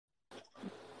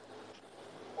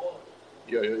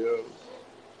Yo.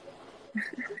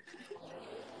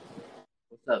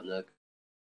 What's up, Nook?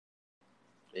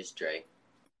 It's Dre.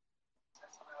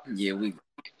 Yeah, we.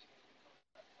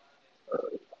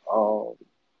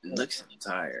 Nook's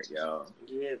tired, y'all.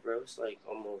 Yeah, bro. It's like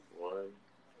almost 1.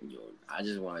 Yo, I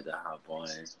just wanted to hop on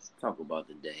and talk about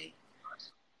the day.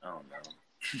 I don't know.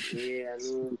 Yeah, I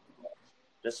mean,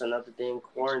 just another day in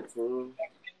quarantine.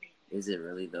 Is it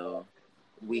really though?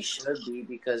 We should be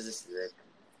because it's the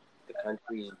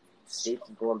country, states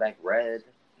is going back red.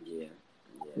 Yeah.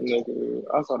 Nigga,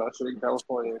 I saw that shit in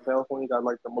California. California got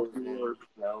like the most rewards.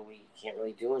 No, we can't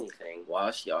really do anything.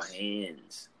 Wash your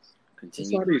hands. It's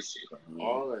Continue.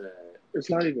 All of that. It's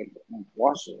not even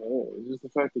washing hands. It's just the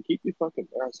fact to keep your fucking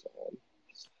mask on.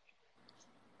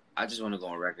 I just want to go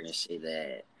on record and say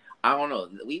that I don't know.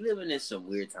 We living in some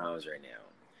weird times right now,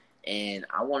 and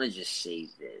I want to just say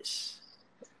this.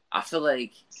 I feel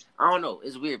like I don't know.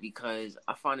 It's weird because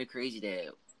I find it crazy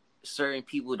that certain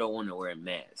people don't want to wear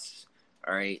masks.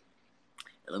 All right,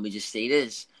 and let me just say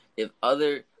this: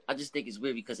 I just think it's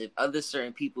weird because if other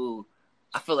certain people,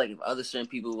 I feel like if other certain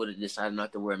people would have decided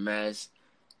not to wear masks,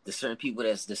 the certain people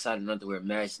that's decided not to wear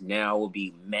masks now will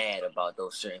be mad about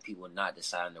those certain people not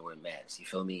deciding to wear masks. You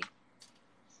feel me?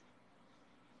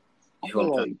 I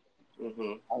feel like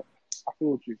I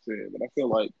feel what you said, but I feel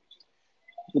like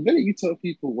the minute you tell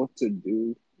people what to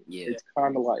do, it's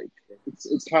kind of like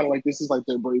it's kind of like this is like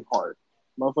their brave heart.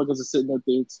 Motherfuckers are sitting up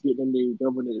there getting in their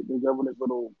government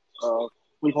little what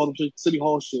do you call them shit? City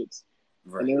hall shits,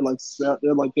 right. And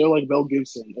they're like Mel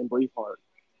Gibson and Braveheart.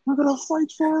 We're gonna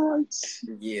fight for our rights.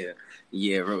 Yeah,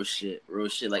 real shit.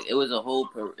 Like it was a whole.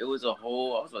 I was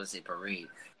about to say parade.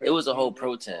 It was a whole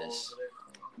protest.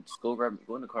 Just go in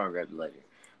the car and grab the lighter.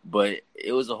 But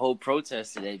it was a whole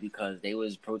protest today because they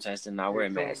was protesting not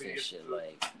wearing masks and shit.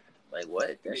 Like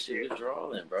what? That shit was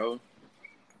drawing, bro.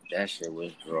 That shit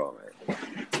was drawing.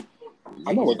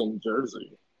 I know it's in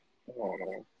Jersey. I don't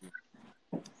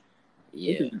know.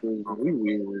 Yeah. We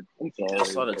weird. I'm sorry. I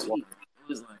saw the tweet.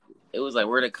 It was like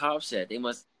where the cops at? They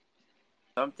must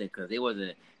something because they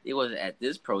wasn't at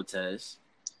this protest.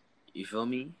 You feel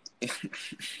me? They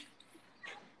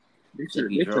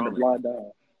turned a blind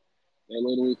eye. They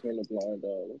literally turned a blind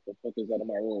eye. What the fuck is out of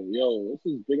my room? Yo, this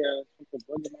is big ass fucking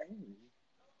bug in my room.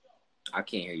 I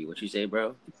can't hear you. What you say,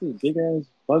 bro? This is big ass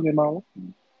bug in my room.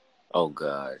 Oh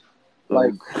God.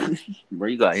 Like, bro,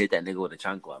 you gotta hit that nigga with a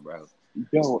chancla, bro.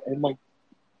 Yo, and like,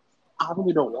 I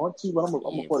really don't want to, but I'm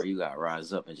gonna bro, you gotta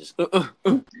rise up and just.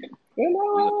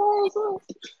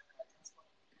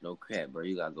 No crap, bro.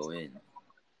 You gotta go in.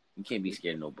 You can't be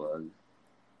scared of no bug.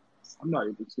 I'm not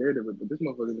even scared of it, but this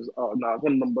motherfucker just it's one of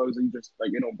them bugs that you just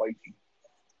like it don't bite you.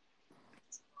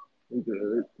 He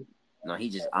good. No, he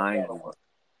just eyeing you.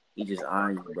 He just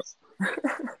eyeing you, bro.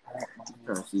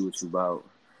 Trying to see what you about.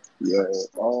 Yeah.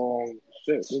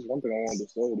 Shit. There's one thing I wanted to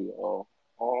say to y'all.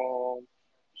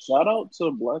 Shout out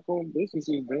to Black-owned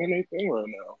businesses doing their thing right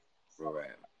now. Bro,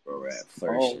 rap.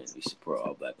 First, we support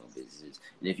all Black-owned businesses.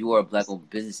 And if you are a Black-owned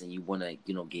business and you want to,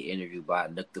 get interviewed by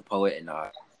Nook the Poet, and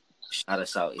shout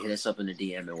us out, hit us up in the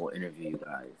DM, and we'll interview you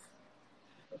guys.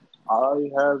 I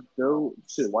have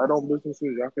white-owned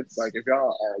businesses. Y'all could if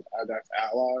y'all are got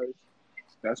allies,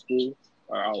 that's cool.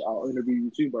 I'll interview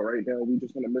you too. But right now, we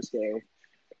just want to miss them.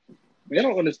 They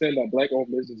don't understand that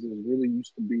Black-owned businesses really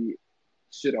used to be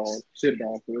shit on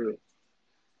for real.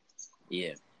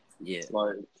 Yeah.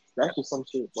 Like that's just some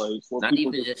shit. Like not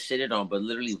even just shit on, but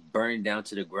literally burned down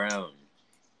to the ground.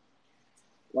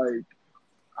 Like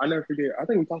I never forget. I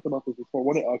think we talked about this before.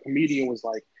 When a comedian was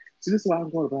like, "See, this is why I'm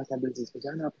going to Black-owned business because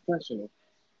they're not professional."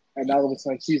 And now all of a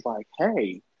sudden, she's like,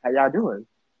 "Hey, how y'all doing?"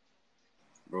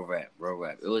 Real rap.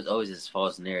 It was always this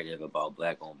false narrative about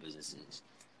Black-owned businesses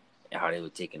and how they were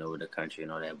taking over the country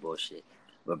and all that bullshit.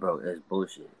 But bro, it's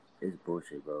bullshit. It's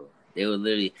bullshit, bro. They were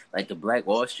literally like the Black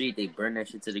Wall Street. They burned that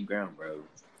shit to the ground, bro.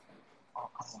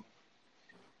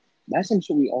 That's some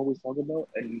shit we always talk about,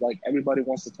 and like everybody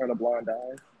wants to turn a blind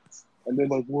eye, and they're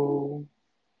like, "Well,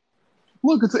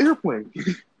 look, it's an airplane."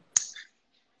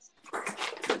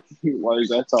 Like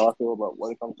that's how I feel about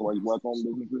when it comes to like Black-owned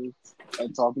businesses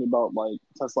and talking about like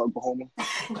Tesla Oklahoma.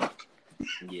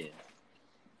 Yeah,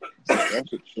 that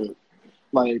shit.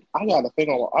 Like I got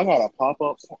a pop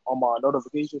up on my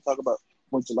notification talk about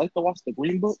would you like to watch the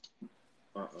Green Book?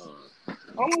 I'm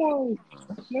like,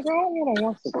 nigga, I don't want to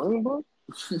watch the Green Book.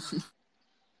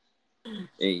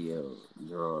 Hey yo,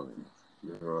 you're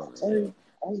rolling.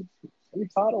 I'm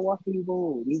tired of watching these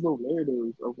little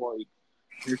narratives of like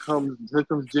here comes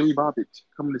Jimmy Bobbitt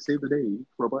coming to save the day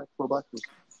for black people.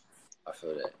 I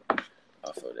feel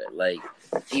that. Like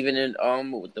even in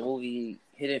with the movie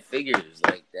Hidden Figures,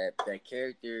 like that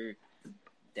character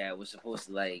that was supposed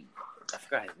to like, I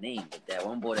forgot his name, but that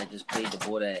one boy that just played the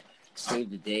boy that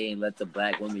saved the day and let the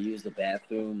black women use the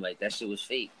bathroom, like that shit was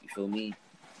fake. You feel me?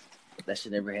 That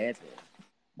shit never happened.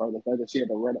 Bro, the fact that she had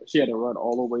to run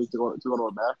all the way to go to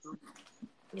a bathroom.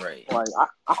 Right. Like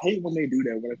I hate when they do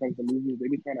that when it comes to movies. They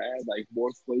be trying to add like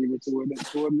more flavor to it.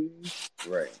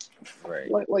 Right. Right.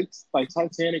 Like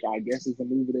Titanic, I guess is a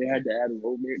movie they had to add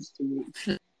romance to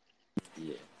it.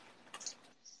 Yeah.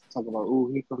 Talking about, oh,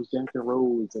 here comes Jack and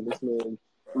Rose, and this man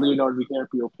Leonardo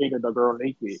DiCaprio painted the girl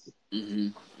naked.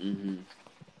 And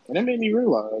that made me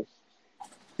realize,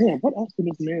 damn, what else did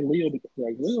this man Leo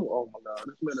DiCaprio? Leo, oh my god,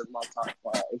 this man is my top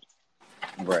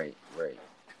 5. Right.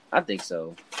 I think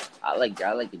so. I like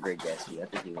the Great Gatsby. I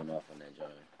think he went off on that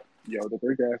joint. Yo, the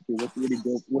Great Gatsby.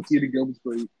 What's Eating Gilbert's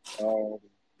great? Along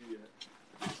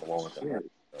with the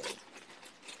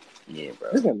yeah, bro.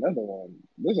 There's another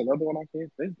one I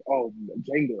can't think. Oh,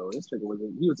 Django. This nigga was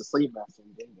a slave master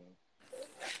in Django.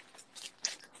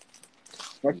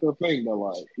 That's the thing though.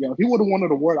 Like, if he would have won the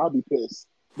award, I'd be pissed,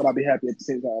 but I'd be happy at the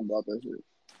same time about that shit.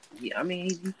 Yeah, I mean,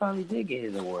 he finally did get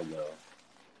his award though.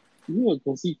 Yeah,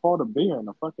 because he fought a bear and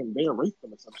a fucking bear raped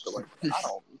him or some shit like that. I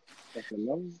don't fucking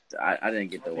know. I didn't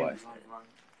get to watch that.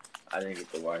 I didn't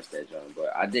get to watch that, John,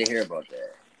 but I did hear about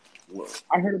that. Whoa.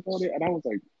 I heard about it and I was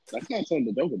like, that's not something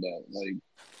to joke about. Like,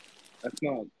 that's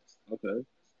not okay.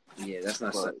 Yeah, that's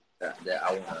not something that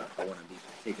I wanna be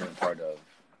taking a part of.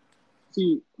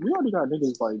 See, we already got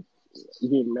niggas like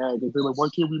getting mad because they're like, why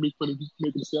can't we make fun of this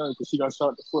making sound because she got shot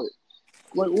in the foot?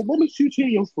 Like, well, what makes you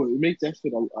change your foot? It makes that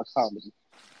shit a comedy.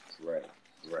 Right.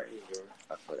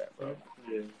 I feel that, bro.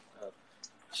 Yeah.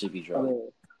 Should be drunk.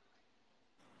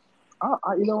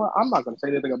 You know what? I'm not gonna say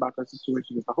anything about that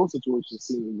situation because the whole situation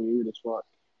seems weird as fuck.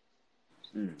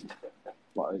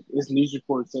 Like, it's news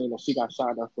report saying that she got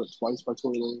shot in her foot twice by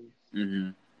Tory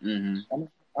Lanez. And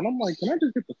I'm like, can I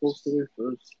just get the full story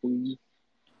first, please?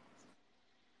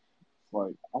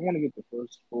 Like, I want to get the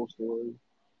first full story.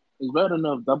 It's bad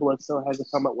enough Double XL hasn't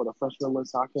come up with a freshman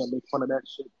list, so I can't make fun of that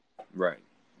shit. Right.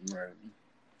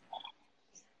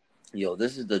 Yo,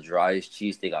 this is the driest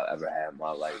cheesesteak I've ever had in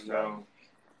my life, bro.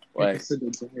 Like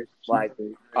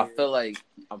I feel like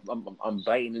I'm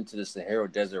biting into the Sahara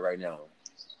Desert right now.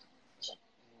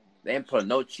 They ain't put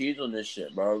no cheese on this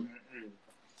shit, bro.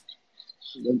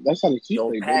 That's how the cheesesteak.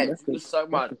 Yo, Pat, you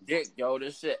suck my dick, yo.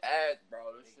 This shit ass, bro.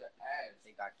 This shit ass.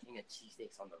 They got King of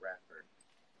Cheesesteaks on the wrapper.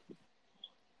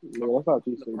 Yeah, that's how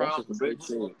cheesesteak. That's just a big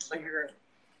thing.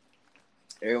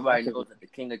 Everybody knows that the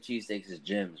King of Cheesesteaks is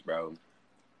Jim's, bro.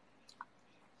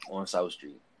 On South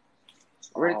Street.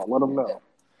 Let them know.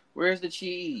 Where's the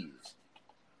cheese?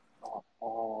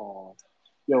 Yo,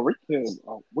 Rick Kim,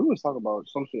 we was talking about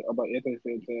some shit about Anthony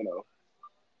Fantano.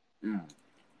 And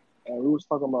we was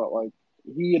talking about, like,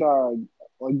 he and I,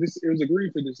 like, this, it was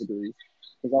agree to disagree.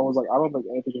 Because I was like, I don't think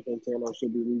Anthony Fantano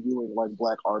should be reviewing, like,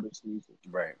 black artists' music.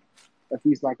 Right. If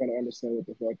he's not going to understand what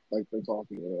the fuck, like, they're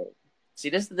talking about. See,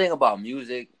 that's the thing about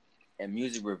music and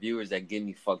music reviewers that get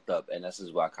me fucked up, and this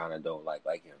is why I kind of don't like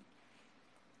him.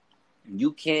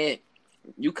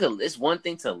 It's one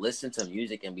thing to listen to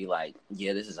music and be like,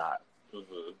 yeah, this is hot.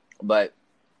 But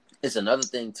it's another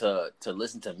thing to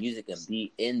listen to music and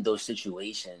be in those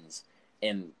situations,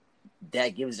 and that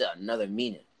gives it another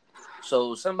meaning.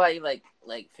 So somebody like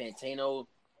Fantano,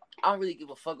 I don't really give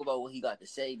a fuck about what he got to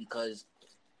say because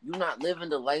you're not living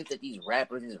the life that these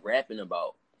rappers is rapping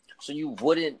about. So you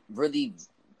wouldn't really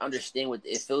understand what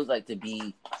it feels like to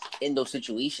be in those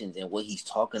situations and what he's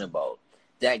talking about.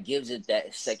 That gives it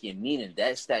that second meaning.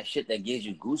 That's that shit that gives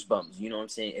you goosebumps. You know what I'm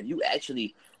saying? If you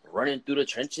actually running through the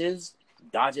trenches,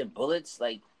 dodging bullets,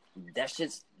 like that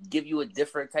shit's give you a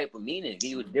different type of meaning,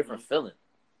 give you a different feeling.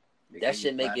 That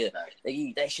shit make it.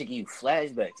 That shit give you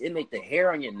flashbacks. It make the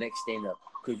hair on your neck stand up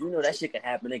because you know that shit can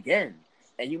happen again,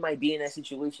 and you might be in that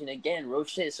situation again. Real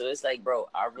shit. So it's like, bro,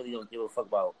 I really don't give a fuck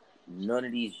about none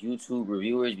of these YouTube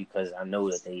reviewers because I know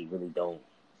that they really don't.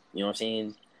 You know what I'm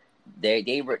saying? Their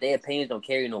opinions don't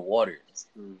carry no water.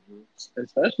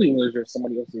 Especially when there's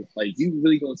somebody else's, like, you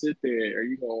really gonna sit there or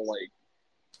you gonna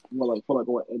for like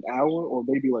what, an hour or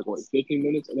maybe like what 15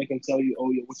 minutes and they can tell you,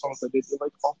 oh yeah, what songs that they did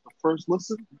like off the first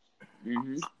listen.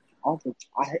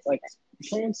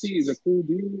 Sean C is a cool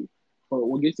dude, but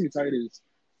what gets me tight is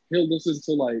he listened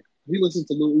to Lil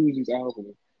Uzi's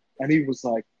album and he was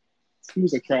like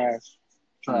trash.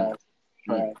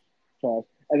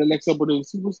 And the next up with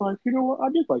he was like, you know what, I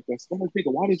did like this. I'm like,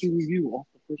 nigga, why did you review off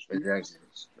the first one?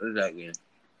 Exactly.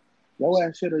 Your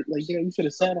ass should have, like, you know, you should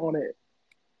have sat on it.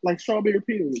 Like Strawberry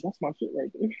Fields. That's my shit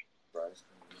right there.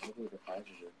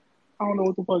 I don't know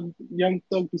what the fuck Young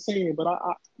Thug is saying, but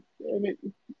damn it,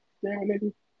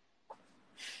 nigga.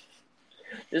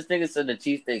 This nigga said the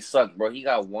cheesesteak sucked, bro. He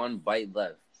got one bite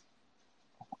left.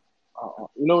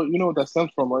 You know what that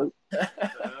stems from, right? That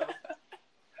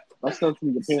stems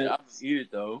from your parents. I'm gonna eat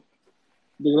it though.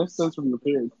 Nigga, that stems from your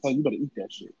parents. Hey, you better eat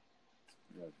that shit.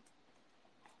 Yeah.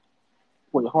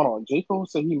 Wait, hold on. J. Cole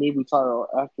said he may retire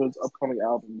after his upcoming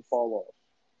album, Fall Off.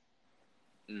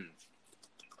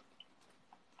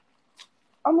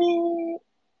 I mean,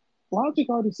 Logic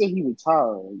already said he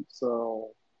retired,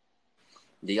 so.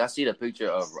 Did y'all see the picture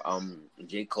of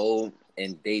J. Cole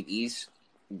and Dave East?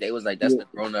 They was like, that's the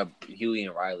grown up Huey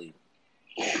and Riley.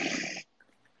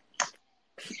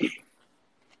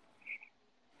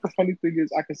 The funny thing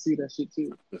is, I can see that shit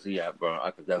too. I can see that, bro. I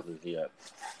can definitely see that.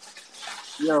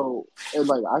 Yo, and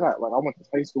like I went to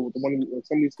high school with some of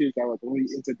these kids that were really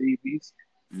into Dave East.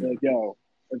 Like, yo,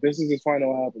 if this is his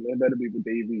final album, it better be with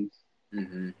Dave East.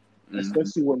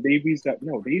 Especially when Dave East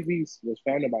Dave East was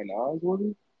founded by Nas, was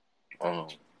he? Oh.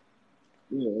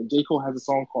 Yeah, and J. Cole has a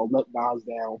song called Let Nas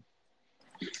Down.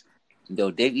 Yo,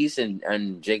 Dave East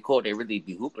and J. Cole, they really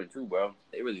be hooping too, bro.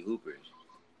 They really hoopers.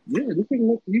 Yeah, this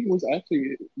thing, he was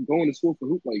actually going to school for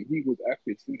hoop. Like, he was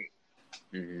actually a student.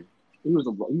 Mm-hmm. He was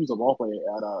a ball player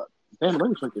at damn, let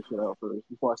me check this shit out first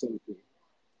before I say anything.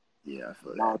 Yeah, I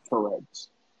feel that. Correct.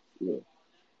 Yeah.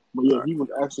 But yeah, he was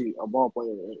actually a ball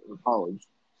player in college.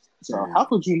 So how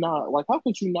could you not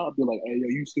be like, hey, yo,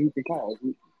 you used to hoop in college?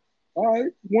 All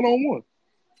right, 1-on-1.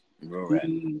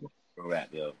 Real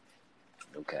rap, yo.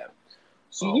 No cap.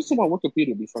 So this is why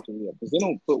Wikipedia be fucking me up, because they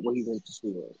don't put where he went to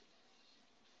school at.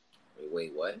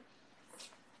 Wait, what?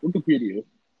 Wikipedia.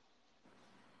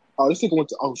 Oh, this nigga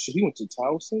he went to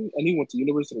Towson, and he went to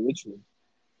University of Richmond.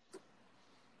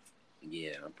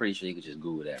 Yeah, I'm pretty sure you could just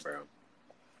Google that, bro.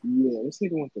 Yeah, this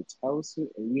nigga went to Towson,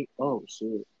 and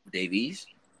shit. Davies?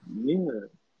 Yeah.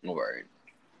 No word.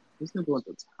 This nigga went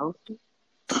to Towson?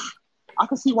 I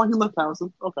can see why he left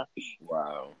Towson. Okay.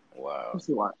 Wow. I can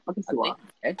see why.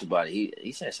 Everybody,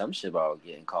 he said some shit about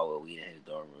getting caught with weed in his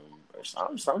dorm room or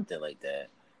something like that.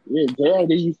 Yeah,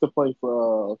 J.I.D. used to play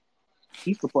football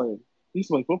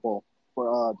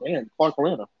for Clark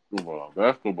Atlanta.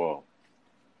 Basketball.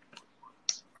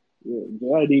 Yeah,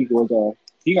 J.I.D. was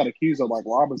he got accused of like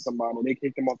robbing somebody, and they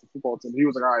kicked him off the football team. He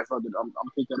was like, all right, fuck it, I'm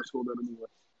kicked out of school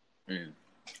anyway.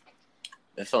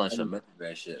 That felt like some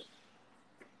bad shit.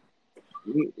 I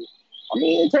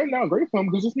mean, it turned out great for him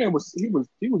because this man was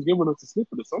giving us a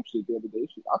snippet of some shit the other day.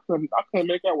 I couldn't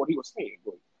make out what he was saying,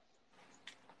 but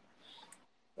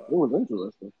it was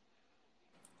interesting.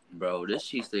 Bro, this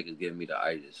cheesesteak is giving me the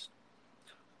itis.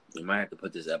 We might have to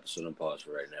put this episode on pause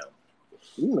for right now.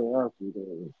 You may have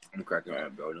to. I'm cracking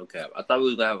up, bro. No cap. I thought we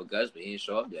was gonna have a guest, but he didn't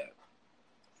show up yet.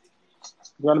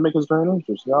 You gotta make his grand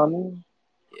interest, y'all know?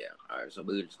 Yeah. All right. So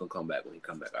we're just gonna come back when he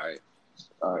come back. All right.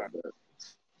 All right.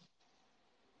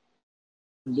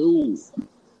 Dude.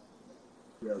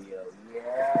 Yo.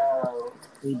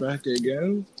 We back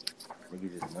again?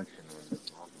 Nigga just munching on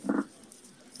this.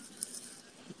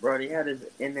 Bro, they had us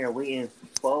in there waiting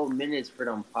 12 minutes for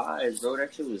them pies, bro.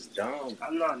 That shit was dumb.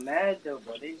 I'm not mad though,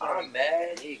 bro. I'm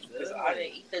mad. Because I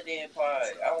didn't eat the damn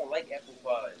pie. I don't like apple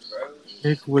pies, bro.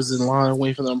 Nick was in line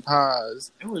waiting for them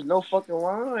pies. There was no fucking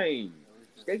line.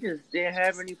 They just didn't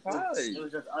have any pies. It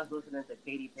was just us listening to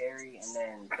Katy Perry and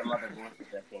then some other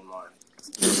bullshit that came on.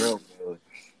 For real, bro.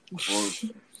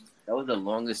 That was the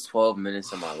longest 12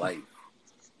 minutes of my life.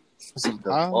 Some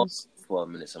pies? 12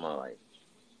 minutes of my life.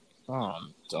 Oh,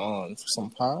 I'm done. For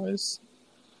some pies?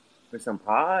 For some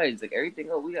pies. Like everything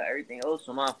else, we got everything else.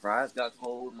 So my fries got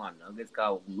cold. My nuggets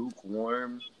got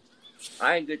lukewarm.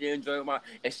 I ain't good to enjoy my...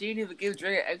 And she didn't even give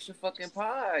Dre an extra fucking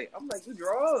pie. I'm like, you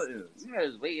drawing. You had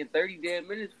us waiting 30 damn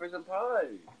minutes for some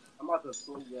pie. I'm about to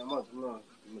tweet at McDonald's.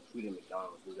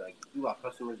 Like, you got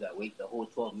customers that wait the whole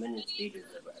 12 minutes, they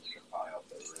deserve an extra pie out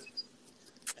there.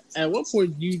 At what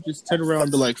point do you just turn around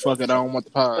and be like, fuck it, I don't want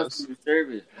the pies?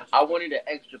 Service. I wanted an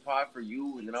extra pie for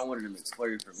you, and then I wanted a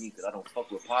McFlurry for me, because I don't fuck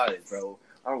with pies, bro.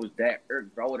 I was that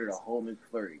irked, bro. I wanted a whole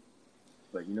McFlurry.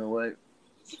 But you know what?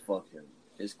 Fuck him.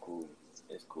 It's cool.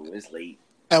 It's late.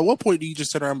 At what point do you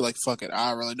just turn around and be like, fuck it,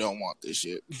 I really don't want this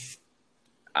shit?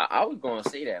 I was going to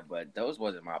say that, but those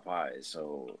wasn't my pies,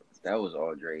 so that was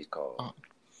all Dre's call.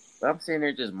 But I'm sitting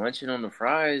there just munching on the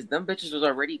fries. Them bitches was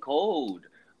already cold.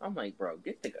 I'm like, bro,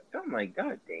 I'm like,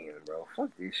 god damn, bro,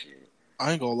 fuck this shit.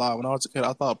 I ain't gonna lie, when I was a kid,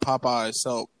 I thought Popeyes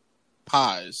sold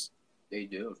pies. They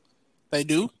do. They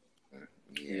do?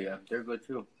 Yeah, they're good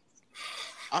too.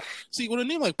 See, with a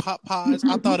name like Pot Pies,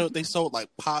 I thought they sold like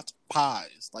pot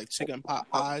pies, like chicken pot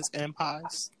pies and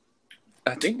pies.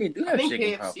 I think they do have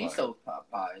chicken pot pies. I think KFC sells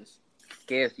pot pies.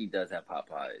 KFC does have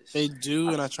Popeyes. They do,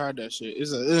 and I tried that shit.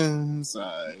 It's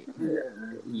inside.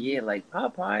 Yeah, like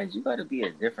Popeyes, you gotta be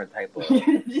a different type of. That's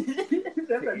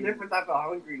a different type of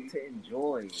hungry to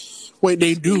enjoy. Wait,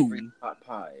 they do. Pot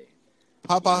pie.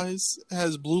 Popeyes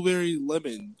has blueberry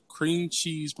lemon cream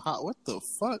cheese pot. What the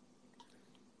fuck?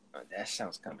 That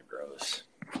sounds kind of gross.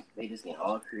 They just get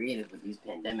all creative with these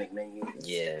pandemic menus.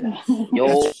 Yeah.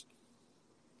 Yo.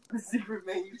 Secret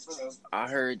menus for them. I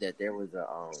heard that there was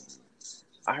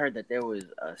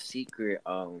a secret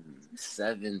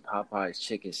 7 Popeyes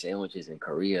chicken sandwiches in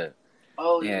Korea.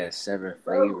 Oh yeah, 7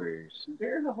 flavors.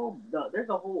 There's a whole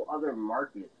other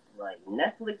market. Like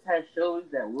Netflix has shows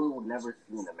that we will never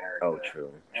see in America. Oh,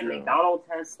 true. And McDonald's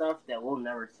has stuff that we'll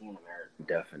never see in America.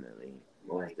 Definitely,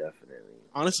 most definitely.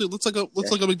 Honestly, looks like a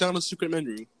McDonald's secret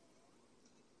menu.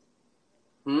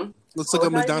 Looks like a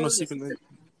McDonald's secret menu.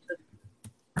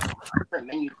 Different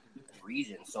menus for different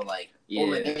reasons. So like,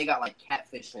 over there they got like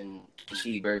catfish and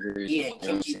cheeseburgers. Yeah,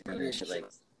 cheeseburgers like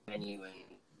menu, and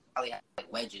probably have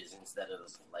like wedges instead of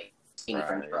like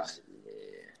French fries.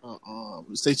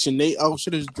 Station Nate. Oh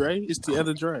shit, it's Dre. It's the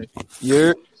other Dre.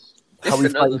 Yeah. How we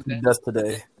fighting to death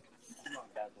today?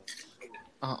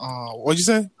 What'd you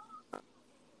say?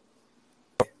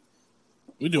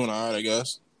 We doing alright, I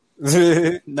guess.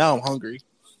 Now I'm hungry.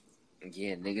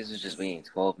 Yeah, niggas is just waiting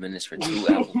 12 minutes for 2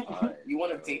 apple pies. You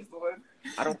want to taste one?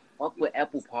 I don't fuck with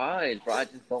apple pies, bro. I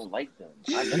just don't like them.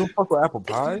 You don't fuck with apple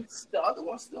pies? The other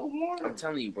one's still warm. I'm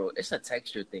telling you, bro. It's a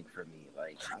texture thing for me.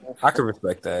 Like I can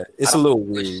respect that. It's a little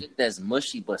weird. Shit that's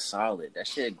mushy but solid. That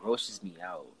shit grosses me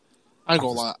out. I ain't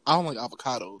gonna lie. I don't like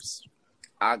avocados.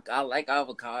 I like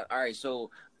avocado. All right,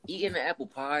 so eating an apple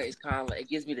pie is kind of like, it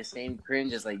gives me the same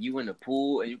cringe as like you in the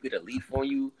pool and you get a leaf on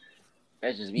you.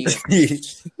 That's just me.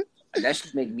 That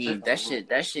should make me. That shit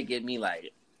get me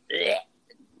like, bro.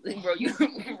 You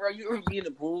ever be in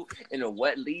the pool and a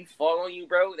wet leaf fall on you,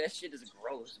 bro? That shit is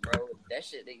gross, bro. That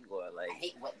shit they go like. I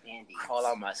hate wet Band-Aids. Call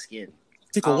out my skin.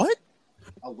 Take a what?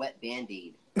 A wet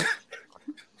Band-Aid.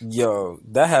 Yo,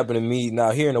 that happened to me.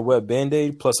 Now here in a wet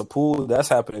Band-Aid plus a pool, that's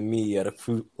happened to me at a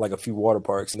few water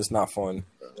parks, and it's not fun.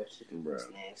 Bro.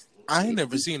 I ain't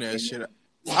never seen that shit.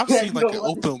 I've seen like an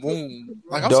open wound.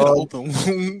 Like I've seen an open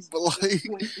wound, but like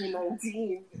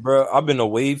 2019. Bro, I've been to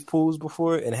wave pools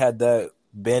before and had that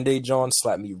Band-Aid John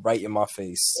slap me right in my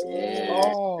face. Yeah.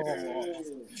 Oh.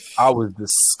 I was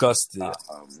disgusted.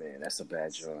 Oh man, that's a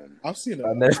bad joint. I've seen it.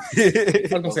 I was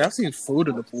gonna say I've seen food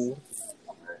in the pool.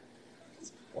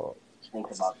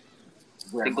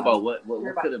 Think about what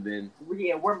could have been.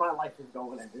 Yeah, where my life is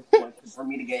going at this point for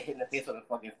me to get hit in the face with a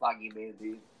fucking foggy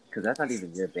Band-Aid. Because that's not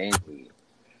even your Band-Aid.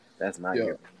 That's not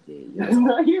your Band-Aid. That's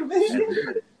not your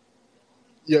Band-Aid.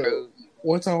 Yo,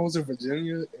 one time I was in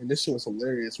Virginia, and this shit was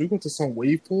hilarious. We went to some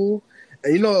wave pool,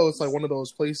 and you know it's like one of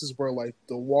those places where like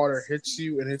the water hits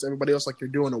you and hits everybody else like you're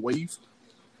doing a wave.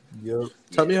 Yep.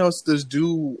 Tell me how this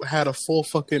dude had a full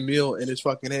fucking meal in his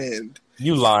fucking hand.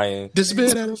 You lying. This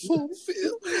man had a full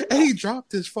meal, and he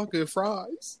dropped his fucking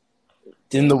fries.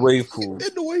 In the wave pool.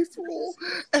 In the wave pool.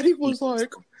 And he was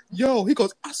like, he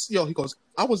goes,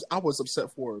 I was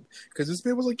upset for him. Because this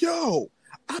man was like, yo,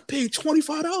 I paid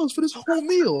 $25 for this whole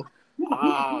meal.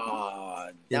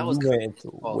 That was went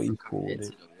into a wave pool. I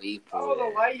don't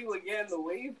know why you would get in the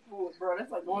wave pool, bro.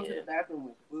 That's like going to the bathroom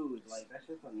with food. Like, that's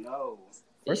just a no.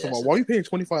 First of all, why are you paying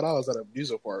 $25 at a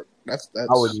amusement park? That's I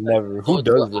would never. Who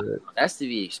does that? That's to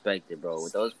be expected, bro.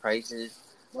 With those prices.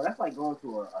 Well, that's like going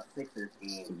to a Sixers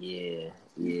game.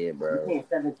 Yeah, bro. You're paying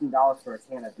 $17 for a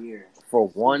can of beer. For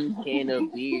one can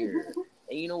of beer.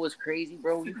 And you know what's crazy,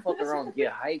 bro? You fuck around and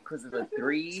get hyped because of a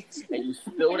 3, and you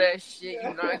spill that shit,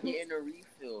 you're not getting a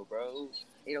refill, bro.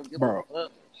 They don't give a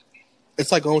fuck.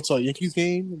 It's like going to a Yankees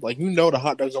game. Like, you know the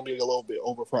hot dog's going to be a little bit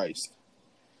overpriced.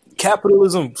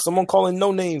 Capitalism. Someone calling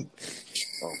no name.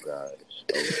 Oh, God.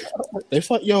 They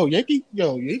fuck, Yankee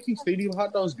Stadium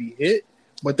hot dogs be hit,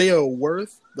 but they are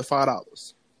worth the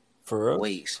 $5. For real?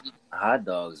 Wait, hot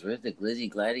dogs. Where's the Glizzy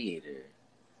Gladiator?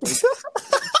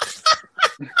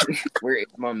 Where is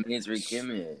my man's Rick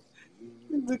Kimmon?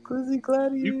 The Glizzy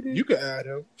Gladiator. You could add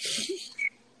him.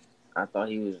 I thought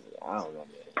he was. I don't know, man.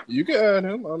 You can add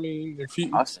him. I mean, if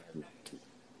you want,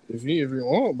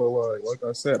 but like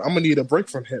I said, I'm gonna need a break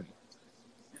from him.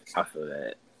 I feel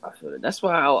that. That's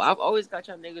why I've always got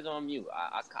y'all niggas on mute.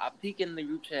 I peek in the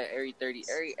group chat every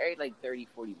like 30,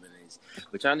 40 minutes.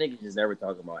 But y'all niggas just never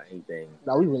talk about anything.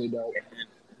 No, we really don't.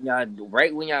 Y'all,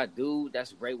 right when y'all do,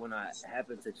 that's right when I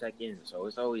happen to check in. So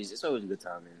it's always a good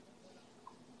time, man.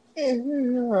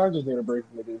 Yeah, I just need a break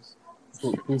from niggas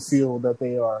who feel that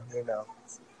they are,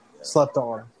 slept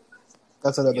on.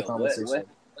 That's another conversation.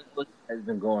 what has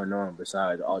been going on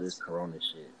besides all this Corona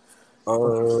shit?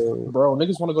 Bro,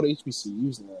 niggas want to go to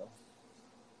HBCUs now.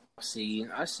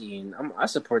 I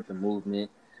support the movement,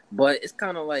 but it's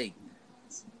kind of like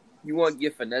you want to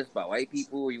get finessed by white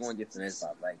people or you want to get finessed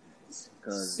by black people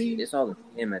because it's all the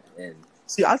same at the end.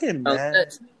 See, I get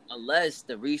mad unless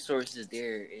the resources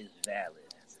there is valid.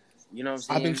 You know what I'm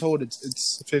saying? I've been told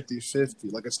it's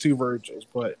 50-50, like it's two virgins.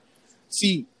 But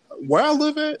see, where I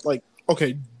live at, like,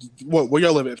 okay, where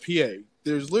y'all live at, PA?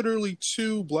 There's literally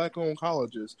 2 black-owned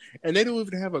colleges, and they don't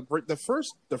even have the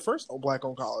first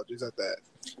black-owned colleges at that,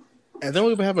 and they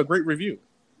don't even have a great review.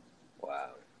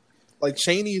 Wow. Like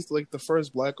Cheney is like the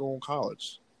first black-owned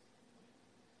college.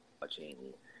 Cheney,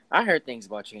 I heard things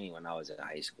about Cheney when I was in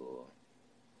high school,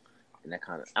 and that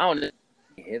kind of I don't know.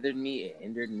 It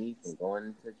hindered me from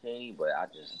going to Cheney, but I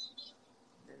just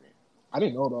didn't. I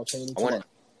didn't know about Cheney. I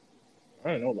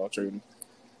didn't know about Cheney.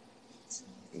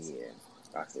 Yeah,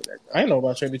 I feel that. I didn't know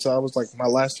about Cheney until I was like my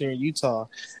last year in Utah,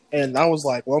 and I was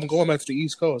like, well, I'm going back to the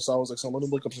East Coast, so I was like, so let me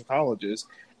look up some colleges,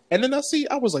 and then I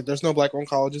was like, there's no black-owned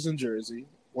colleges in Jersey,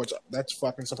 which that's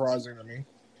fucking surprising to me.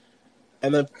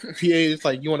 And then PA is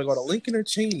like, you want to go to Lincoln or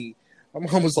Cheney? My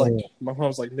mom was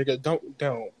like, nigga, don't.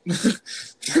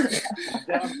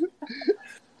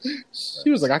 She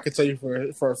was like, I can tell you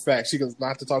for a fact. She goes,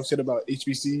 not to talk shit about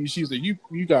HBCU. She was like,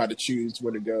 you got to choose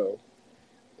where to go.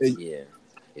 Yeah.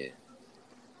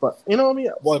 But you know what I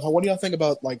mean? Like, what do y'all think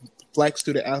about like black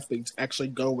student athletes actually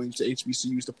going to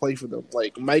HBCUs to play for them?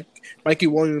 Like Mikey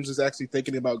Williams is actually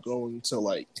thinking about going to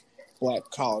like black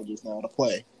colleges now to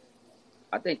play.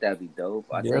 I think that'd be dope.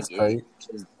 I think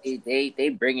they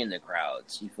bring in the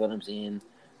crowds. You feel what I'm saying?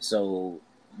 So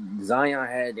Zion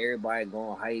had everybody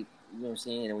going hype. You know what I'm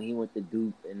saying? And when he went to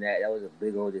Duke, and that was a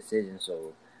big old decision. So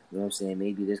you know what I'm saying?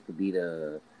 Maybe this could be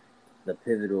the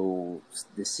pivotal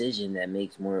decision that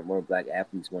makes more black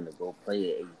athletes want to go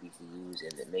play at HBCUs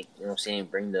and to make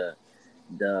bring the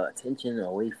attention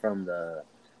away from the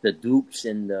Dukes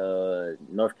and the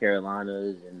North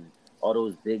Carolinas and all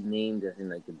those big names that's in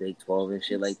like the Big 12 and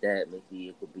shit like that. Maybe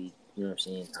it could be, time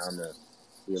to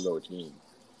be a little team.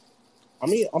 I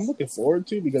mean, I'm looking forward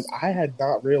to because I had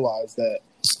not realized that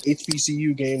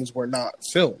HBCU games were not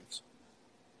filmed.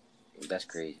 That's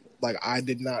crazy. Like, I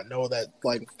did not know that,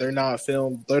 like, they're not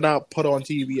filmed. They're not put on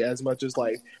TV as much as,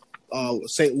 like,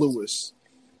 St. Louis.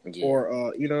 Yeah.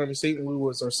 Or, you know what I mean, St.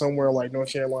 Louis or somewhere like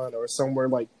North Carolina or somewhere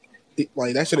like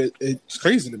that shit, it's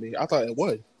crazy to me. I thought it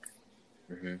would.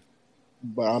 Mm-hmm.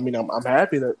 But, I mean, I'm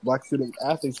happy that black student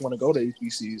athletes want to go to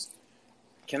HBCUs.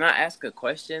 Can I ask a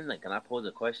question? Like, can I pose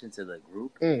a question to the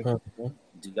group? Mm-hmm.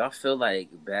 Do y'all feel like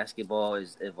basketball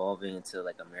is evolving into,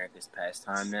 like, America's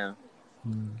pastime now?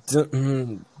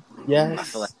 Yes. I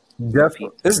feel like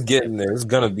definitely. It's getting there. It's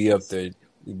going to be up there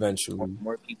eventually.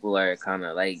 More people are kind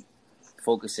of, like,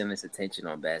 focusing this attention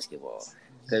on basketball.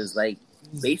 Because, like,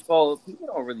 baseball, people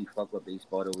don't really fuck with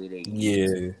baseball the way they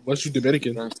Yeah. Unless you're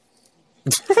Dominican.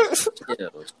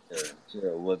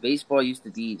 Chill. Well, baseball used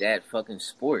to be that fucking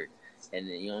sport, and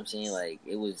you know what I'm saying? Like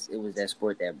it was that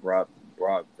sport that brought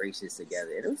races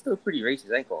together, and it was still pretty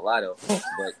racist. I ain't gonna lie though,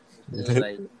 but it was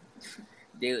like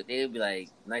they would be like,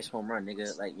 "Nice home run,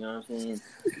 nigga," like you know what I'm saying?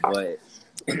 But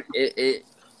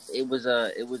it was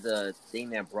a thing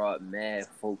that brought mad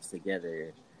folks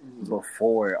together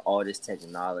before all this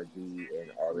technology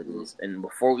and all of this, and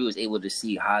before we was able to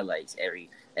see highlights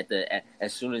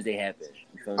as soon as they happened.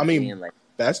 You feel what I'm saying? Like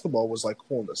basketball was like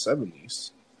cool in the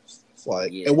 70s.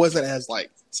 Like it wasn't as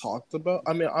like talked about.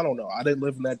 I mean, I don't know. I didn't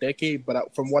live in that decade,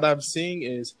 but from what I'm seeing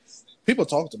is people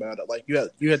talked about it. Like you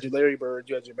had your Larry Bird,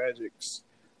 you had your Magics,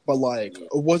 but like it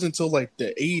wasn't until like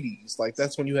the 80s. Like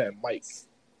that's when you had Mike.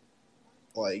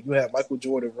 Like you had Michael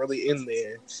Jordan really in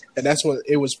there, and that's when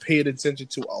it was paid attention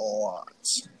to a lot.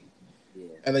 Yeah.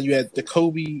 And then you had the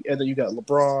Kobe, and then you got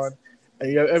LeBron, and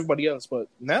you have everybody else. But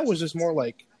now it's just more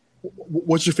like,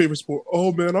 what's your favorite sport?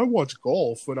 Oh man, I watch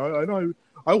golf, and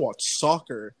I watch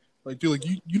soccer. Like, dude, like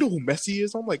you know who Messi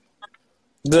is? I'm like,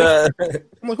 who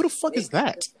the fuck is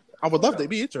that? I would love to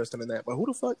be interested in that, but who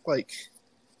the fuck like?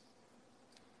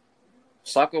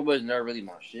 Soccer was never really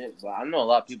my shit, but I know a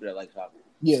lot of people that like soccer.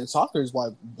 Yeah, soccer is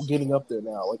like getting up there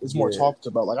now. Like it's more talked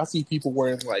about. Like I see people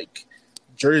wearing like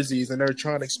jerseys and they're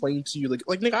trying to explain to you like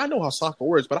nigga, I know how soccer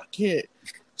works, but I can't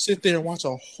sit there and watch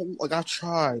a whole like I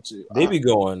try to. They be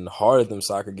going hard at them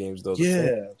soccer games though.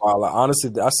 Yeah. Honestly,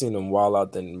 I seen them wild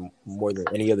out than more than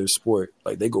any other sport.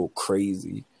 Like they go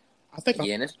crazy.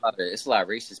 And it's a lot of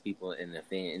racist people in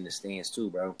the stands too,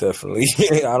 bro. Definitely.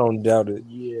 I don't doubt it.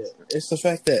 Yeah. It's the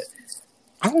fact that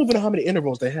I don't even know how many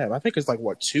intervals they have. I think it's like,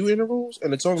 2 intervals?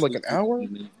 And it's only like an hour?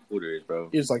 Quarters, bro.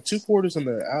 It's like 2 quarters in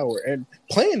the hour. And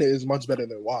playing it is much better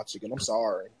than watching it. I'm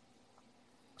sorry.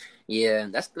 Yeah,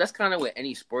 that's kind of with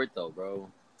any sport, though, bro.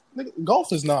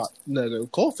 Golf is not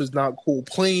cool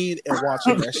playing and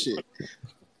watching that shit.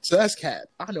 So that's cap.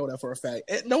 I know that for a fact.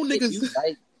 And no niggas.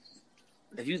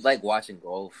 If you like watching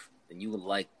golf, then you would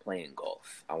like playing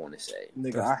golf. I want to say,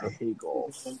 nigga, I hate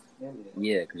golf.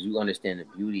 Yeah, because you understand the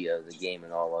beauty of the game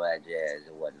and all of that jazz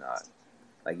and whatnot.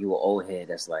 Like you an old head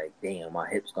that's like, damn, my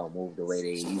hips don't move the way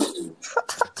they used to.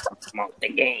 I'm out the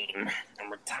game.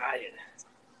 I'm retired.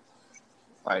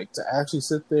 Like to actually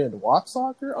sit there and watch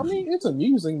soccer. I mean, it's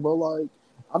amusing, but like,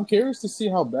 I'm curious to see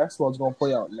how basketball is gonna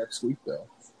play out next week, though.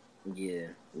 Yeah.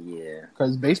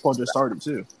 Because baseball just started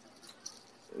too.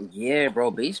 Yeah,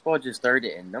 bro, baseball just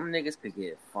started, and them niggas could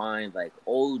get fined like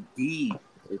OD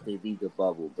if they leave the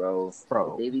bubble, bro. If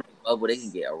they leave the bubble, they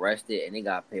can get arrested, and they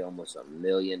gotta pay almost $1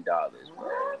 million, bro.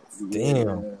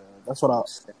 Damn, that's what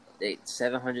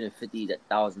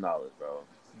 $750,000, bro.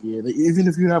 Yeah, even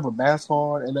if you have a mask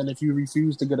on, and then if you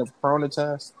refuse to get a corona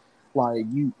test, like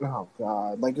oh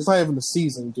god, like it's not even the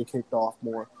season you get kicked off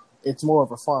more. It's more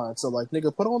of a fine. So like,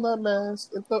 nigga, put on that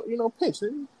mask and pitch,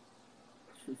 nigga.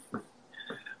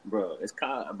 Bro, it's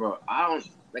kind of, bro, I don't,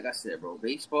 like I said, bro,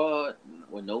 baseball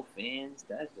with no fans,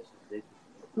 that's just ridiculous.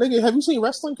 Nigga, have you seen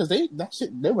wrestling? Because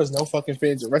there was no fucking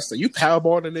fans in wrestling. You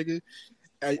powerballed a nigga.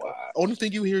 Wow. Only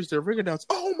thing you hear is the ring announce,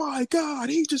 "Oh my god,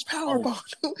 he just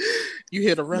powerballed." You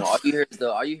hear the ref. No, all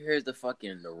you hear is the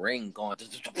fucking the ring going,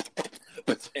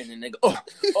 and then they go, oh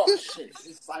shit,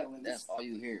 it's silent. That's all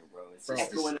you hear, bro. It's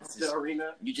just going into the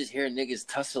arena. You just hear niggas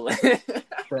tussling.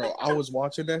 Bro, I was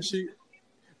watching that shit.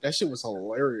 That shit was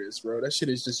hilarious, bro. That shit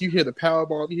is just, you hear the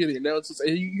powerbomb, you hear the announcers,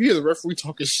 and you hear the referee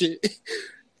talking shit.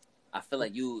 I feel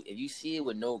like if you see it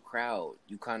with no crowd,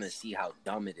 you kind of see how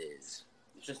dumb it is.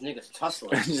 It's just niggas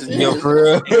tussling. Yo, for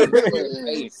real.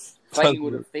 Fighting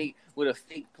with a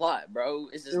fake plot, bro.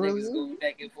 It's just niggas going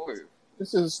back and forth.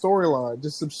 This is a storyline.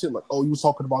 Just some shit like, oh, you was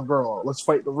talking about girl. Let's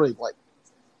fight the ring. Like,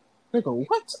 nigga,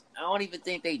 what? I don't even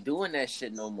think they doing that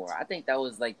shit no more. I think that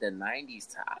was like the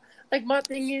 90s time. Like, my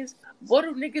thing is, what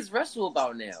do niggas wrestle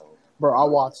about now? Bro, I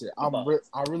watch it. I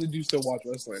really do still watch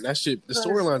wrestling. That shit, the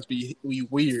storylines be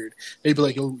weird. They be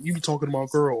like, yo, you be talking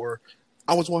about girl, or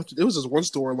I was watching. There was this one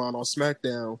storyline on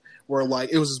SmackDown where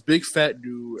like it was this big fat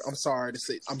dude. I'm sorry to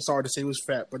say he was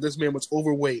fat, but this man was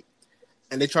overweight,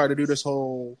 and they tried to do this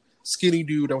whole skinny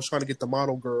dude that was trying to get the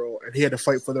model girl, and he had to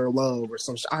fight for their love or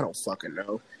some shit. I don't fucking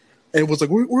know. And it was like,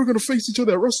 we're gonna face each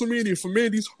other at WrestleMania for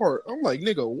Mandy's heart. I'm like,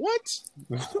 nigga, what?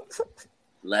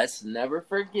 Let's never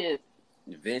forget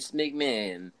Vince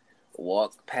McMahon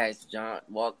walked past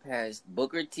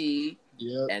Booker T,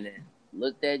 and then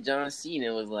looked at John Cena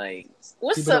and was like,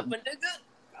 "What's up, my nigga?"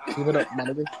 Keep it up, my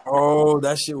nigga. Oh,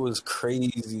 that shit was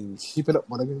crazy. Keep it up,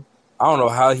 my nigga. I don't know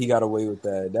how he got away with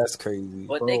that. That's crazy.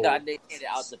 But they get it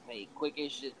out the pay quick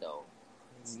as shit though.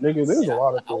 Nigga, there's a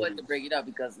lot of things. I wanted to break it up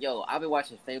because, I've been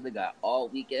watching Family Guy all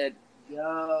weekend.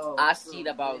 I seen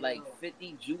about like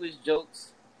 50 Jewish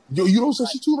jokes. Yo, you don't say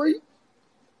shit too, right?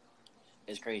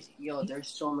 It's crazy. Yo, there's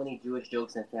so many Jewish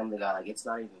jokes in Family Guy. Like, it's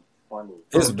not even funny.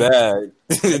 It's bad.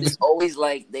 It's always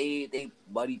like they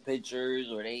buddy pictures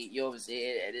or they, you know what I'm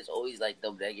saying? And it's always like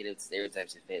the negative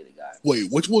stereotypes in Family Guy.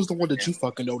 Wait, which was the one that you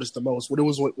fucking noticed the most? When it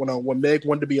was when Meg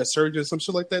wanted to be a surgeon, some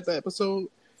shit like that. That episode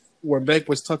where Meg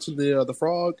was touching the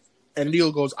frog, and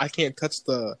Neil goes, "I can't touch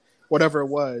the whatever it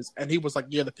was," and he was like,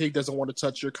 "Yeah, the pig doesn't want to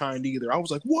touch your kind either." I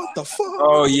was like, "What the fuck?"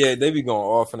 Oh yeah, they be going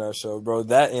off in that show, bro.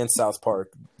 That and South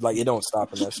Park, like it don't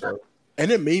stop in that show.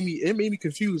 And it made me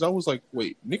confused. I was like,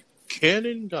 "Wait, Nick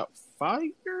Cannon got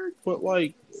fired, but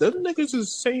like them niggas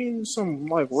is saying some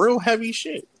like real heavy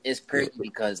shit." It's crazy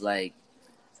because like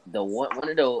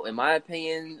in my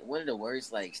opinion, one of the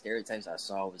worst like stereotypes I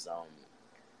saw was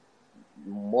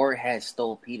Mort had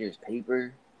stole Peter's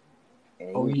paper.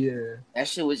 Yeah, that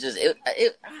shit was just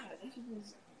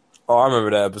Oh, I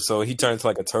remember that episode. He turned into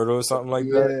like a turtle or something like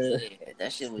that. Yeah,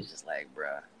 that shit was just like,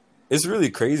 bruh. It's really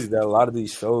crazy that a lot of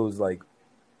these shows, like,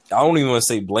 I don't even want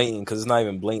to say blatant because it's not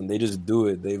even blatant. They just do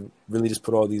it. They really just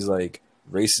put all these like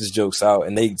racist jokes out,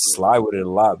 and they slide with it a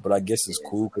lot. But I guess it's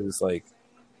cool because it's like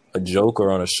a joke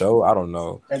or on a show. I don't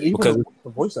know. And even because the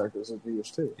voice actors are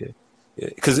Jewish too. Yeah.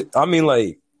 Because I mean,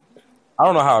 like, I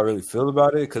don't know how I really feel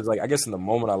about it because, like, I guess in the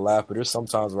moment I laugh, but there's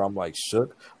sometimes where I'm like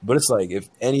shook. But it's like if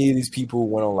any of these people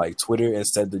went on like Twitter and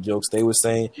said the jokes they were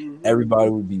saying,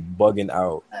 everybody would be bugging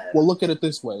out. Well, look at it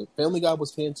this way: Family Guy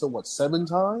was canceled 7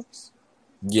 times?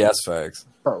 Yeah, that's facts,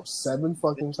 bro. 7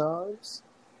 fucking times.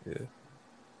 Yeah,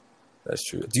 that's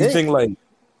true. Do you think like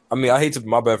I mean, I hate to,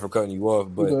 my bad for cutting you off,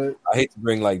 but I hate to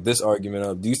bring like this argument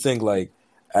up. Do you think like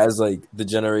as like the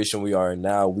generation we are in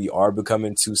now, we are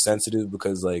becoming too sensitive?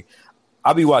 Because like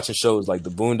I'll be watching shows like the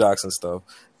Boondocks and stuff.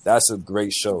 That's a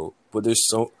great show, but there's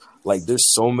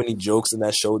so many jokes in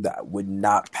that show that would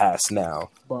not pass now.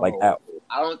 Like I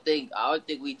don't think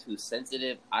we too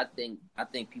sensitive. I think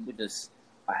people just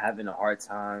are having a hard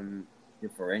time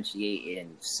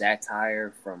differentiating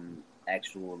satire from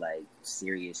actual like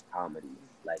serious comedy.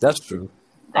 Like that's true.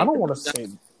 Like, I don't want to say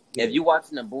if you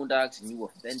watching the Boondocks and you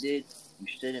offended, you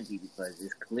shouldn't be because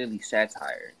it's clearly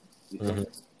satire. Mm-hmm.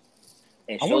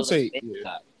 And I would say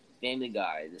Family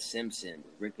Guy, The Simpsons,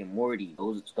 Rick and Morty.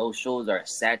 Those shows are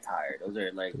satire. Those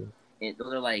are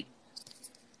like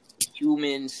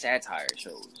human satire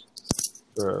shows.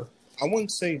 I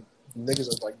wouldn't say niggas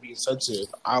are like being sensitive.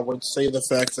 I would say the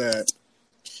fact that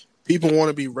people want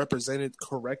to be represented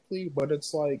correctly, but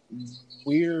it's like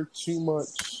we're too much.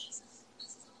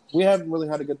 We haven't really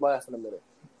had a good laugh in a minute.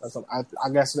 I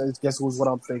guess it was what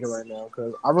I'm thinking right now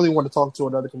because I really want to talk to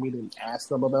another comedian and ask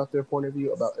them about their point of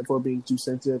view about if we're being too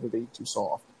sensitive or being too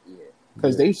soft.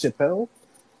 Because Dave Chappelle,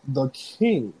 the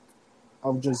king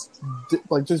of just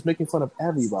making fun of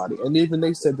everybody, and even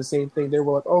they said the same thing. They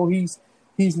were like, "Oh, he's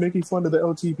making fun of the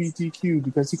LGBTQ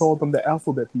because he called them the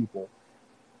alphabet people."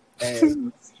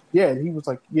 And yeah, he was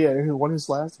like, yeah, one his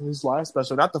last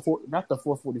special, not the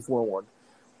 444 one,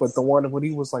 but the one when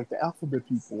he was like the alphabet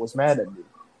people was mad at me.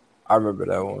 I remember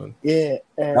that one. Yeah,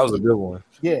 and that was a good one.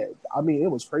 Yeah, I mean, it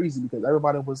was crazy because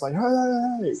everybody was like,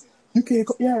 "Hey, you can't."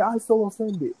 I feel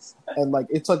offended, and like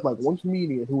it took like one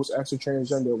comedian who was actually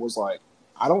transgender was like,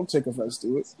 "I don't take offense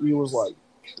to it." He was like,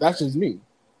 "That's just me."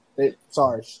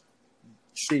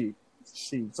 She.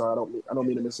 Sorry, I don't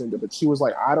mean to misgender, but she was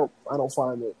like, "I don't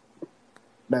find it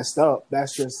messed up.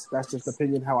 That's just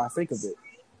opinion how I think of it."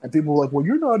 And people were like, "Well,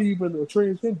 you're not even a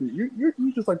transgender.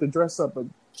 You just like to dress up."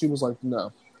 And she was like,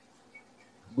 "No.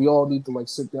 We all need to like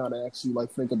sit down and actually like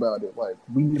think about it. Like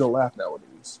we need to laugh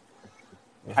nowadays.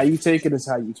 How you take it is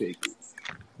how you take it."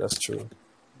 That's true.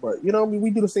 But you know, I mean, we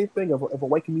do the same thing. If a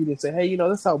white comedian say, "Hey, you know,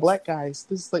 this is how black guys.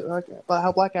 This is like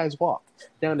how black guys walk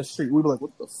down the street," we'd be like,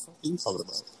 "What the fuck are you talking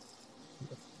about?"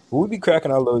 We be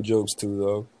cracking our little jokes too,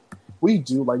 though. We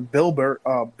do like Bill Burr.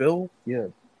 Bill, yeah.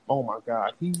 Oh my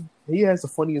god, he has the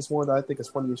funniest one that I think is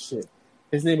funny as shit.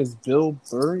 His name is Bill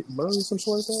Burr, some shit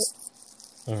like that.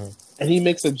 Mm-hmm. And he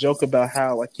makes a joke about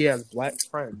how like he has black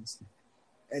friends,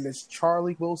 and it's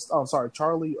Charlie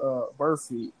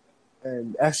Murphy,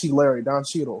 and actually Larry Don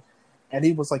Cheadle, and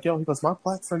he was like, "Yo," he goes, "My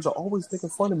black friends are always making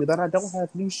fun of me that I don't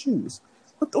have new shoes.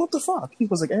 What the fuck?" He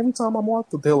was like, "Every time I'm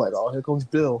walking, they're like, oh, here comes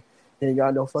Bill. He ain't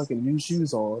got no fucking new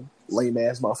shoes on, lame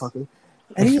ass motherfucker."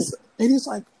 And he's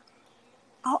like,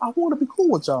 I want to be cool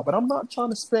with y'all, but I'm not trying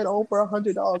to spend over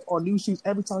 $100 on new shoes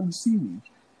every time you see me."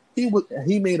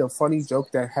 He made a funny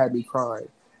joke that had me crying.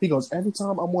 He goes, "Every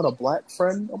time I'm with a black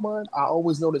friend of mine, I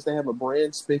always notice they have a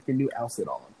brand spanking new outfit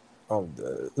on." Oh,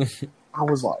 dead. I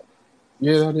was like,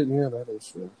 that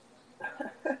is true.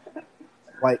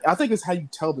 Like, I think it's how you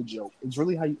tell the joke. It's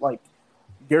really how you, like,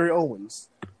 Gary Owens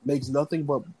makes nothing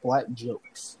but black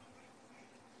jokes.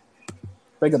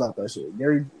 Think about that shit.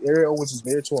 Gary Owens is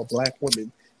married to a black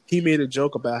woman. He made a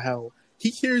joke about how he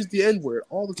hears the N-word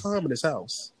all the time in his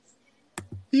house.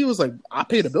 He was like, "I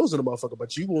pay the bills in the motherfucker,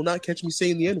 but you will not catch me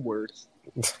saying the N-word."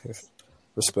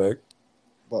 Respect.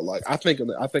 But like, I think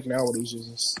nowadays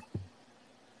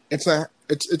it's an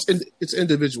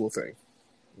individual thing.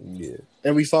 Yeah.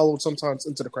 And we follow sometimes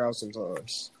into the crowd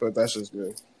sometimes, but that's just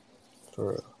good.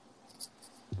 Correct.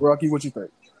 Rocky, what you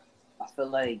think? I feel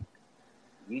like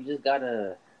you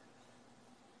gotta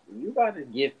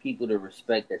give people the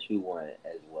respect that you want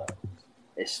as well,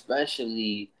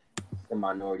 especially the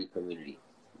minority community.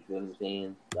 You feel what I'm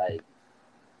saying? Like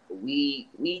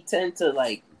we tend to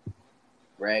like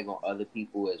brag on other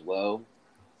people as well,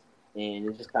 and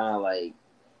it's just kind of like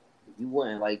you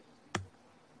wouldn't like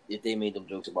if they made them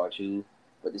jokes about you,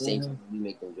 but at the same time we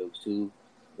make them jokes too.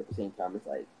 But at the same time, it's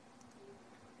like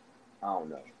I don't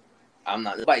know.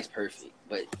 Nobody's perfect,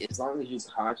 but as long as you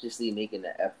consciously making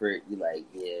the effort, you like,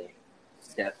 yeah,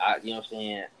 that you know what I'm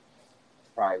saying.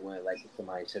 Probably wouldn't like if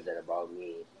somebody said that about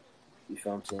me. You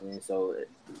feel what I'm saying? So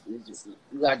you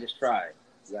gotta just try.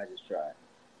 It's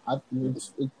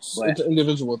an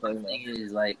individual thing. The thing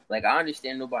is, like I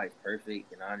understand nobody's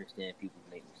perfect, and I understand people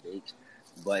make mistakes.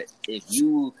 But if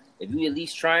you at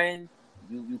least trying,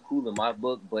 you cool in my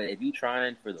book. But if you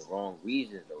trying for the wrong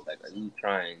reasons, though, like are you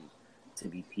trying to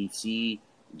be PC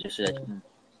just so that you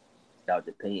without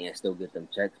the pain and still get them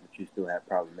checks, but you still have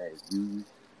problematic views?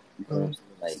 You know what I'm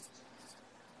saying? Like,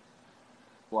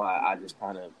 why I just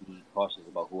kind of be cautious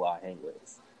about who I hang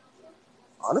with.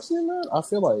 Honestly, man, I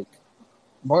feel like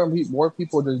more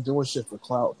people are just doing shit for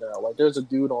clout now. Like, there's a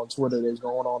dude on Twitter that's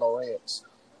going on rants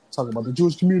talking about the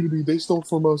Jewish community. They stole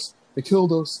from us. They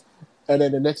killed us. And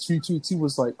then the next few tweets, he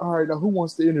was like, all right, now who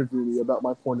wants to interview me about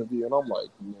my point of view? And I'm like,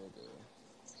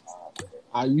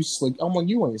 nigga, you slick. I'm like,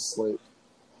 you ain't slick.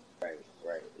 Right,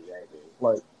 exactly.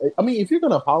 Like, I mean, if you're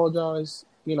going to apologize,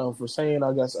 for saying,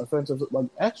 I guess, offensive, like,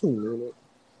 actually mean it.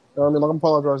 You know what I mean? Like, I'm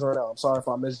apologizing right now. I'm sorry if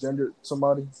I misgendered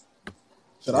somebody.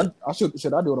 Should I do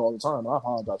it all the time? I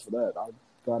apologize for that. I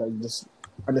gotta just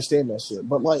understand that shit.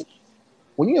 But like,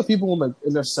 when you have people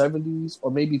in their 70s,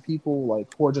 or maybe people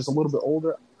like who are just a little bit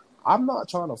older, I'm not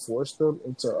trying to force them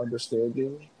into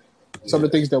understanding some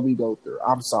of the things that we go through.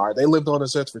 I'm sorry, they lived on the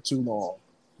sets for too long.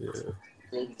 Yeah,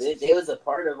 they was a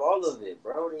part of all of it,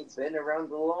 bro. They've been around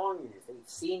the longest. They've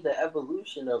seen the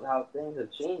evolution of how things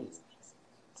have changed.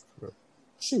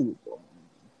 Shoot.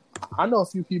 I know a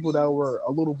few people that were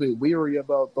a little bit weary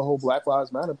about the whole Black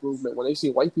Lives Matter movement. When they see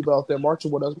white people out there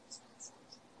marching with us,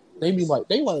 they like,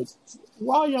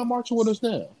 why are y'all marching with us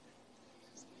now?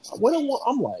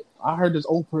 I'm like, I heard this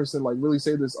old person like really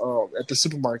say this at the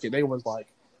supermarket. They was like,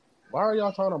 why are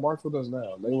y'all trying to march with us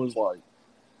now? They was like,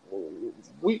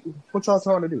 what y'all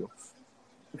trying to do?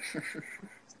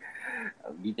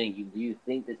 Do you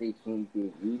think that they changed their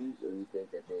views, or you think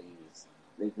that they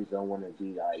just don't want to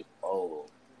be like, oh,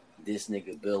 this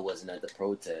nigga Bill wasn't at the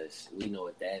protest? We know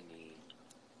what that means.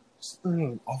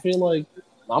 I feel like,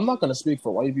 I'm not going to speak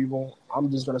for white people.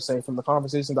 I'm just going to say from the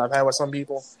conversations I've had with some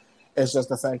people, it's just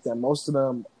the fact that most of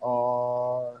them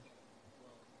are,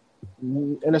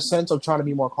 in a sense, of trying to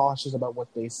be more cautious about what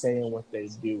they say and what they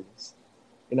do.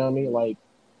 You know what I mean? Like,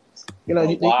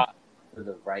 why? For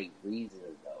the right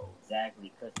reasons, though.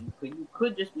 Exactly, because you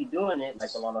could just be doing it,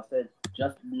 like Alana said,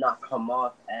 just not come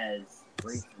off as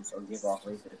racist or give off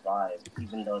racist vibes,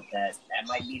 even though that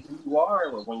might be who you are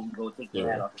when you go take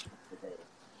your hat off today.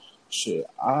 Shit.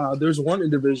 There's one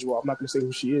individual, I'm not going to say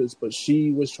who she is, but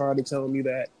she was trying to tell me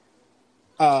that,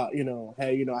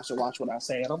 hey, I should watch what I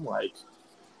say. And I'm like,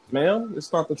 ma'am,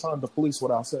 it's not the time to police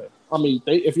what I say. I mean,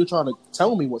 if you're trying to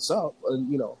tell me what's up,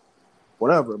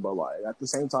 whatever. But like, at the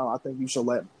same time, I think you should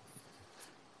let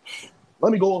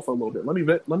me go on for a little bit.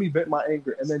 Let me vent my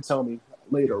anger and then tell me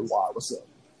later what's up.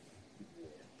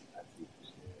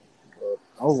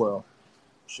 Oh well,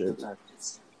 shit.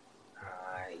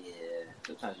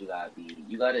 Sometimes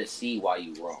you gotta see why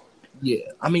you wrong.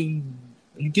 Yeah, I mean,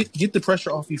 you get the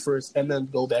pressure off you first, and then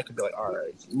go back and be like, all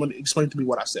right, explain to me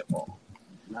what I said wrong.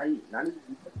 Not even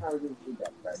sometimes you need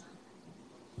that pressure.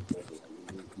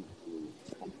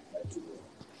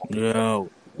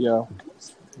 Yo.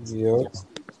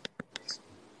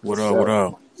 What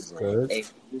up? Good. Hey,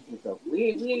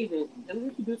 we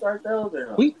introduce ourselves or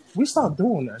not? We stopped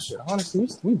doing that shit. Honestly,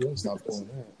 we didn't stop doing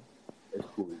that. It's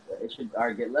cool.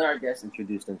 Let our guests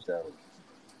introduce themselves.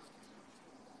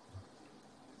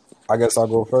 I guess I'll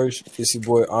go first. It's your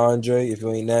boy Andre. If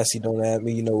you ain't nasty, don't add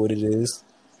me. You know what it is.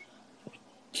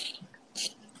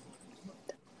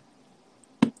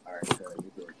 All right, so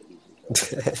you can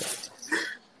introduce yourself.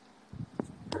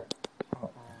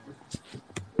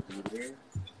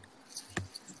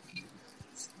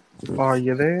 Are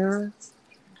you there?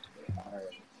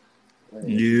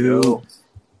 You.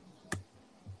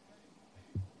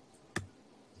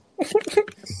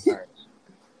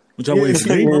 What y'all waiting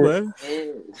for me, my bad?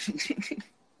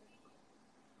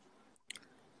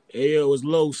 Hey, yo, it's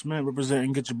Los, man,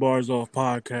 representing Get Your Bars Off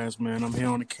podcast, man. I'm here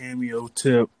on a cameo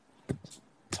tip.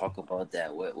 Talk about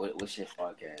that. What's your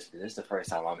podcast? This is the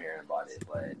first time I'm hearing about it,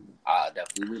 but I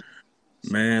definitely would.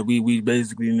 Man, we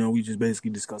basically, we just basically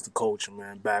discuss the culture,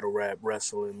 man. Battle rap,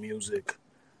 wrestling, music.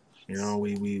 We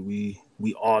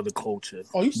are the culture.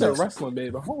 Oh, you said basically. Wrestling,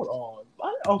 baby. Hold on.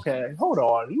 Okay, hold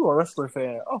on. You a wrestling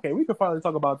fan. Okay, we can finally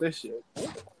talk about this shit.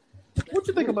 What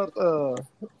you think about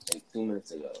like 2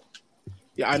 minutes ago.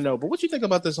 Yeah, I know, but what you think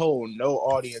about this whole no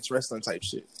audience wrestling type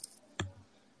shit?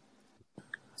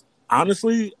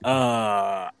 Honestly,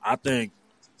 I think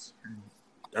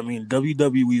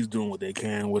WWE is doing what they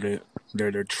can with it.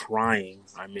 They're trying.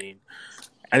 I think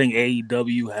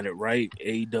AEW had it right.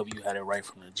 AEW had it right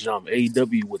from the jump.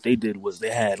 AEW, what they did was they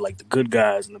had like the good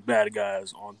guys and the bad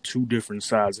guys on two different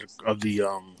sides of the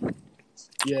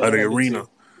arena.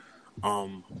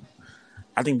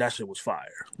 I think that shit was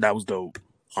fire. That was dope.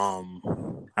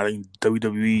 I think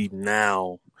WWE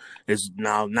now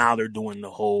they're doing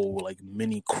the whole like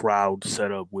mini crowd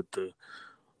setup with the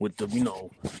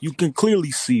you can clearly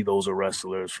see those are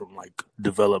wrestlers from like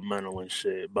developmental and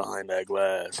shit behind that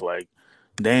glass. Like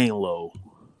they ain't low.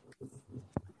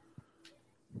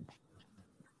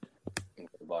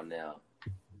 about now?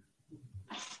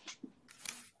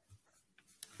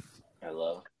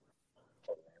 Hello.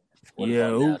 What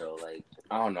about now though? Like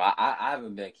I don't know. I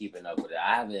haven't been keeping up with it.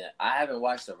 I haven't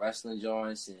watched the wrestling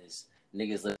joint since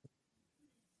niggas lived.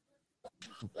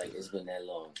 Like it's been that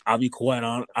long. I'll be quite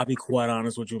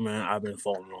honest with you, man. I've been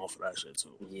falling off of that shit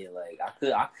too. Yeah, like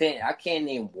I can't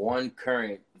name one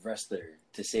current wrestler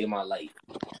to save my life.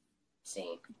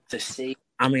 Same. To save.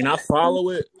 I mean, I follow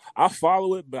it,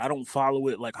 but I don't follow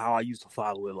it like how I used to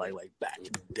follow it, like back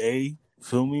in the day.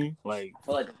 Feel me? Like, I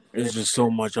feel like there's just so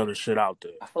much other shit out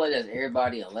there. I feel like that's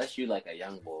everybody, unless you like a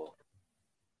young boy.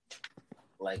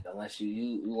 Like, unless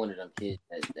you one of them kids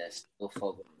that's still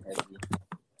focused heavy.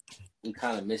 We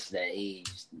kind of miss that age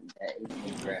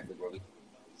graphic where we.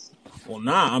 Well,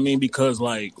 nah, I mean, because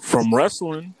like from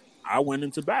wrestling, I went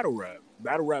into battle rap.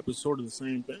 Battle rap is sort of the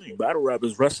same thing. Battle rap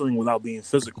is wrestling without being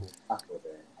physical. I feel that.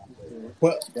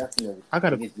 Well, Definitely. I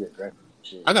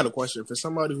got a question for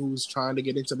somebody who's trying to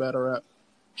get into battle rap.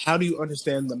 How do you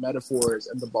understand the metaphors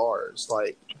and the bars?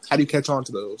 Like, how do you catch on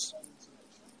to those?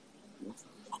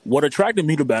 What attracted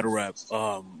me to battle rap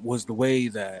was the way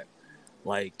that,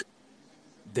 like,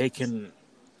 they can,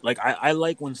 like, I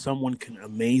like when someone can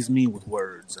amaze me with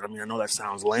words. I mean, I know that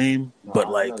sounds lame, but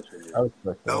like, if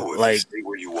you stay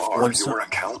where you are, your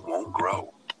account won't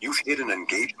grow. You've hit an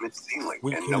engagement ceiling,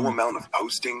 and no amount of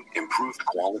posting, improved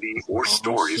quality, or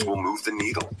stories will move the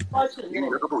needle. You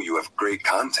know you have great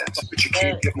content, but you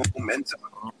can't get momentum.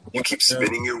 You keep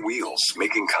spinning your wheels,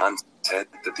 making content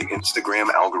that the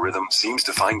Instagram algorithm seems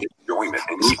to find enjoyment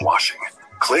in squashing.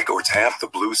 Click or tap the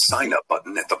blue sign up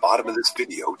button at the bottom of this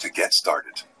video to get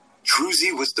started.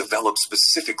 Truzy was developed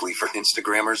specifically for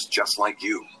Instagrammers just like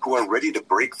you, who are ready to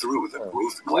break through the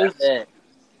growth glass.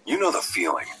 You know the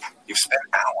feeling. You've spent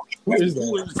hours. Who is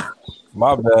that?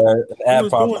 My bad. An ad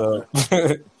popped up.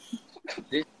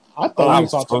 I thought I'm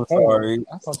so sorry.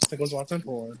 I thought this nigga was watching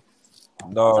porn.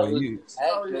 No, you.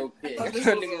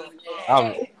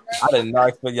 I did not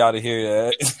expect y'all to hear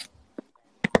that.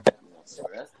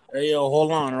 Hey, yo,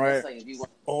 hold on, right? Like if you want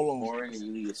Hold on. And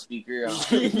you leave a speaker on.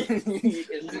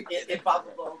 It pops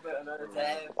up open another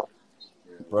tab.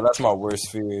 Bro, that's my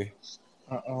worst fear.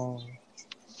 I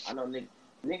know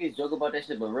niggas joke about that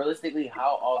shit, but realistically,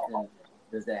 how often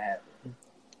does that happen?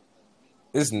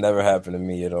 It's never happened to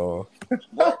me at all.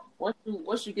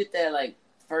 Once you get that like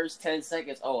first 10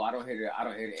 seconds, oh, I don't hear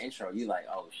the intro. You like,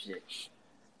 oh shit.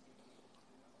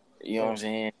 You know what I'm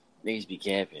saying? Niggas be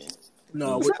camping.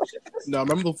 No,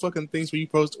 remember the fucking things where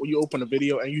you open a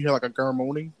video and you hear like a girl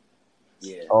moaning?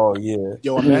 Yeah. Oh yeah.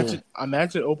 Yo,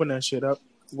 imagine open that shit up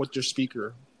with your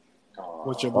speaker.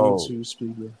 With your Bluetooth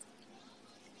speaker.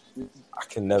 I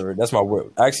can never. That's my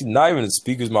word. Actually, not even the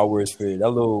speaker's my worst fear. That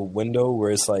little window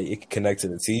where it's like it can connect to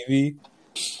the TV.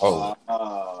 Oh,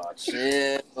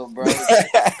 chill, bro.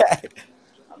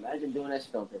 Imagine doing that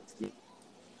shit on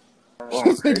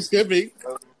Thanksgiving.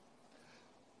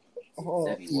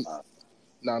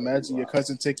 Now imagine your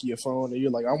cousin taking your phone and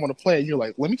you're like, I want to play. And you're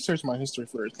like, let me search my history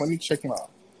first. Let me check him out.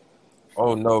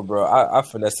 Oh no, bro! I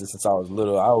finessed it since I was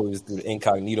little. I always do the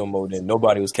incognito mode, and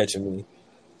nobody was catching me.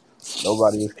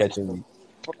 Nobody was catching me.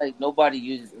 Like nobody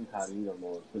uses incognito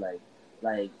mode.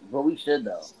 But we should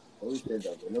though.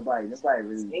 But nobody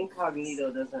really.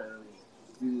 Incognito doesn't really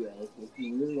do anything. If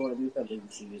you really want to do something, you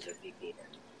should use a VPN.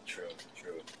 True.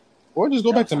 Or just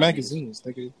go back to magazines,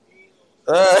 nigga.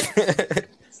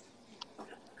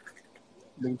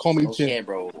 Then call me Jim.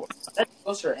 Bro. That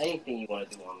goes for anything you want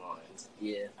to do online.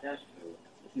 Yeah, that's true.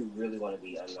 If you really want to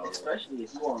be unknown, especially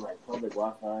if you on like public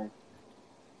Wi-Fi,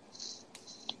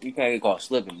 you can't get caught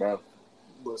slipping, bro.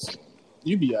 Listen,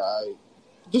 you be alright.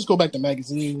 Just go back to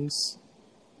magazines.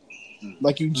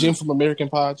 Like you, Jim from American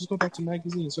Pie. Just go back to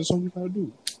magazines. That's all you gotta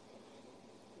do.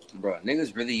 Bro,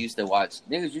 niggas really used to watch.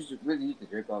 Niggas really used to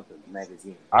drink off the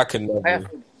magazine. I could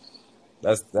never.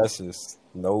 That's just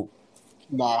nope.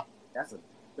 Nah. That's a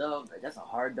dub. That's a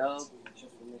hard dub.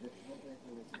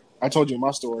 I told you my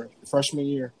story. Freshman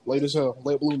year, late as hell,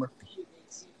 late bloomer.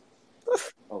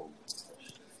 Oh.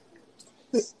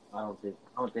 I don't think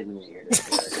we need to hear this.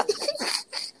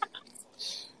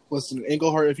 Listen,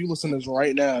 Englehart, if you listen to this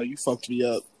right now, you fucked me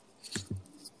up.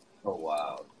 Oh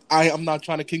wow. I'm not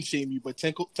trying to king shame you, but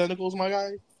tentacles, my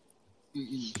guy.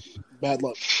 Bad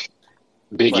luck.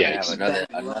 Big ass.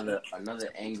 Another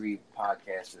angry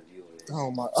podcast review.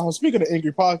 Oh my! Oh, speaking of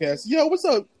angry podcasts, yo, what's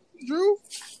up, Drew?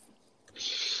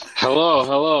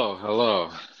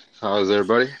 Hello. How's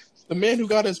everybody? The man who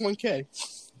got his 1K.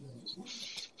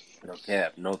 No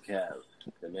cap.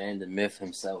 The man, the myth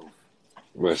himself.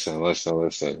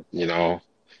 Listen. You know,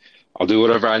 I'll do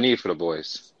whatever I need for the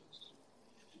boys.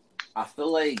 I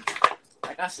feel like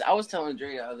like I was telling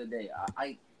Dre the other day,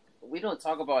 we don't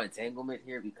talk about entanglement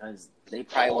here because they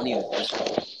probably won't even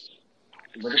listen.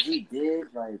 But if we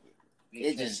did, like,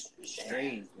 it just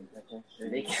crazy.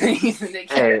 They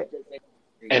can't.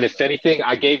 And if anything,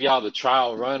 I gave y'all the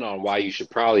trial run on why you should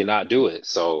probably not do it.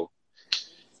 So,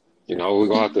 we're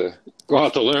gonna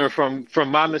have to learn from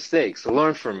my mistakes. So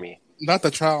learn from me. Not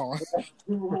the trial.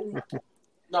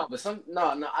 No, but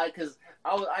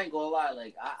I ain't gonna lie.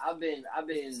 Like I've been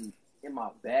in my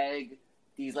bag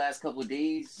these last couple of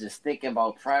days, just thinking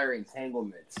about prior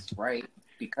entanglements, right?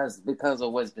 Because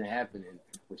of what's been happening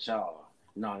with y'all.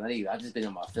 No, not even. I've just been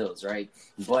in my feels, right?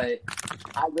 But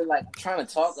I've been like trying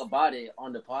to talk about it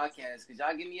on the podcast because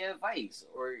y'all give me advice,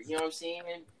 or you know what I'm saying.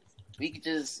 We could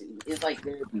it's like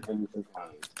therapy for me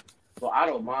sometimes. So I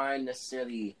don't mind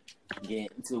necessarily getting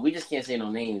into it. We just can't say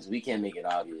no names. We can't make it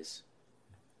obvious.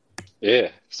 Yeah.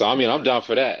 So I'm down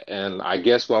for that. And I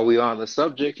guess while we on the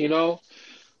subject,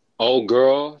 old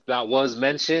girl that was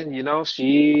mentioned,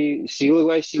 she looked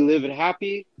like she living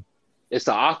happy. It's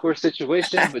an awkward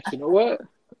situation, but you know what?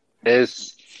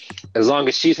 As long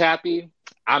as she's happy,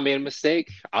 I made a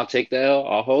mistake. I'll take the L.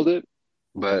 I'll hold it.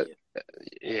 But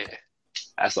yeah,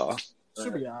 that's all.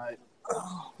 Should be all right.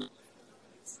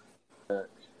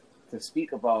 To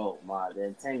speak about the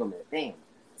entanglement,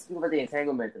 speak about the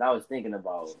entanglement that I was thinking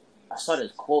about. I saw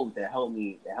this quote that helped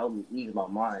me ease my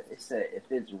mind. It said, "If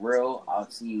it's real, I'll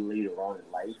see you later on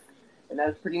in life," and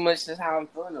that's pretty much just how I'm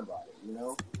feeling about it.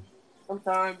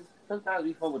 Sometimes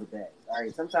we fumble the bag. All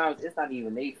right, sometimes it's not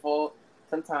even their fault.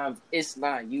 Sometimes it's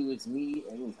not you, it's me,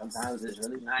 and sometimes it's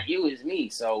really not you, it's me.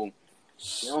 So,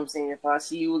 you know what I'm saying? If I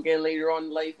see you again later on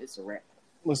in life, it's a wrap.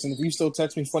 Listen, if you still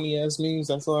text me funny ass memes,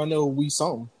 that's all I know. We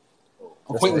some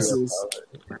acquaintances.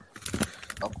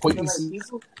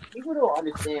 People don't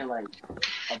understand, like,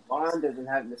 a bond doesn't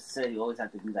necessarily always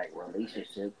have to be like a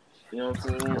relationship. You know what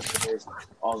I'm saying? There's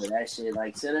all of that shit.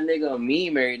 Like, send a nigga a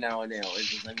meme every now and then. It's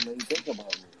just like, you think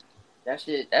about me. That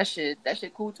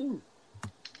shit cool too.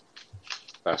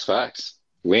 That's facts.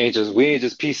 We ain't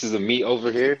just pieces of meat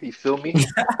over here. You feel me?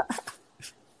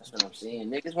 That's what I'm saying.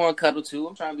 Niggas want to cuddle too.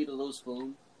 I'm trying to be the little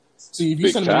spoon. See, if you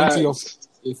send me a link to your,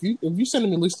 if you send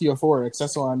me a list to your Forex,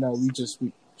 that's all I know. You just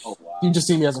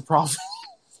see me as a prophet.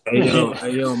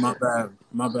 Hey yo, my bad,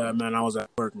 man. I was at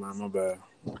work, man. My bad.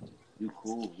 You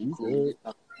cool.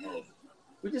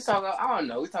 We just talking about, I don't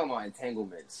know. We talking about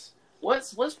entanglements.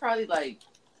 What's probably like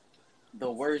the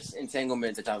worst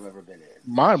entanglement that y'all have ever been in?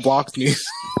 Mine blocked me.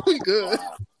 We good.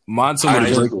 Mine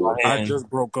I just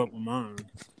broke up with mine.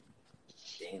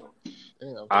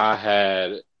 Damn. I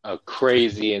had a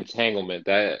crazy entanglement.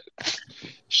 That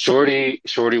Shorty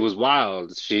was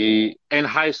wild. She in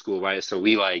high school, right? So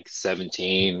we like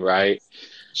 17, right?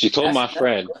 She told my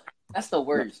friend. That's the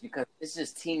worst because it's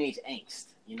just teenage angst.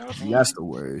 You know what I'm saying? That's the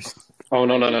worst. Oh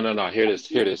no. Hear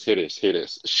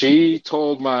this. She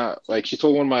told one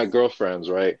of my girlfriends,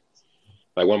 right?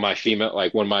 Like one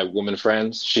of my woman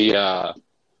friends. She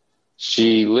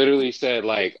literally said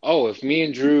like, "Oh, if me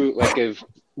and Drew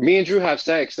have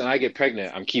sex and I get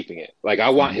pregnant, I'm keeping it. Like I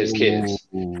want his kids."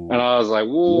 And I was like,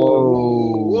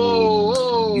 whoa.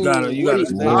 You gotta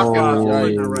stay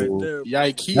right there.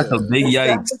 Yikes. That's a big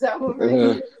yikes.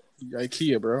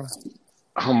 Ikea, bro.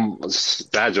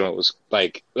 That joint was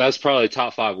like, that's probably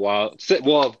top 5 wild.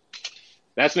 Well,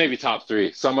 that's maybe top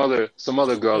 3. Some other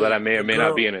girl that I may or may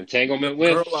not be in entanglement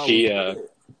with.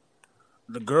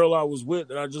 The girl I was with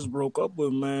that I just broke up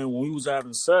with, man, when we was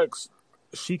having sex,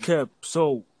 she kept,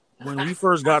 so when we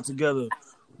first got together,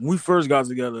 we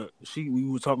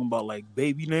were talking about like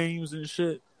baby names and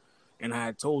shit. And I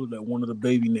had told her that one of the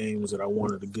baby names that I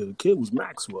wanted to give a kid was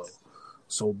Maxwell.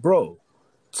 So, bro,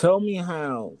 tell me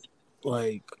how,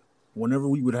 like, whenever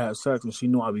we would have sex and she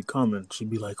knew I'd be coming, she'd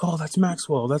be like, "Oh, that's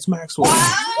Maxwell. That's Maxwell."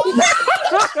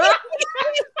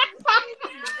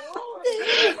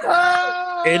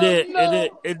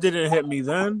 It didn't hit me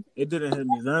then.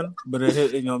 But it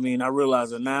hit, you know what I mean? I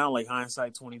realize it now, like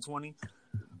hindsight 2020.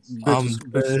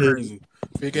 Bitch crazy.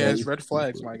 Big ass red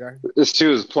flags, my guy. She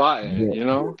was plotting, you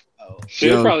know? She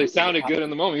probably sounded good in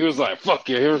the moment. He was like, "Fuck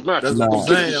yeah, here's Max." That's what I'm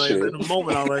saying. Like, in the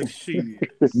moment, I was like,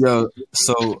 "Shit." Yo,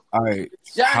 so all right,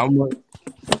 how much?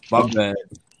 My bad.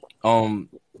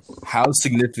 How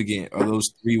significant are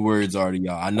those 3 words are to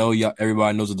y'all? I know y'all.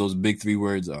 Everybody knows what those big 3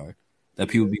 words are that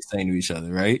people be saying to each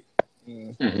other, right?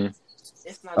 Mm-hmm.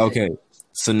 Okay,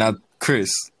 so now,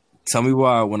 Chris, tell me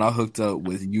why when I hooked up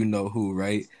with you know who,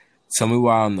 right? Tell me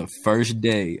why on the first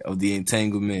day of the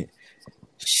entanglement,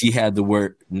 she had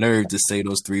the nerve to say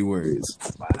those 3 words.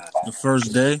 The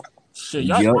first day, Shit,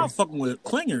 y'all fucking with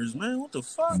clingers, man. What the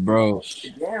fuck, bro?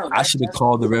 I should have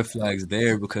called the red flags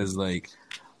there because, like,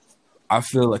 I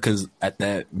feel like because at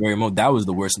that very moment, that was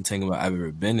the worst entanglement I've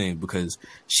ever been in because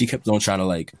she kept on trying to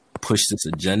like push this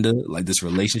agenda, like this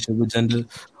relationship agenda,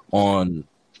 on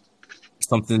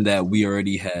something that we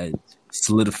already had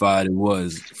solidified it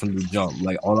was from the jump.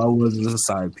 Like all I was a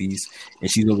side piece, and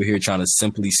she's over here trying to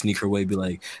simply sneak her way, be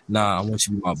like, "Nah, I want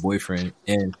you to be my boyfriend."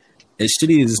 And as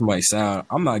shitty as this might sound,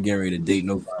 I'm not getting ready to date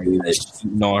nobody that's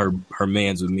cheating on her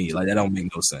man's with me. Like that don't make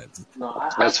no sense. No,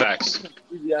 that's facts. I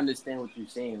completely understand what you're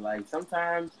saying. Like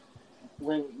sometimes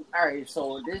when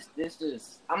so this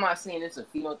is I'm not saying it's a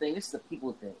female thing. This is a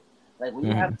people thing. Like when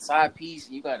you have a side piece,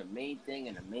 you got a main thing,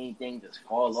 and the main thing just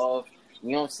fall off.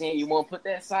 You know what I'm saying? You want to put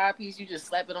that side piece, you just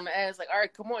slap it on the ass. Like, all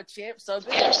right, come on, champ, sub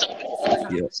it.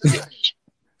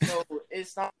 So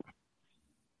it's not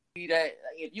that like,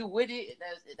 if you with it,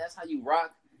 that's how you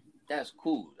rock. That's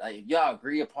cool. Like if y'all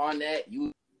agree upon that,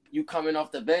 you coming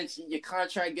off the bench, your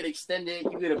contract get extended,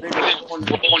 you get a bigger on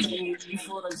the team. You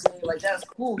feel what I'm saying? Like that's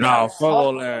cool. Nah, fuck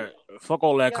all that. Fuck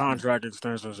all that contract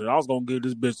extension shit. I was gonna give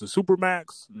this bitch the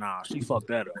Supermax. Nah, she fucked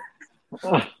that up.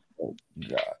 Oh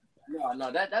God.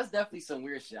 No, that's definitely some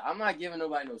weird shit. I'm not giving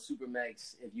nobody no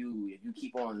Supermax if you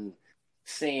keep on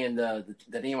saying the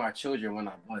name of our children when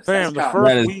I bust. Fam,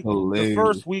 the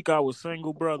first week I was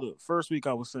single, brother. First week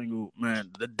I was single,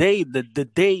 man. The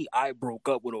day I broke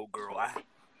up with old girl,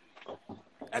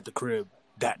 at the crib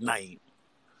that night.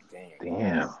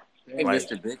 Damn. Hey, like,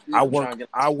 Mr. Bitch,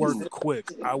 I work quick.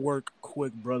 I work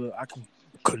quick, brother. I can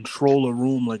control a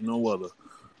room like no other.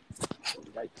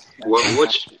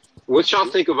 What y'all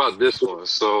think about this one?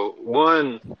 So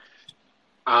one,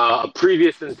 a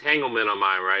previous entanglement of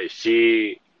mine, right?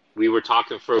 We were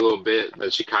talking for a little bit, then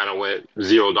she kind of went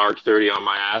 0 dark 30 on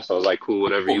my ass. I was like, cool,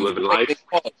 whatever, you live in life.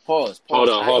 Pause. Hold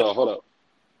up.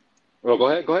 Well, go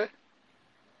ahead.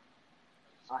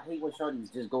 I hate when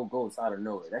shorties just go ghost out of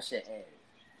nowhere. That shit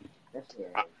ass.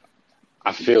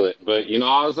 I feel it, but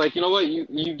I was like, you know what,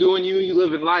 you doing you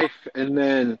live in life, and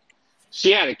then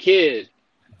she had a kid.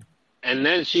 And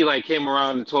then she like came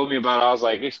around and told me about it. I was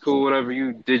like, it's cool, whatever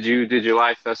you did your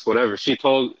life, that's whatever. She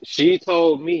told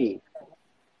me,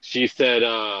 she said,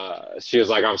 she was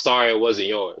like, I'm sorry it wasn't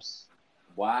yours.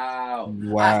 Wow.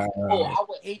 I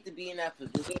would hate to be in that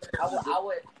position. I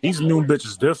would These new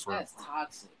bitches different. That's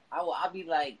toxic. I'd be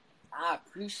like, I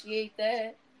appreciate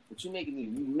that, but you're making me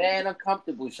mad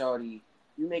uncomfortable, shorty.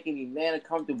 You're making me mad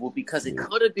uncomfortable because it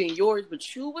could have been yours,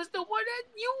 but you was the one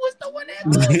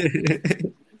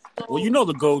that Well,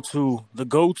 the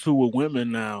go-to with women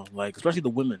now, like especially the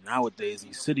women nowadays,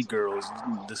 these city girls,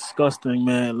 disgusting,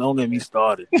 man. Don't get me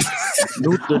started.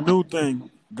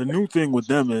 The new thing with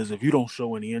them is if you don't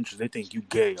show any interest, they think you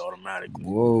gay automatically.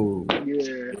 Whoa.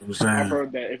 Yeah, I've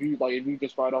heard that if you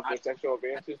just write off their sexual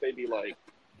advances, they be like,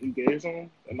 you gay or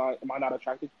something? Am I not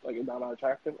attracted? Like, am I not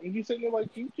attractive? And you sitting there like,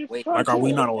 you just like, are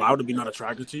we not allowed to be not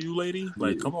attracted to you, lady?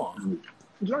 Like, come on.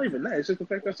 It's not even that. It's just the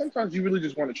fact that sometimes you really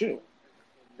just want to chill.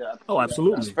 Oh,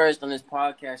 absolutely. First on this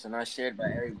podcast, and I shared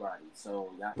by everybody,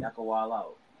 so y'all can wild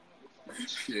out.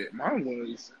 Shit, mine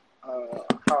was how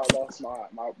I lost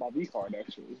my V card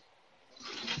actually.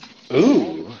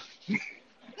 Ooh,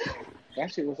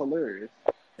 that shit was hilarious.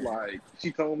 Like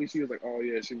she told me, she was like, "Oh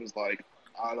yeah," she was like,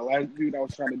 "The last dude I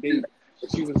was trying to date," but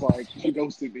she was like, she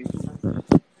ghosted me.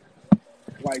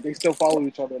 Like they still follow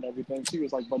each other and everything. She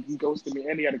was like, but he ghosted me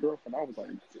and he had a girlfriend. I was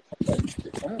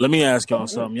like, let me ask y'all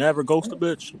something. You ever ghost a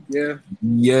bitch?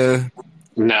 Yeah.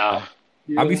 Nah.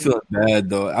 I be feeling bad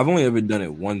though. I've only ever done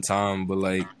it one time, but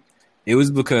like it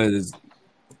was because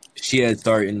she had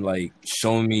started like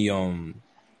showing me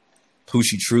who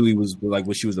she truly was, like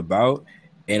what she was about,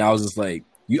 and I was just like,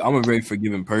 I'm a very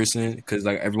forgiving person because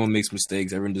like everyone makes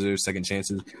mistakes, everyone deserves second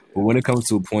chances, but when it comes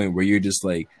to a point where you're just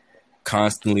like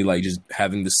constantly like just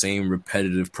having the same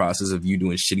repetitive process of you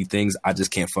doing shitty things, I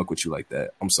just can't fuck with you like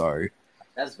that. I'm sorry.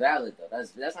 That's valid though.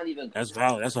 That's not even. That's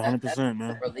valid. That's 100%,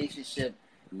 man. Relationship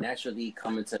naturally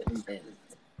coming to an end.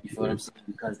 You feel what I'm saying?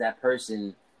 Because that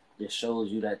person just shows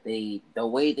you that the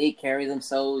way they carry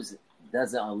themselves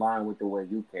doesn't align with the way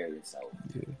you carry yourself.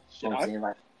 Yeah. You know what I'm saying?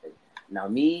 Like now,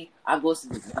 me, I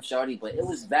ghosted this shorty, but it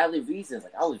was valid reasons.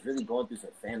 Like I was really going through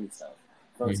some family stuff.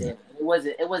 You know what I'm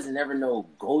saying? It wasn't never no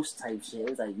ghost type shit. It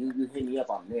was like you hit me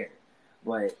up, I'm there.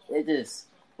 But it just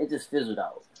fizzled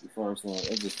out. You feel what I'm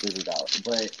saying? It just fizzled out.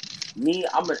 But me,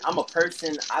 I'm a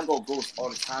person. I go ghost all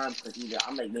the time because either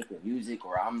I'm like making music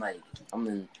or I'm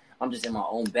just in my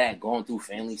own bag going through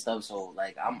family stuff. So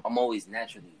like I'm always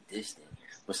naturally distant.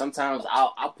 But sometimes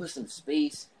I'll put some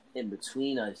space in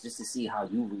between us just to see how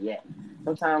you react.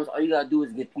 Sometimes all you gotta do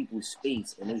is give people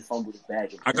space and they fumble the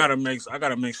bag. I gotta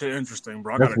make shit interesting,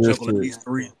 bro. I gotta juggle at least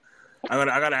 3. I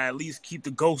gotta at least keep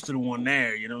the ghosted one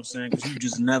there. You know what I'm saying? Because you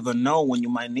just never know when you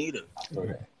might need it. I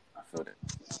feel that.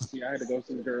 Yeah, I had to ghost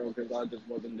the girl because I just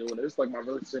wasn't doing it. It's like my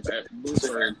relationship at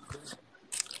Bloomberg.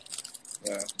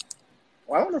 Yeah.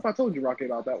 Well, I don't know if I told you, Rocky,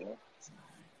 about that one.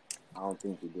 I don't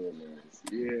think you did, man.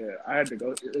 Yeah, I had to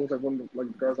go. It was like one of the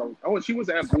girls. She was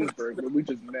at Bloomsburg, but we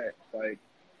just met like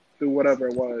through whatever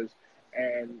it was,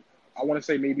 and I want to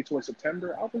say maybe towards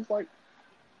September. I was like,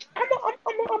 I'm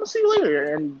gonna see you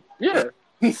later, and yeah,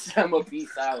 I'm a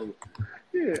peace out.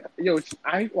 Yeah,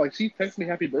 she texted me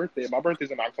happy birthday. My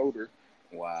birthday's in October.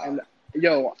 Wow. And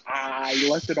I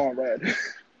left it on red.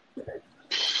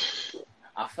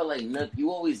 I feel like Nook,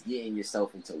 you always getting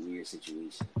yourself into weird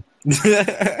situations.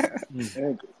 Nigga.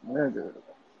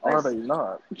 Are they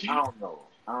not? I don't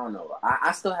know.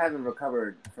 I still haven't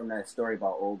recovered from that story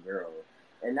about old girl.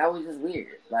 And that was just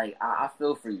weird. Like, I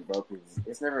feel for you, bro, because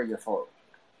it's never your fault.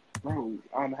 Bro,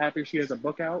 I'm happy she has a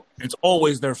book out. It's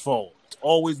always their fault. It's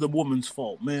always the woman's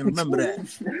fault, man. Remember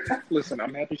that. Listen,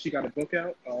 I'm happy she got a book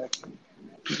out.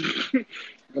 Good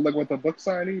luck with the book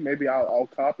signing. Maybe I'll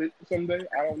cop it someday.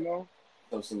 I don't know.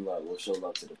 Show some love. We'll show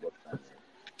love to the book signing.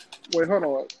 Wait, hold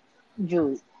on.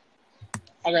 Drew,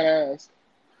 I gotta ask.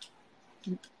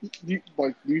 Do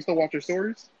you still watch your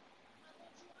stories?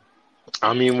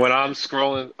 I mean, when I'm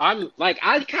scrolling, I'm like,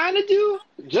 I kind of do,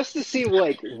 just to see,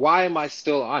 like, why am I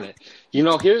still on it? You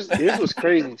know, here's what's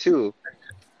crazy, too.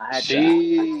 I had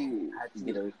to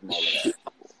get away from all of that.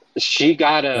 She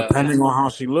got a... Depending on how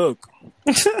she look.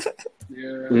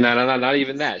 Yeah. No, not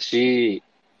even that. She's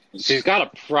got a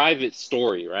private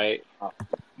story, right?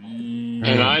 Mm.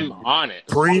 And I'm on it.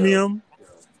 Premium?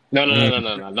 No,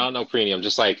 no premium.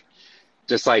 Just like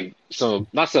some,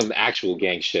 not some actual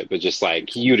gang shit, but just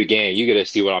like you the gang, you get to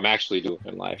see what I'm actually doing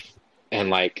in life. And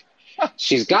like,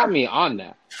 she's got me on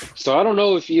that. So I don't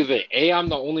know if either A, I'm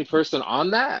the only person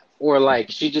on that, or like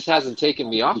she just hasn't taken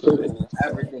me off of it. I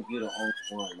ever think you're the only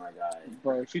one, my guy.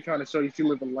 Bro, she trying to show you she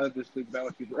living lavishly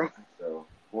without you, bro. So,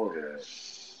 for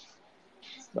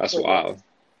That's wild.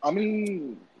 I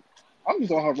mean, I'm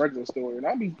just on her regular story, and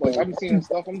I be seeing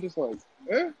stuff. I'm just like,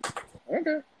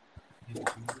 okay.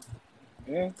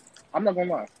 Yeah, I'm not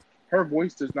gonna lie. Her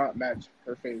voice does not match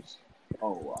her face.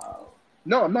 Oh wow.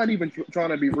 No, I'm not even trying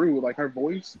to be rude. Like her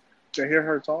voice, to hear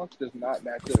her talk, does not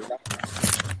match it.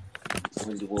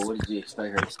 Well, what did you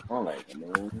expect her to sound like,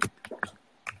 man?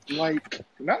 Like,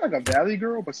 not like a Valley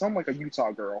girl, but something like a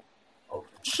Utah girl.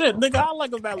 Shit, nigga, I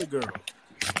like a Valley girl.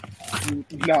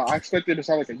 No, I expected it to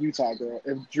sound like a Utah girl.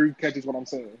 If Drew catches what I'm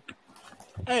saying.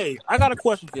 Hey, I got a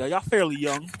question for y'all. Y'all fairly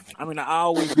young. I mean, I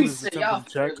always do this as a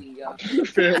temperature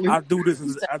check. I do this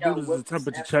as a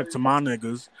temperature check to my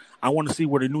niggas. I want to see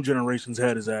where the new generation's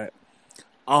head is at.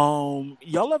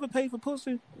 Y'all ever pay for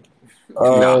pussy?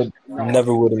 No.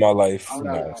 Never would in my life. I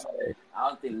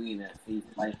don't think we in that phase.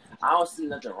 Like, I don't see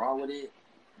nothing wrong with it,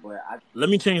 but Let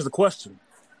me change the question.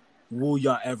 Will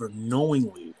y'all ever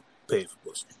knowingly pay for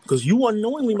pussy? Because you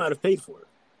unknowingly might have paid for it.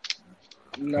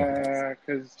 Nah,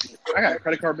 because I got a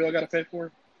credit card bill I got to pay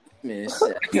for. Man,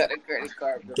 shit, I got a credit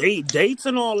card bill. Dates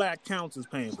and all that counts as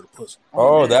paying for the pussy.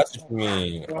 Oh, that's what you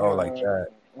mean. Oh, like that.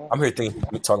 I'm here thinking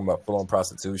we're talking about full-on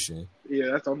prostitution.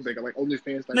 Yeah, that's what I'm thinking. Like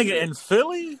OnlyFans. Nigga, in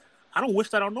Philly, I don't wish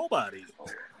that on nobody.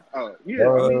 Oh, yeah.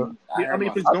 I mean,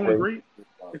 if it's going great,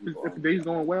 if the day's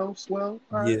going well, swell.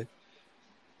 Right. Yeah.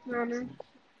 You know what I mean?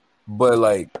 But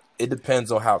like, it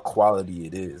depends on how quality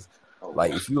it is.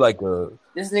 Like, if you like a...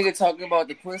 This nigga talking about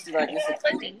the pussy like it's a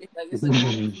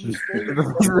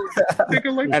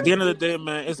At the end of the day,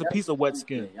 man, it's a piece of wet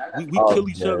skin. We kill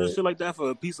each other and shit like that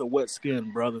for a piece of wet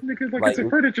skin, brother. Nigga, like it's a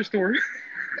furniture store.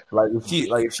 Like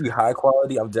if she high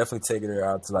quality, I'm definitely taking her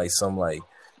out to like some like,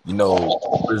 you know,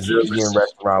 Brazilian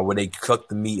restaurant where they cook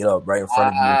the meat up right in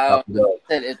front of you.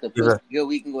 If the pussy good,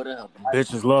 we can go to her.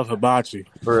 Bitches love hibachi.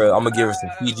 For real, I'm gonna give her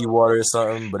some Fiji water or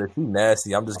something. But if she's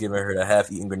nasty, I'm just giving her the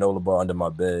half-eaten granola bar under my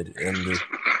bed and just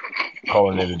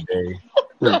calling it a day.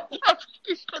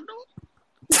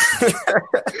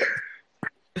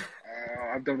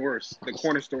 I've done worse. The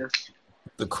corner store.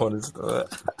 The corner store.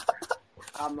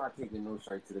 I'm not taking no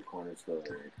straight to the corner store.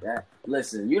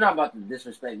 Listen, you're not about to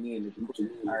disrespect me in the future,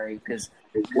 all right? Because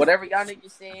whatever y'all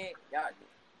niggas saying, y'all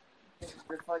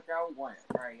the fuck y'all want,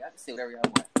 all right? Y'all can say whatever y'all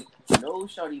want. No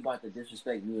shorty about to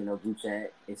disrespect me in no group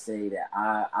chat and say that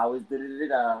I was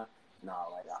da-da-da-da. No,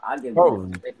 like, I give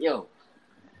yo,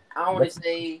 I don't want to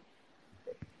say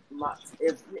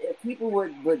if people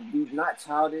would be not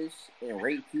childish and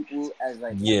rate people as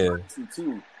like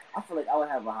too, I feel like I would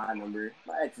have a high number.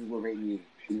 My exes would rate me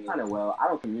kind of well. I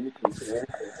don't communicate with them.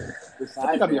 Besides,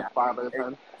 I think I'd be a 5 out of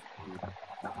 10.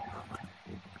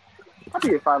 I'd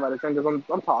be a 5 out of 10 because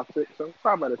I'm toxic. So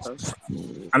 5 out of 10.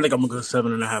 I think I'm a good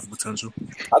 7.5 potential.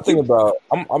 I think about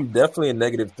I'm definitely a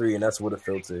 -3, and that's with a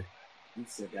filter.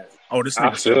 Oh, this I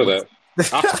nigga feel that.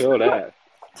 I feel that.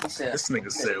 This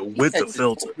nigga said with the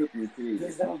filter.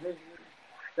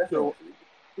 So,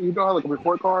 you know how like a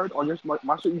report card on your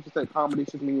my shit used to say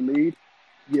accommodations me lead.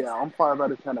 Yeah, I'm 5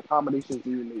 out of 10. Accommodations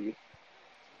me lead.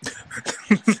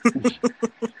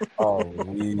 Oh,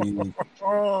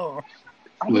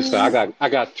 Listen, I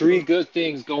got 3 good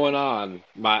things going on.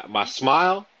 My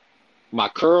smile, my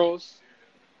curls,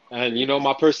 and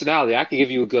my personality. I can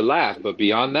give you a good laugh, but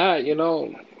beyond that,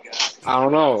 I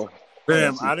don't know.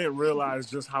 damn, I didn't realize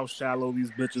just how shallow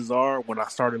these bitches are when I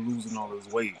started losing all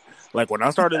this weight. Like, when I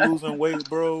started losing weight,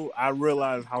 bro, I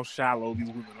realized how shallow these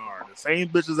women are. The same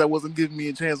bitches that wasn't giving me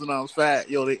a chance when I was fat,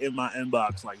 they in my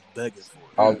inbox, like, begging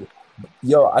for it.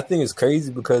 Yo, I think it's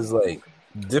crazy because, like,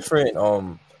 different,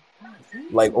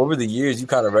 like, over the years, you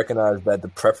kind of recognize that the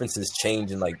preferences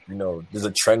change and, like, there's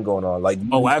a trend going on. Like,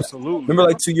 absolutely. Remember,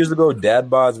 like, 2 years ago, dad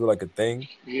bods were, like, a thing?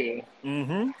 Yeah.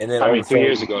 Mm-hmm. And then, I mean, 2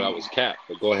 years ago, that was cat,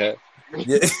 but go ahead.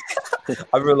 Yeah.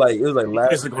 I remember, like, it was, like,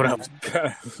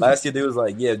 last year, they was,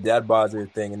 like, yeah, dad bods are a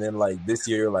thing. And then, like, this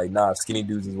year, like, nah, skinny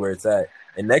dudes is where it's at.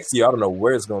 And next year, I don't know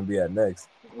where it's going to be at next.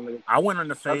 I went in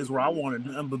the phase where I wanted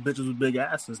nothing but bitches with big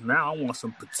asses. Now I want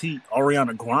some petite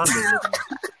Ariana Grande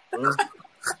looking.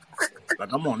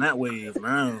 Like, I'm on that wave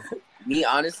now. Me,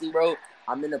 honestly, bro,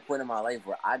 I'm in a point in my life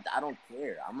where I don't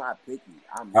care. I'm not picky.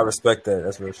 I respect that.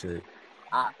 That's real shit.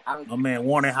 I don't. My man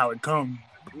wanted how it come.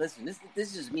 Listen, this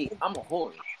is just me. I'm a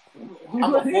whore.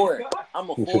 I'm a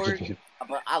whore,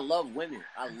 but I love women.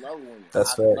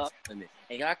 That's I facts. love women.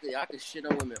 And y'all can shit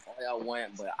on women all y'all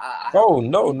want, but No.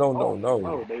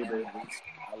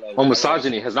 Oh,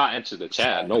 misogyny has not entered the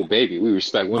chat. No, baby. We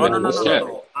respect women in this chat.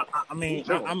 No. I mean,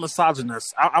 I'm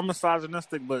misogynist. I'm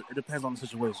misogynistic, but it depends on the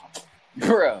situation.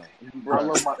 Bro. I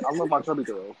love my chubby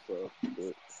girls. So,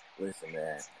 listen,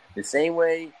 man. The same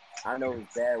way I know there's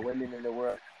bad women in the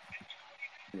world.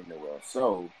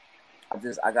 So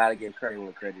I gotta give credit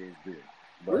where credit is due.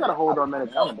 We gotta hold our men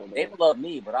accountable. They love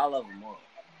me, but I love them more.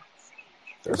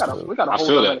 We gotta hold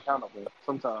our men accountable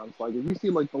sometimes. Like, if you see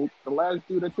like the last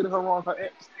dude that treated her wrong, her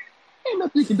ex, ain't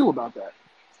nothing you can do about that.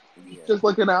 Yeah. Just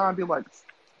look in the eye and be like,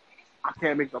 I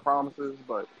can't make the promises,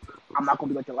 but I'm not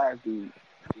gonna be like the last dude.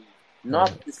 No,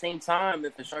 at the same time,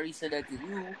 if the shorty said that to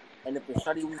you, and if the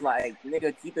shorty was like,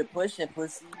 nigga, keep it pushing,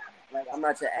 pussy, like, I'm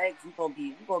not your ex, you gonna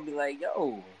be like,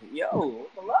 yo, I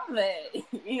love that.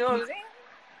 You know what I'm saying?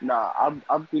 Nah,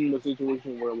 I've been in a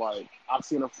situation where, like, I've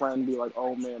seen a friend be like,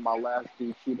 oh man, my last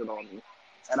dude cheated on me.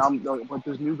 And I'm like, but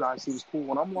this new guy seems cool.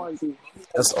 And I'm like,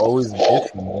 that's always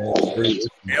different, man.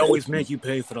 They always make you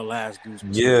pay for the last dude's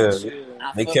mistakes.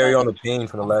 Yeah. They carry on the pain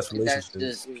from the last relationship.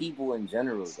 That's just people in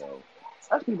general, though.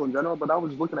 That's people in general, but I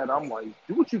was looking at it, I'm like,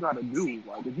 do what you gotta do.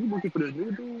 Like, if you're looking for this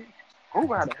new dude, go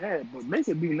right ahead, but make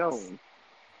it be known.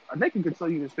 A nigga can tell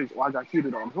you in his face, oh, I got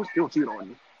cheated on. He'll still cheat on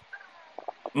you.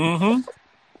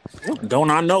 Mm-hmm. Don't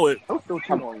I know it? He'll still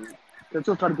cheat on you. Because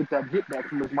he'll try to get that hit back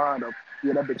from his mind of,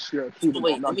 yeah, that bitch cheated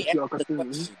on. Let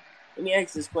me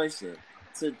ask this question.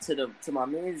 To my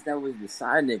man that was the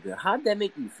side nigga, how'd that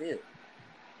make you feel?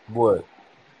 What?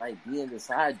 Like, being the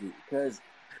side dude? Because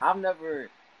I've never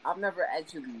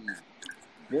actually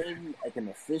been like an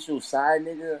official side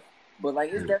nigga, but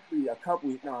like it's definitely a couple.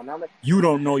 You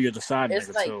don't know you're the side nigga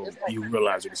until you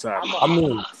realize you're the side. I'm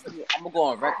gonna go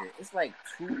on record. It's like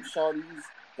 2 shorties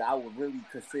that I would really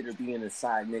consider being a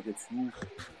side nigga too,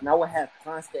 and I would have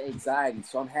constant anxiety.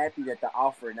 So I'm happy that the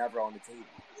offer never on the table.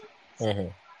 Mm-hmm.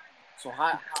 So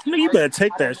how you better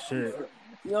take that shit.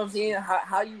 You know what I'm saying?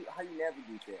 How you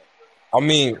navigate that? I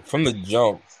mean, from the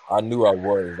jump, I knew I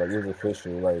was. Like, it was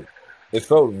official. Like, it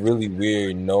felt really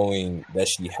weird knowing that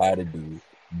she had a dude.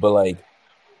 But, like,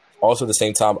 also at the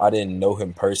same time, I didn't know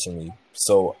him personally.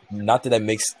 So, not that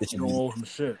makes it... You don't owe him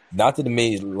shit. Not that it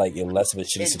made, like, it less of a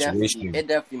shitty situation. It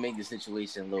definitely made the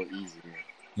situation a little easier.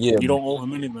 Yeah. You don't owe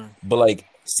him anything. But, like,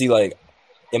 see, like,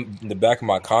 in the back of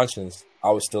my conscience,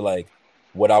 I was still like,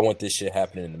 would I want this shit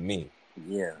happening to me?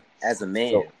 Yeah. As a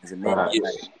man, like,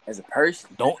 as a person,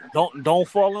 don't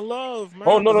fall in love, man.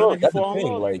 Oh no, that's the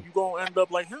thing. Like, you gonna end up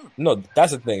like him. No,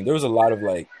 that's the thing. There was a lot of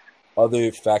like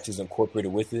other factors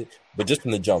incorporated with it, but just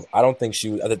from the jump, I don't think she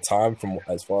was at the time. From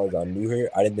as far as I knew her,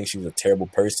 I didn't think she was a terrible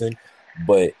person.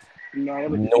 But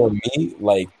knowing me,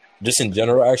 like just in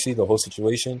general, actually, the whole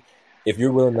situation. If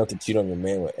you're willing enough to cheat on your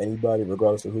man with anybody,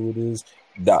 regardless of who it is,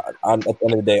 that at the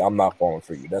end of the day, I'm not falling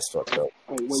for you. That's fucked up.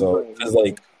 So, because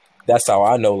like, that's how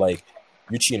I know, like,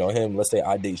 you're cheating on him. Let's say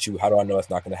I date you. How do I know it's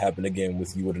not going to happen again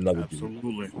with you with another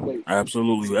dude?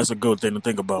 Absolutely. That's a good thing to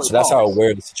think about. So that's how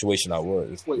aware of the situation I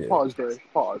was. Pause, Dre.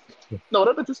 Pause. No,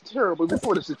 that bitch is terrible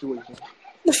before the situation.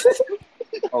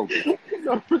 Oh,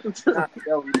 no,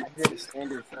 yo, we not here to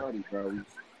standard shorty, bro.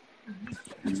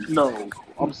 No,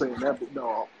 I'm saying that.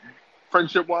 No,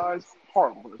 friendship-wise,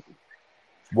 horrible person.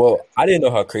 Well, I didn't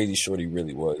know how crazy Shorty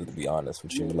really was, to be honest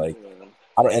with you. Like,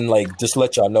 I don't, and like, just to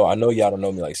let y'all know, I know y'all don't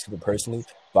know me like super personally,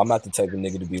 but I'm not the type of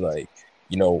nigga to be like,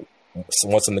 you know,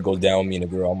 once something goes down with me and a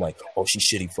girl, I'm like, oh, she's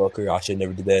shitty, fuck her. I should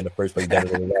never did that in the first place.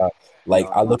 Like,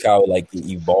 I look how like it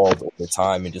evolved over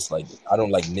time, and just like I don't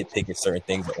like nitpick at certain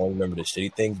things. I only remember the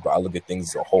shitty things, but I look at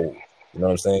things as a whole. You know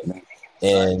what I'm saying?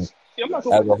 And as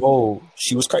a whole,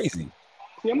 she was crazy.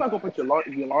 See, I'm not gonna put your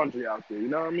laundry out there. You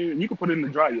know what I mean? You can put it in the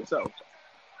dry yourself.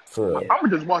 For I'm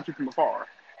gonna just watch it from afar.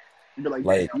 And be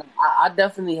like I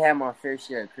definitely had my fair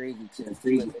share of crazy chicks,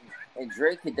 and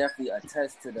Drake could definitely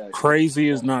attest to the crazy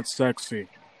is not sexy.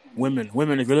 Women,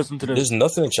 if you listen to this, there's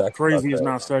nothing attractive. Crazy is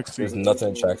not sexy. There's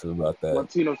nothing attractive about that.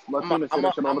 Latinos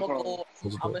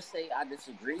I'm gonna say I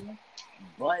disagree,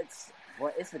 but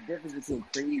it's a difference between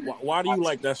crazy. Why do you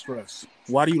like that stress?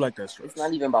 Why do you like that stress? It's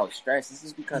not even about stress. This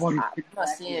is because I'm not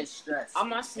saying stress. I'm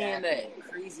not saying that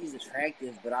crazy is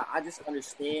attractive, but I just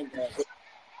understand that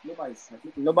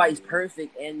nobody's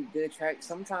perfect, and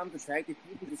sometimes attractive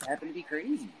people just happen to be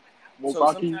crazy. So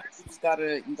sometimes you just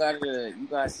gotta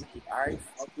say, all right,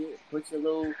 fuck it, put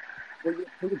your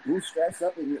bootstraps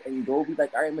up and go be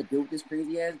like, all right, I'm gonna deal with this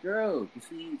crazy ass girl.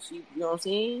 She, you know what I'm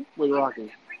saying? Wait,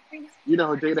 Rocky. You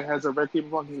know, Jada has a record.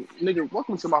 Fucking nigga,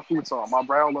 welcome to my futon, my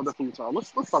brown leather futon.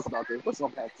 Let's talk about this. Let's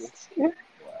unpack this. Wow.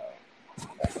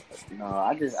 No,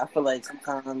 I feel like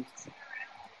sometimes,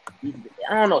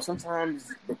 I don't know.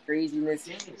 Sometimes the craziness,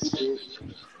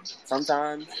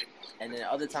 sometimes, and then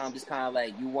other times it's kind of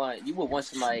like you would want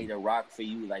somebody to rock for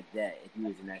you like that if you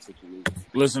was in that situation.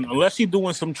 Listen, unless you're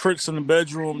doing some tricks in the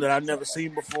bedroom that I've never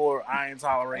seen before, I ain't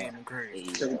tolerating them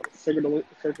crazy.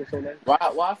 Why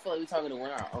I feel like we're talking to one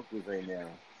of our uncles right now?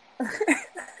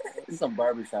 It's some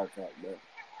barbershop talk, bro.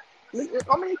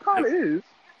 I mean, it kind of is.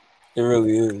 It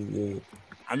really is. Yeah.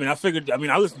 I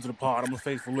listen to the pod. I'm a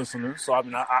faithful listener. So,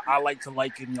 I like to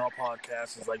liken y'all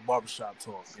podcasts as like barbershop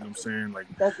talk. You know what I'm saying? Like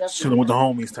chilling with the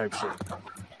homies type shit.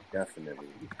 Definitely.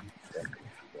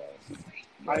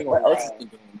 What else is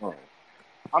going on?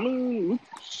 I mean,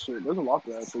 shit, there's a lot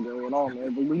that actually going on,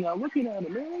 man. But when y'all looking at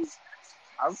it, man,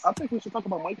 I think we should talk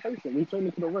about Mike Tyson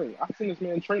returning to the ring. I've seen this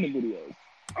man training videos.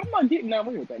 I'm not getting that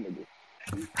ring with that nigga.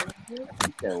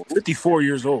 54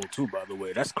 years old, too, by the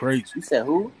way. That's crazy. You said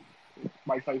who?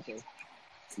 Mike Tyson.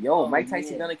 Yo, Mike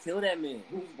Tyson gonna kill that man.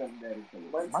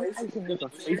 Mike Tyson is a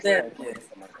face.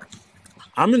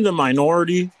 I'm in the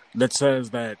minority that says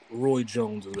that Roy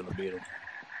Jones is gonna beat him.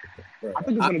 I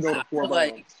think he's gonna go to 4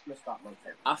 rounds.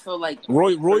 I feel like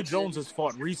Roy Jones has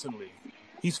fought recently.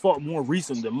 He's fought more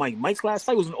recent than Mike. Mike's last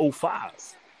fight was in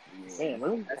 2005. Man,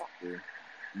 really? That's true.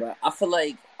 But I feel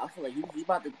like he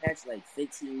about to catch like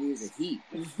 15 years of heat.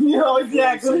 Yo,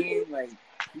 exactly. Like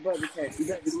he about to catch.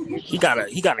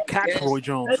 He gotta catch Roy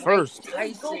Jones first.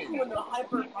 That's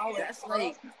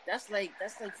like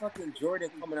fucking Jordan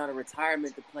coming out of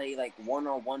retirement to play like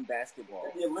 1-on-1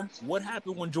 basketball. What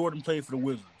happened when Jordan played for the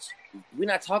Wizards? We're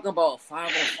not talking about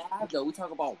 5-on-5 though. We're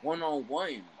talking about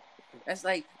 1-on-1. That's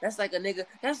like a nigga.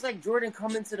 That's like Jordan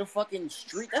coming to the fucking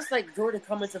street. That's like Jordan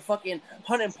coming to fucking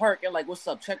Hunting Park and like, what's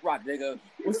up, check rock, nigga?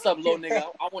 What's up, little nigga?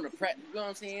 I want to practice. You know what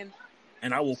I'm saying?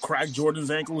 And I will crack Jordan's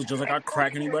ankles just like I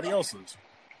crack anybody else's.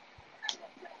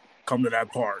 Come to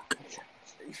that park.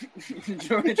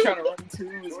 Jordan trying to run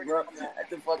twos, bro, at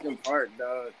the fucking park,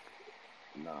 dog.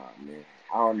 Nah, man.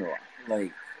 I don't know.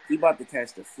 Like he about to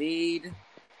catch the fade.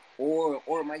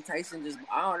 Or Mike Tyson just,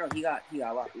 I don't know, he got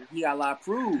a lot to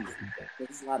prove.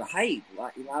 There's a lot of hype. A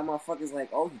lot of motherfuckers like,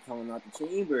 oh, he coming out the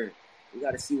chamber. We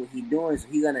got to see what he doing. So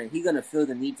he gonna feel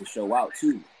the need to show out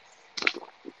too.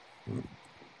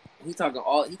 He talking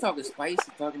spice.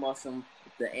 He talking about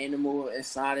the animal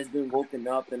inside has been woken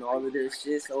up and all of this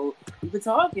shit. So we've been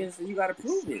talking. So you got to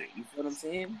prove it. You feel what I'm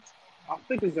saying? I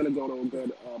think he's gonna go to a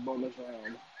good bonus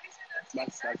round.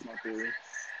 That's my theory.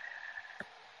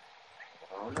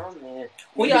 I don't know, man.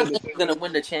 Who y'all think is gonna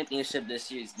win the championship this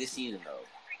season though?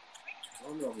 I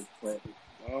don't know who's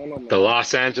playing. The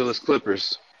Los Angeles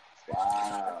Clippers.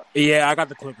 Wow. Yeah, I got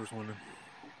the Clippers winning.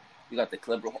 You got the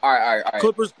Clippers. All right.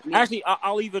 Clippers. Actually,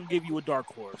 I'll even give you a dark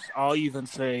horse. I'll even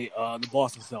say the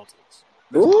Boston Celtics.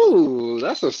 Ooh,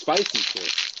 that's a spicy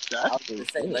pick.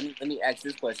 Let me ask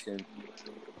this question.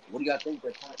 What do you think?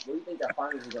 What do you think that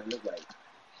finals is gonna look like?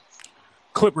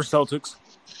 Clippers Celtics.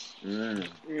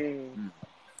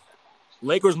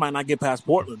 Lakers might not get past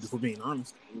Portland, if we're being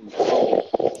honest.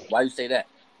 Why you say that?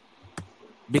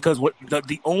 Because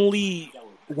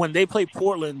when they play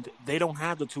Portland, they don't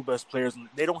have the two best players.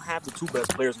 They don't have the two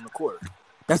best players in the court.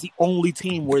 That's the only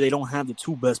team where they don't have the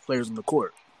two best players in the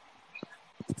court.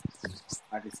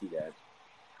 I can see that.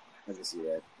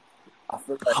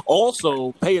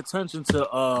 Also, pay attention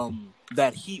to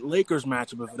that Heat Lakers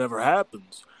matchup if it ever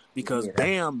happens, because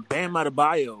Bam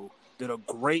Adebayo did a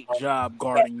great job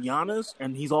guarding Giannis,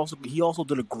 and he also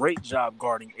did a great job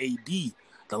guarding AD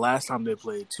the last time they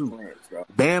played too.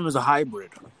 Bam is a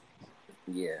hybrid.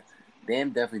 Yeah,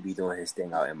 Bam definitely be doing his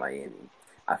thing out in Miami.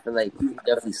 I feel like people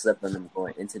definitely slept on them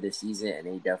going into the season, and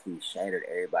they definitely shattered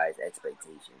everybody's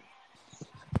expectations.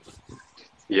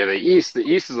 Yeah, the East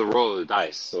is a roll of the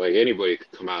dice. So like anybody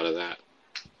could come out of that.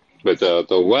 But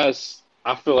the West,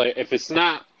 I feel like if it's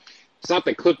not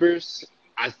the Clippers,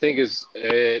 I think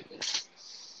I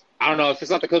don't know if it's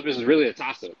not the Clippers, it's really a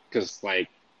toss up because like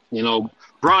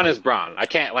Braun is Braun.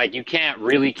 You can't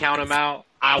really count him out.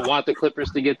 I want the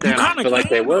Clippers to get there, and I feel like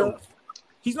they will.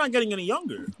 He's not getting any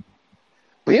younger,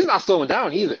 but he's not slowing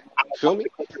down either. Feel me?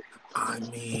 I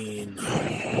mean,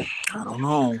 I don't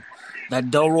know. That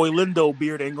Delroy Lindo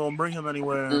beard ain't gonna bring him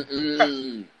anywhere.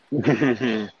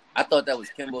 I thought that was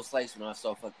Kimbo Slice when I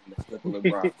saw fucking the Clipper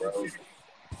LeBron, bro.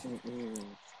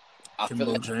 I feel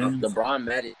like LeBron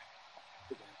met it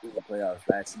in the playoffs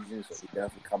last season, so he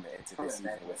definitely coming into this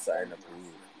season with something to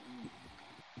prove.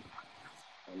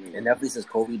 And definitely since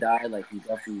Kobe died, like he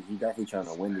definitely trying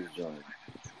to win this joint.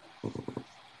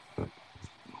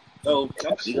 So we're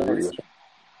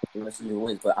gonna see who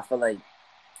wins, but I feel like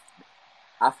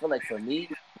for me,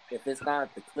 if it's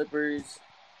not the Clippers,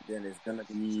 then it's gonna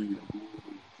be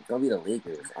the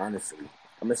Lakers. Honestly,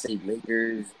 I'm gonna say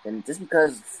Lakers, and just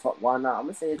because why not? I'm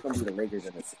gonna say it's gonna be the Lakers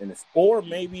in the or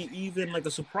maybe even like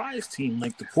a surprise team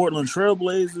like the Portland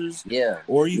Trailblazers. Yeah,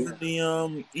 or even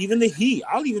the Heat.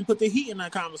 I'll even put the Heat in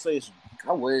that conversation.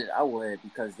 I would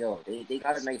because they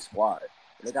got a nice squad.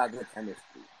 They got good chemistry.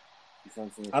 You know what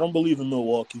I'm saying? I don't believe in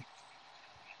Milwaukee.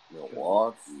 Yeah.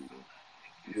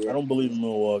 I don't believe in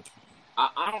Milwaukee.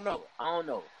 I don't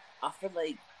know. I feel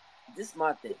like this is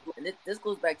my thing, and this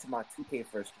goes back to my 2K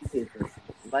first.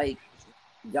 Like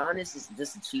Giannis is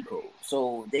just a cheat code,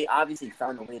 so they obviously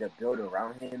found a way to build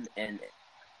around him, and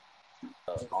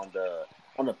on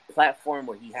the platform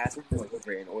where he has to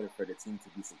deliver in order for the team to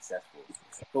be successful.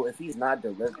 So if he's not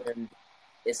delivering,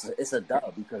 it's a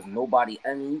dub because nobody.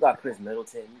 I mean, you got Chris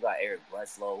Middleton, you got Eric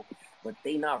Bledsoe, but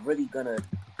they not really gonna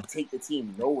take the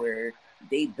team nowhere.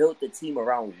 They built the team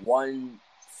around one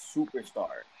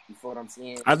superstar. You feel what I'm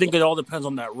saying? I think it all depends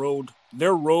on that road.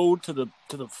 Their road to the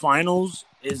finals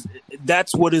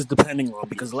that's what is depending on,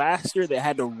 because last year they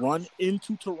had to run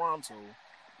into Toronto,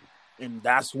 and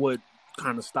that's what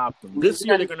kind of stopped them. This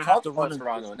year they're gonna have to run into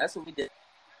Toronto, and that's what we did.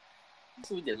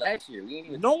 That's what we did last year.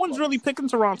 No one's really picking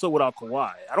Toronto without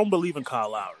Kawhi. I don't believe in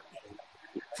Kyle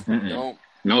Lowry.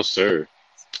 No, sir.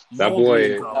 That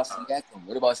boy.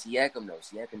 What about Siakam though?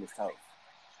 Siakam is tough.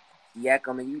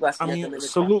 Siakam, and you got Siakam.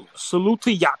 Salute to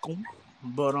Siakam,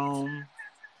 but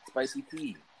Spicy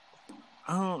P.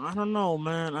 I don't know,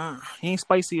 man. He ain't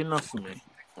spicy enough for me.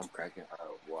 I'm cracking.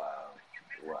 Oh, wow.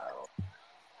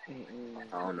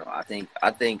 I don't know. I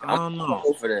don't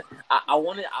know. For the, I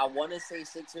want to say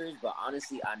Sixers, but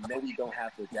honestly, I know we don't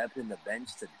have the depth in the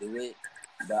bench to do it.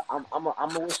 But I'm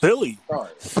a Philly.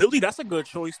 Philly, that's a good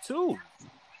choice too.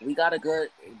 We got a good,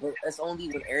 but it's only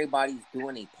when everybody's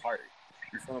doing a part.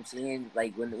 You know what I'm saying?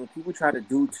 Like when people try to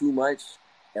do too much,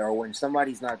 or when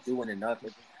somebody's not doing enough,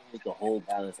 it take the whole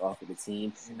balance off of the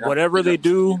team. And whatever they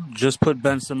do, just put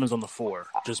Ben Simmons on the 4.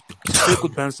 Just stick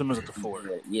with Ben Simmons at the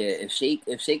 4. Yeah. If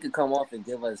Shake could come off and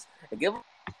give us, I'm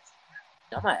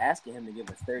not asking him to give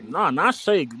us 30. Nah, not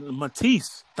Shake.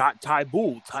 Matisse,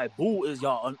 Tyboo. Tyboo is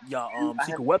y'all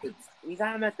secret weapon. We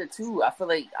got him at the 2. I feel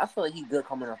like he's good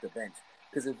coming off the bench.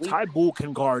 Because Tyboo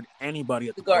can guard anybody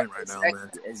at the point right now,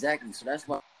 man. Exactly. So that's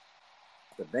why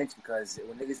the bench, because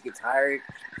when niggas get tired,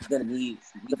 we're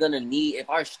gonna need if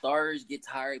our stars get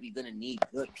tired, we're gonna need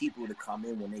good people to come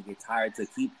in when they get tired to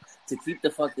keep the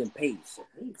fucking pace.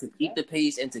 To keep the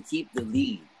pace and to keep the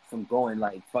lead from going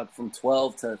from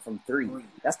 12 to from 3.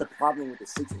 That's the problem with the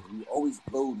Sixers. We always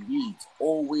blow leads.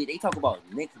 Always they talk about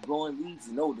Knicks blowing leads.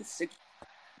 The Sixers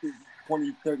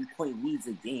 20, 30 point leads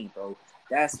a game, bro.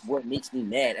 That's what makes me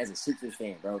mad as a Sixers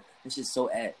fan, bro. It's just so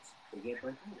ass.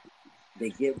 They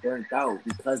get burnt out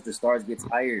because the stars get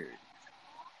tired.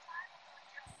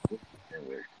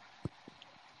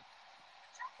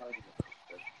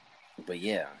 But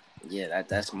yeah,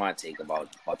 that's my take about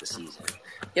the season.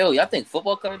 Yo, y'all think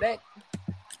football coming back?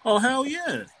 Oh hell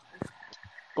yeah!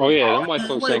 Oh yeah, them white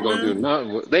folks ain't gonna do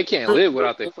nothing. They can't live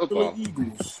without their football.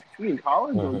 Eagles. I mean,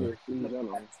 college or just in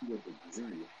general?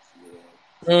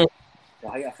 So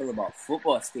how y'all feel about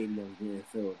football stadiums being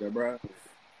filled, bro?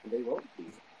 They won't be.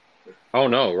 Oh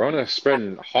no, Rona's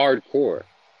spreading hardcore.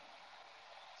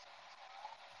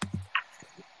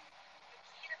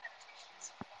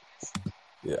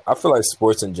 Yeah, I feel like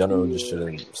sports in general just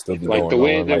shouldn't still be Like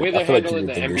going on. the way Like, I they're feel like handling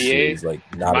people the think this shit NBA, is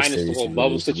like not as minus the serious whole as it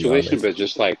bubble is, to be situation, honest. but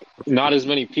just like not as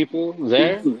many people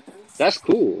there. That's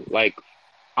cool. Like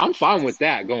I'm fine with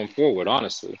that going forward,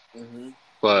 honestly. Mm-hmm.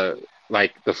 But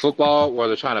like the football, where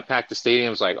they're trying to pack the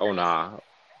stadiums, like oh nah.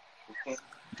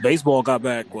 Baseball got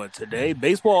back today?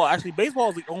 Baseball is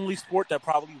the only sport that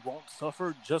probably won't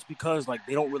suffer just because like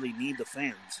they don't really need the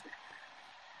fans.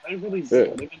 They really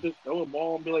do. They can just throw a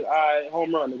ball and be like, all right,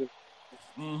 home run, nigga.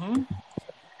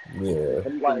 Mm-hmm. Yeah.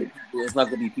 And like, it's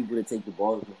not gonna be people to take the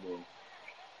balls anymore.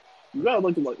 you gotta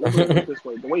look at it this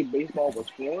way. The way baseball was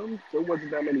formed, there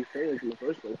wasn't that many fans in the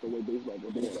first place. The way baseball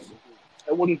was formed.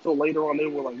 It wasn't until later on they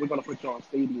were like, we're gonna put you on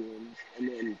stadiums, and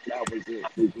then that was it.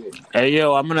 Hey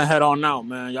yo, I'm gonna head on out,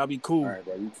 man. Y'all be cool. All right,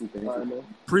 bro. You too. All right, man.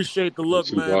 Appreciate the look,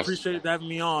 too, man. boss. Appreciate having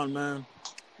me on, man.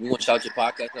 You want to shout your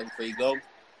podcast out before you go?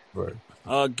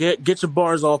 Right. Get your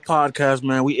bars off podcast,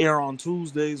 man. We air on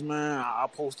Tuesdays, man. I'll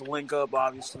post a link up,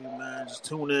 obviously, man. Just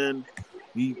tune in.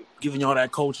 We giving y'all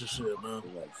that culture shit, man.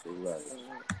 Right.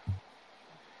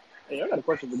 Hey, I got a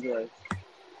question for Dre.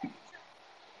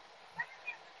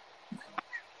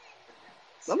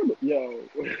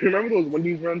 Remember those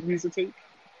Wendy's runs we used to take?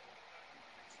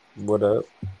 What up?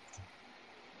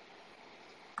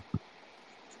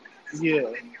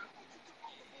 Yeah.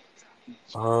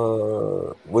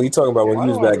 What are you talking about when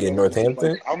you was back in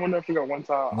Northampton? Like, I will never forget one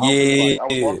time. Yeah. I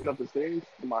was walking up the stairs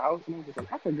to my house and I was just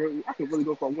like, I could really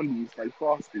go for a Wendy's, like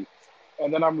Frosty.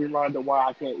 And then I'm reminded why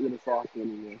I can't eat a Frosty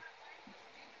anymore.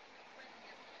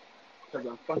 Because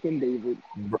I'm fucking David.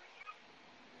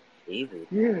 David?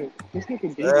 Yeah. This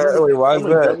nigga David. Wait, why is that?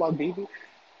 Dreadlock David?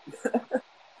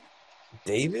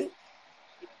 David?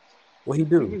 What he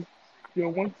do?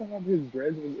 One time his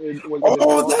dreads was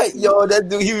that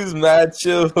dude, he was mad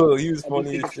chill. He was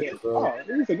funny as shit, bro.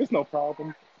 He was like, it's no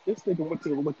problem. This nigga went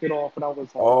to look it off, and I was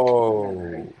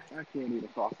like, I can't eat a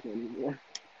Frosty anymore.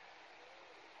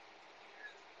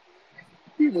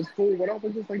 He was cool, but I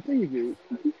was just like, David,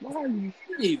 why are you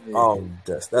David? Oh,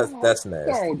 that's nasty.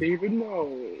 No, David,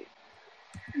 no.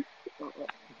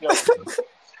 Yo,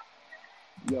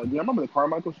 do you remember the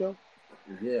Carmichael show?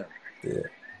 Yeah.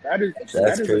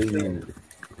 That's crazy.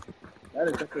 That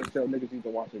is definitely a show niggas need to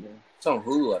watch it, man. It's on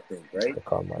Hulu, I think, right?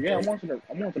 Yeah, I'm watching it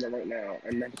right now,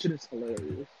 and that shit is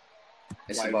hilarious.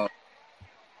 It's like, about.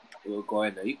 We'll go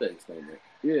ahead now. You can explain it.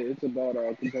 Yeah, it's about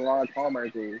Gerard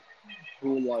Carmichael,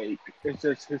 who like it's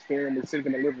just his family sitting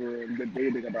in the living room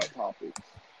debating about topics.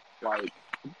 Like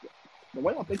the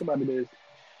way I think about it is,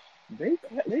 they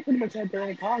pretty much have their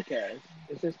own podcast.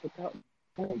 It's just without.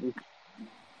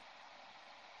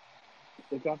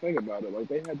 If y'all think about it, like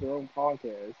they had their own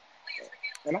podcast,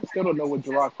 and I still don't know what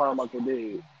Gerard Carmichael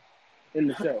did in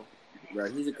the show.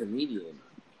 Right, he's a comedian.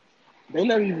 They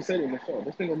never even said it in the show.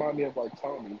 This thing reminds me of like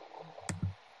Tommy.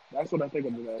 That's what I think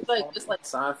of it as. It's like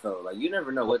Seinfeld. Like you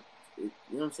never know what you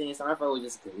know what I'm saying. Seinfeld was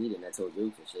just a comedian that told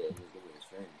jokes and shit. And he was giving his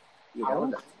friends.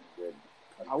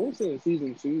 Yeah, I would say in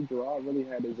season 2, Gerard really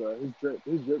had his drip.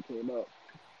 His drip came up.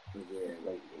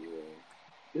 Yeah.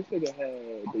 This nigga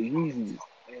had the Yeezys,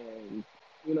 and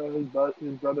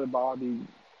his brother Bobby.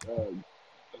 I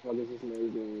guess his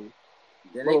name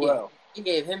is. Then he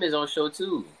gave him his own show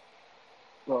too.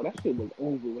 Bro, that shit was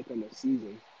over within a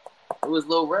season. It was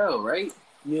Lil Rel, right?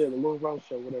 Yeah, the Lil Rel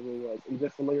show, whatever it was. And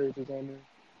Just Hilarious was on there.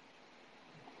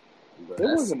 Bro,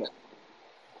 it wasn't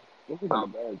a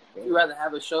bad show. You rather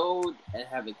have a show and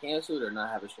have it canceled or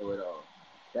not have a show at all?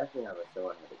 Definitely have a show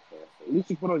and have it canceled. At least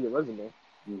you put on your resume.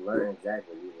 You learn,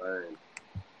 exactly. You learn.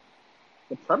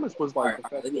 The premise was like...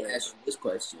 Right, let me ask you this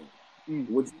question.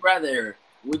 Would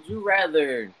you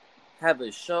rather have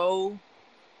a show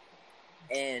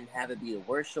and have it be the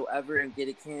worst show ever and get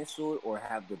it canceled, or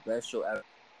have the best show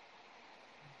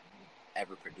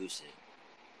ever produce it?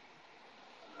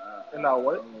 And now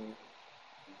what?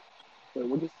 Wait,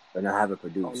 what just... Or not have it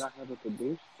produced. Oh, not have it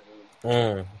produced?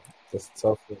 That's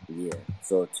tough. Yeah,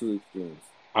 so 2 extremes.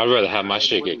 I'd rather have my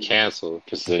shit get canceled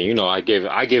because I gave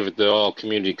it the all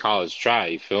community college try.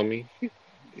 You feel me?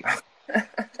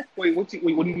 Wait, what do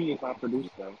you mean it's not produced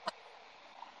though?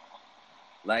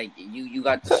 Like you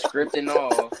got the script and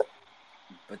all,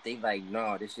 but they like,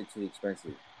 no, this shit too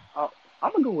expensive.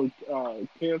 I'm gonna go with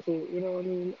cancel. You know what I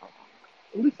mean?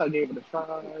 At least I gave it a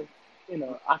try. You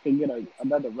know, I can get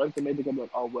another resume to go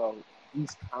like, oh well,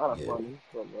 he's kind of funny,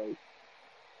 but like,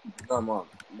 come on,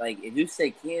 like if you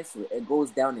say cancel, it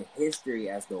goes down in history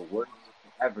as the worst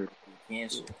ever to be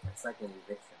canceled. It's like an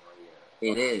eviction.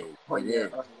 It is. It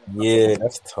is. Yeah,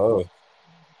 that's tough.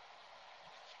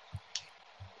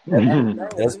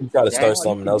 That's when you try to start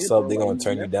something else up, they're gonna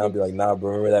turn you down, be like, nah,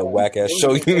 bro, remember that whack ass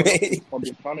show you made? Called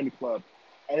the Economy Club,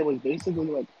 and it was basically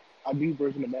like a new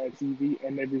version of Mad TV,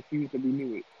 and they refused to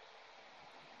renew it.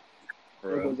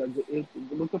 It was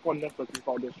look up on Netflix. It's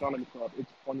called the Astronomy Club.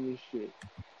 It's funny as shit.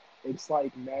 It's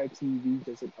like Mad TV,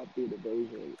 just an updated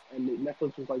version. And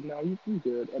Netflix was like, "No, you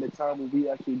good." At a time when we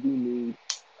actually do need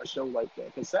a show like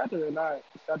that, because Saturday Night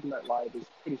Live is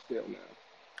pretty stale now.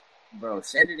 Bro,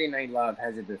 Saturday Night Live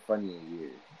hasn't been funny in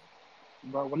years.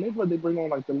 Bro, whenever they bring on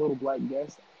like the little black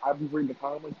guests, I be reading the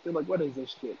comments. They're like, "What is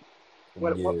this shit?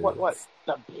 What?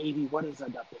 The baby? What is a the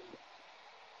baby?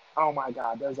 Oh my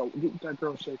God, that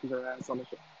girl shaking her ass on the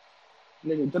show.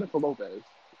 Nigga, Jennifer Lopez.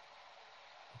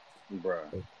 Bruh.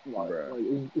 Like,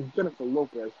 it's Jennifer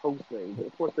Lopez hosting, but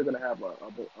of course they're gonna have a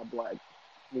black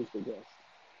musical guest.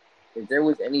 If there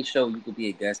was any show you could be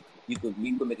a guest, you could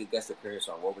make a guest appearance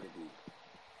on, what would it be?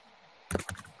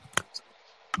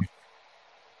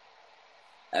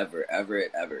 Ever.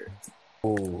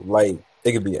 Ooh, like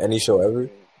it could be any show ever.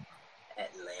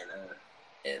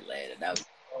 Atlanta. That was.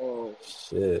 Oh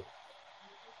shit.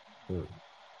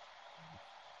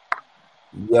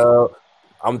 Yo,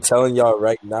 I'm telling y'all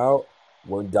right now,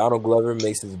 when Donald Glover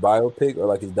makes his biopic or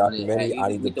like his documentary, I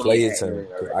need to play it to him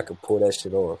because I could pull that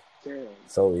shit off. damn.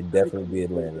 So it definitely be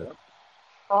Atlanta.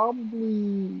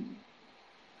 Probably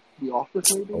The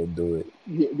Office, maybe. Oh, do it.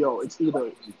 Yo, it's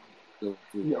either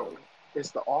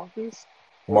it's The Office.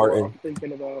 Martin. I'm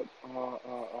thinking about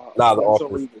The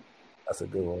Office. That's a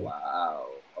good one. Wow.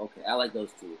 Okay, I like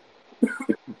those two.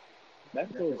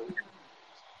 That's good.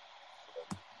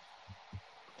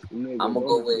 I'm gonna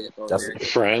go with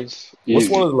Friends. What's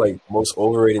one of the like most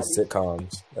overrated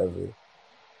sitcoms ever?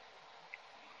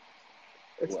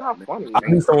 It's not funny. I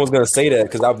knew someone's gonna say that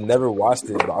because I've never watched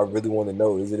it, but I really want to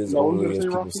know: is it as overrated as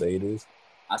people say it is?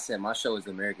 I said my show is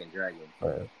American Dragon.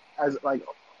 Right. As like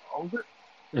over.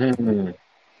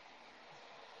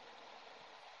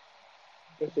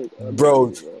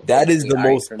 Bro, that is the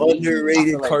most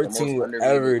underrated cartoon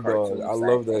ever, dog. I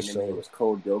love that show. It was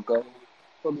Code Lyoko.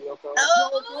 Code Lyoko.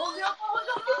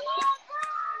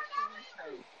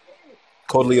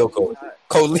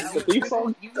 The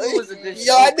song, you know, was a good show.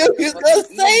 Yo, I knew he was gonna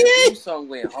say it. The song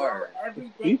went hard.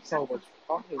 Every day, I watch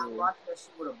that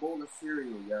shit with a bowl of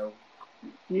cereal, yo.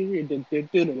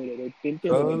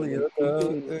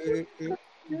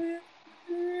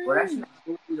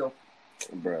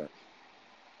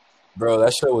 Bro,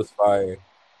 that show was fire.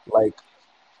 Like,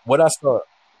 what I saw,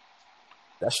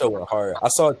 that show went hard. I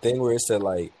saw a thing where it said,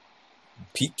 like,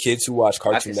 kids who watch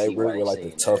Cartoon Network were, like,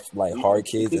 the tough, like, hard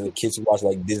kids, and the kids who watch,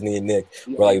 like, Disney and Nick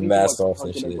were, like, masked off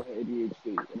and shit.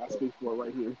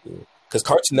 Because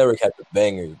Cartoon Network had the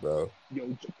bangers, bro.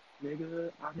 Yo,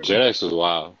 nigga, Jetix was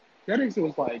wild. Jetix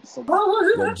was, like,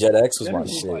 Yo, Jetix was my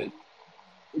shit. Like,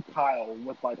 Kyle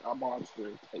with, like, a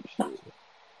monster type shit.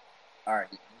 All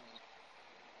right.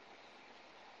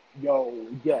 Yo,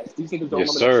 yes, these niggas don't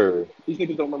yes, remember sir. that shit. These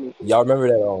niggas don't remember that. Y'all remember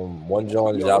that one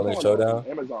John Jalen Showdown?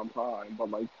 Amazon Prime, but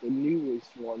like the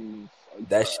newest ones.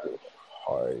 That shit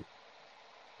hard.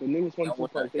 The newest ones. I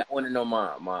want to know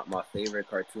my favorite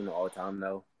cartoon of all time,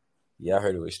 though. Yeah, I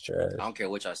heard it was trash. I don't care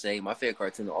what y'all say. My favorite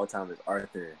cartoon of all time is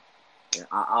Arthur. And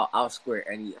I'll square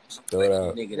any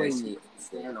nigga that shit.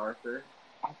 Stan Arthur.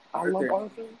 I love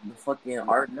Arthur. The fucking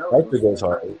Arthur. No, Arthur goes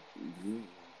hard. The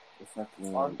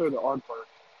fucking Arthur the Aardvark.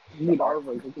 You need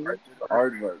Aardvark, don't you?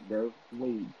 Aardvark, bro.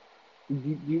 Wait,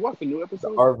 you watch the new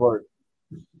episode? Aardvark.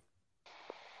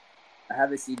 I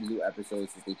haven't seen the new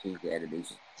episodes since they changed the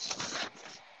animation.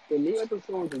 The new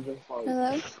episodes are just like,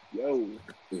 hello? Yo.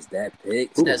 Is that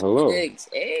Pigs? Ooh, That's hello. Pigs.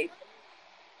 Hey.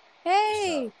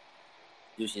 Hey.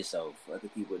 Use yourself. Let the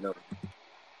people know.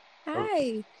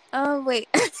 Hi. Wait.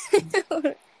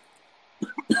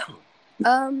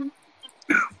 Hi,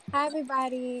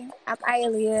 everybody. I'm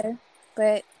Ayalea,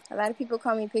 but a lot of people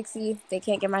call me Pixie. They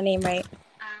can't get my name right.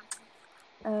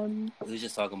 We were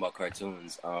just talking about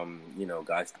cartoons. You know,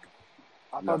 guys.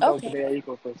 I thought that was today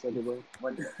equal for a second, bro.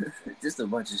 Just a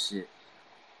bunch of shit.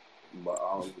 But,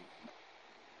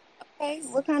 okay,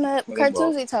 what kind of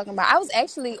cartoons are you talking about? I was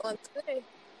actually on Twitter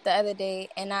the other day,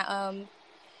 and I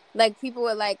like people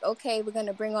were like, okay, we're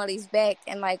gonna bring all these back,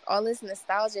 and like all this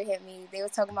nostalgia hit me. They were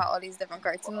talking about all these different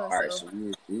cartoons. All right, so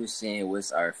we were saying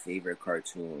what's our favorite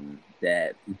cartoon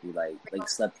that people like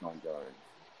slept on, John.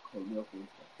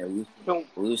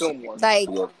 Like,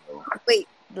 wait,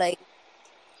 like,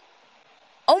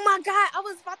 oh my god, I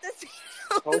was about to say,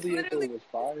 Yoko was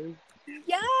fire.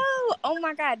 Yo, oh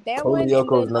my god, that Code one.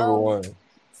 Lyoko is number one.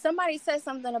 Somebody said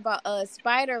something about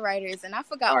Spider Riders, and I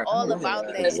forgot all about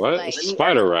that. What? Like,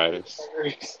 Spider Riders?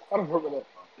 I don't remember that.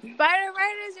 Spider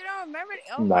Riders, you don't remember?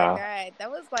 Oh my god, that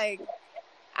was like,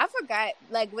 I forgot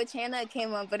like which channel it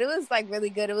came on, but it was like really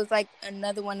good. It was like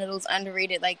another one of those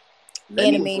underrated like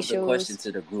anime shows. The question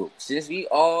to the group: since we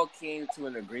all came to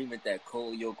an agreement that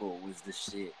Code Lyoko was the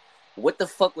shit, what the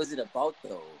fuck was it about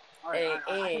though? Bro,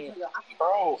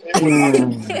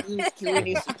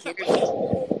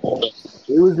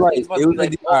 It was like all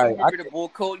right. Remember the bull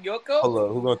Code Lyoko? Hold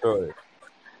on, who gonna throw it?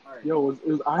 Yo, it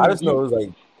was I just know it was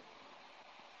like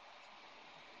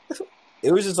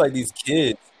it was just like these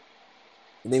kids,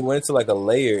 and they went into like a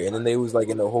layer, and then they was like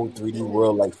in the whole 3D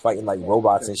world, like fighting like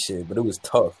robots and shit. But it was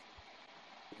tough.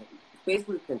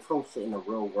 Basically, control shit in the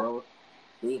real world.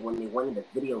 When they went into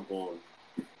video game,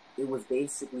 it was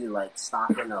basically like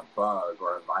stopping a bug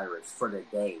or a virus for the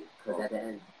day. Because at the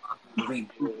end,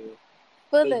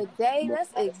 for the day,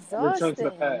 that's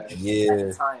exhausting. Yeah. At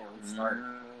the time,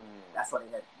 that's what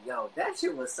they had. Yo, that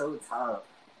shit was so tough.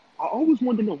 I always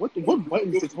wanted to know what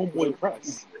buttons did Homeboy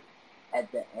press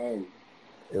at the end.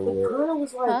 It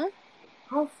was like,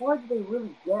 how far did they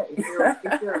really get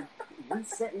if they're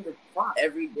resetting the clock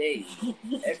every day?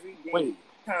 Every day. Wait,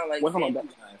 kind of like hold on.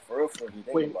 For real,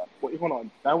 wait, hold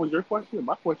on. That was your question?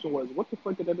 My question was, what the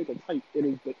fuck did that nigga type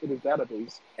in his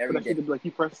database? Every day. Be like, he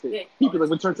pressed it. He'd be like,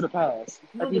 return to the past.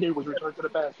 Every day was return to the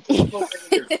past.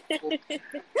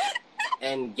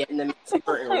 And getting them in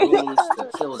certain rooms to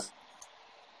kill.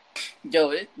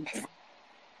 Yo,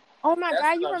 oh my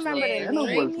god, you remember that?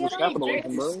 Was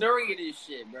capitalism, bro. Story of this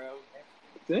shit, bro.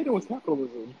 That was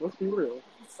capitalism. Let's be real.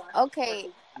 Okay,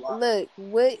 look.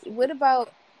 What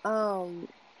about Chalk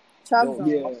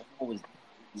Zone?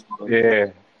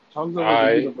 Yeah. Chalk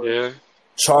Zone yeah.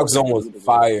 Chalk Zone was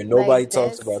fire. Nobody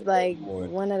talks about like that anymore.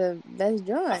 One of the best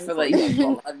joints. I feel like a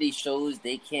lot of these shows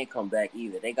they can't come back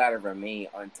either. They gotta remain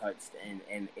untouched and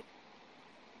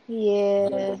yeah.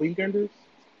 The Weekenders.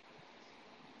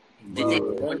 Did they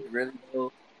really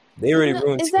go? They already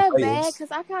ruined. Is that bad?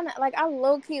 Because I kind of like I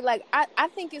low key like I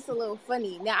think it's a little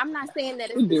funny. Now I'm not saying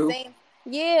that it's the same.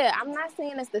 Yeah, I'm not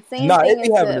saying it's the same thing as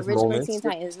the original Teen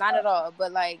Titans. Not at all.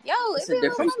 But like, yo, it's a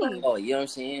different funny. You know what I'm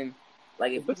saying?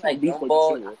 Like if it's like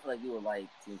Gumball, I feel like you would like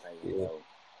Teen Titans.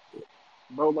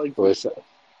 Bro, like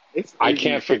I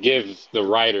can't forgive the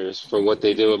writers for what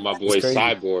they did with my boy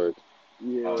Cyborg.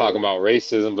 Yeah. Talking about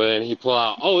racism, but then he pull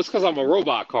out, oh, it's because I'm a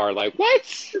robot card. Like, what?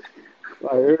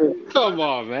 Come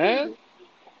on, man.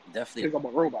 Definitely. I'm a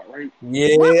robot, right?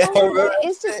 Yeah.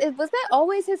 It's just, was that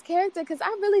always his character? Because I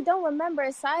really don't remember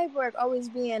Cyborg always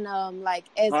being like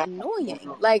as annoying.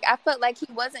 Like I felt like he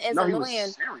wasn't as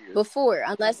annoying before,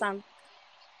 unless I'm.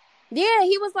 Yeah,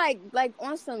 he was like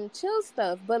on some chill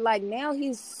stuff, but like now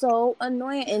he's so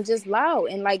annoying and just loud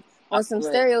and like on some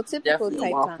stereotypical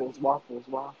type waffles.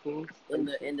 In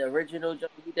the original,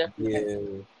 he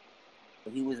definitely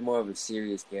he was more of a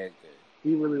serious character.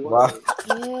 He really was.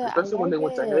 Yeah, especially when they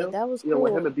went to hell. That was cool. Yeah,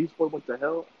 when him and Beast Boy went to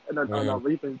hell and then on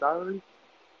Reaping Diary,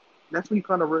 that's when he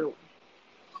kind of real.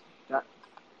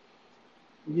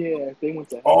 Yeah, they went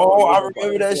to hell. Oh, I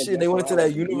remember that shit. They went to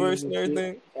that universe and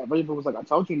everything. And Raven was like, I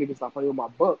told you niggas stop playing with my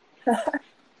book.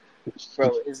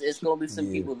 Bro, it's gonna be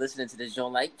some people listening to this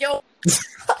joint like, yo.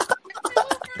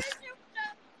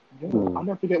 I'll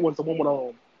never forget when someone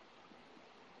went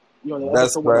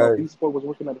that's right. Beast Boy was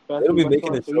working at the factory. They'll be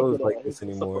making the shows like this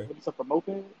anymore. Stuff for moped.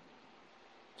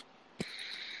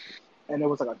 And there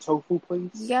was like a tofu place.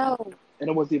 Yo. And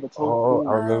it was even tofu. Oh,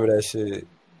 I remember that shit.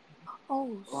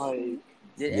 Oh, like,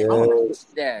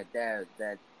 that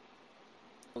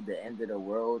the end of the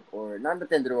world, or not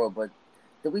the end of the world, but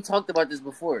we talked about this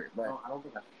before, but I don't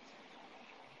think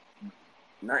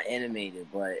not animated,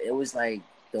 but it was like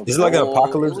it's like an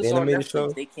apocalypse animated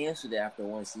show. They canceled it after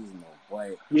one season though,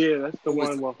 but yeah, that's the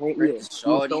one where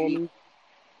Shawty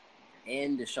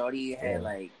and the Shawty had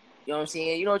like, you know what I'm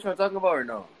saying? You know what I'm talking about or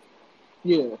no?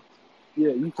 Yeah,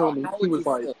 you told me. He was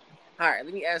like. All right,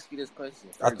 let me ask you this question.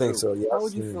 I think so. Yeah. How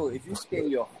would you feel if you spend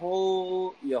your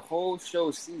whole show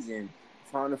season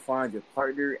trying to find your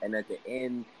partner, and at the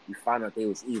end you find out they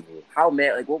was evil? How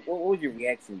mad? Like, what would your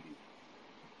reaction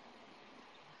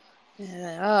be?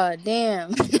 Oh damn!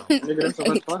 Like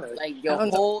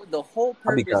the whole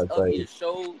purpose of your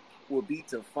show would be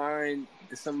to find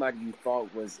somebody you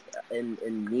thought was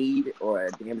in need, or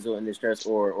a damsel in distress,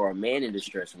 or a man in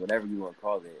distress, or whatever you want to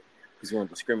call it, because you want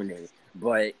to discriminate.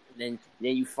 But then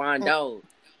you find out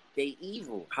they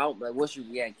evil. How? Like, what's your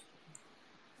reaction?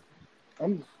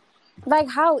 Like,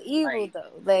 how evil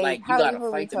though? Like you how gotta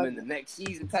evil fight them in the next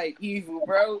season type evil,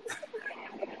 bro.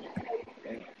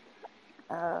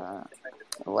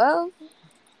 Well,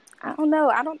 I don't know.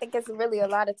 I don't think it's really a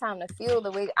lot of time to feel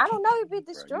the way. I don't know if it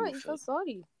destroyed. You feel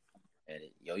salty.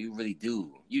 Yo, you really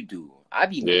do. You do. I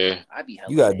be hella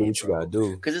you gotta mad, do what you gotta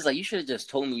do. Because it's like, you should have just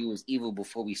told me you was evil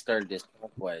before we started this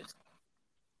podcast.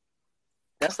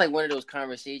 That's like one of those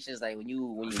conversations, like when you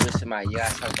listen to my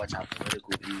guys talk about y'all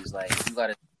political views, like you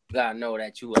gotta know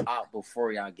that you were out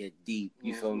before y'all get deep.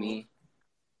 You feel me?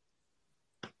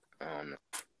 I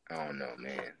don't know,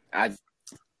 man.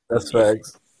 That's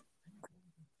facts.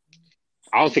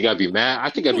 I don't think I'd be mad. I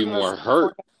think I'd be more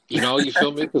hurt. You know, you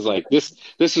feel me? Because like this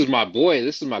is my boy,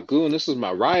 this is my goon, this is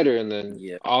my rider, and then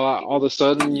all of a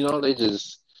sudden, you know, they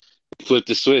just flip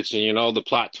the switch, and you know, the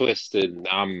plot twisted.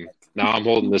 Now I'm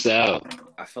holding this L.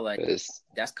 I feel like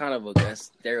that's kind of a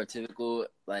stereotypical,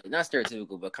 like not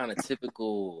stereotypical, but kind of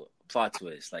typical plot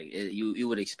twist. Like you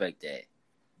would expect that.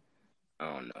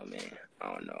 I don't know, man.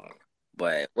 I don't know.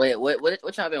 But wait,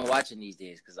 what y'all been watching these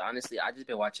days? Because honestly, I just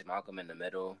been watching Malcolm in the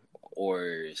Middle,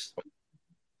 or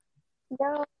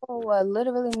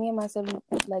literally me and my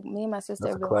sister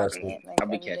have been watching it. Like,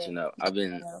 I've been catching up. I've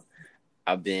been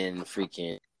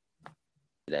freaking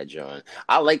that joint.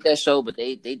 I like that show, but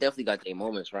they definitely got their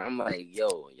moments where I'm like,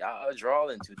 yo, y'all are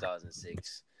drawing in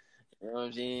 2006. You know what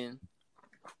I'm saying?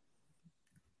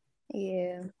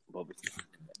 Yeah.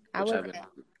 I was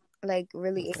like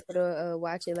really able to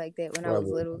watch it like that when I was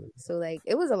little. So like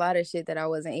it was a lot of shit that I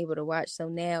wasn't able to watch. So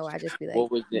now I just be like,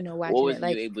 watching what was it.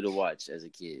 Like, you able to watch as a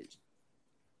kid?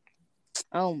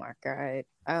 Oh my God.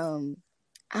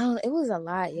 It was a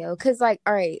lot, yo. Cause like,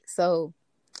 all right, so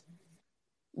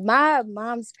my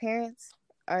mom's parents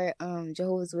are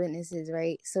Jehovah's Witnesses,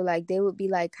 right? So like they would be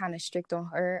like kind of strict on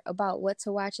her about what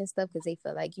to watch and stuff, because they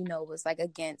feel like, you know, it was like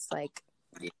against like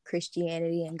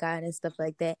Christianity and God and stuff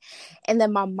like that. And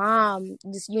then my mom,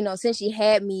 just, you know, since she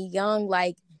had me young,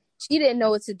 like she didn't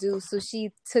know what to do, so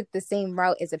she took the same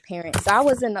route as a parent. So I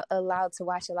wasn't allowed to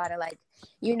watch a lot of like,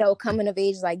 you know, coming of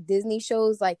age like Disney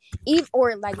shows, like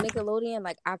or like Nickelodeon.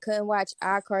 Like I couldn't watch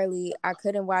iCarly, I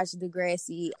couldn't watch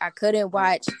Degrassi, I couldn't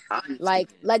watch like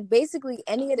basically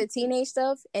any of the teenage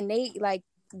stuff. And they like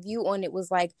view on it was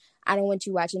like, I don't want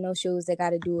you watching those shows that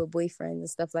got to do with boyfriends and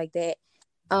stuff like that.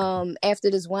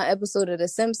 After this one episode of The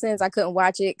Simpsons, I couldn't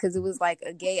watch it because it was like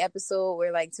a gay episode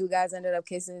where like two guys ended up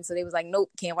kissing. So they was like,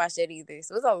 nope, can't watch that either.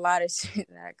 So it was a lot of shit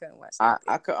that I couldn't watch.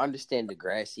 I could understand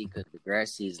Degrassi because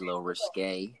Degrassi is a little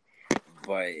risque,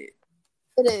 but it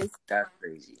is. That's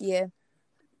crazy. Yeah.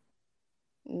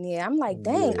 Yeah, I'm like,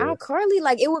 dang, iCarly,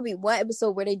 like it would be one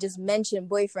episode where they just mention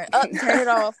boyfriend. Turn it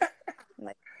off. I'm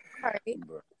like, all right.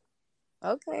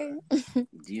 Okay. Do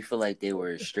you feel like they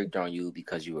were strict on you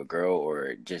because you were a girl,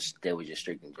 or just they were just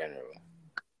strict in general?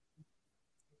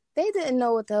 They didn't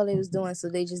know what the hell they was doing, so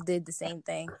they just did the same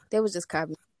thing. They was just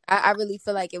copying. I really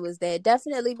feel like it was that.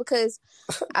 Definitely because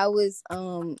I was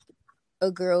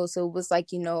a girl, so it was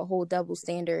like, you know, a whole double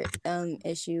standard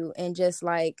issue, and just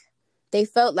like they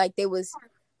felt like they was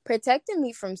protecting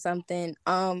me from something.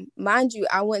 Mind you,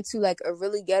 I went to like a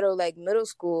really ghetto like middle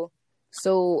school,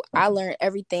 so I learned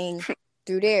everything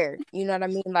through there. You know what I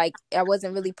mean? Like I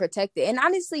wasn't really protected. And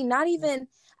honestly, not even,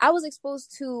 I was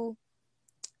exposed to,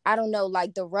 I don't know,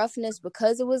 like the roughness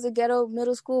because it was a ghetto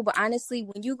middle school. But honestly,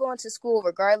 when you go into school,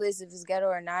 regardless if it's ghetto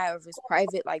or not, or if it's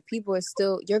private, like people are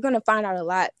still, you're going to find out a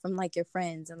lot from like your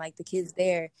friends and like the kids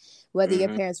there, whether your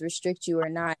parents restrict you or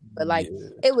not. But like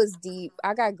it was deep.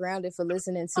 I got grounded for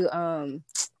listening to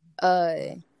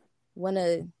And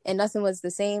Nothing Was the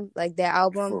Same, like that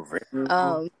album.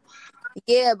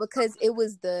 Yeah, because it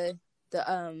was the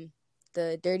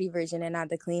dirty version and not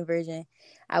the clean version.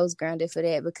 I was grounded for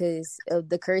that because of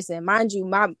the cursing. Mind you,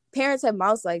 my parents had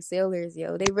mouths like sailors,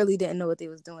 yo. They really didn't know what they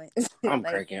was doing. I'm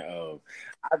cracking up.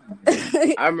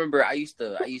 I remember I used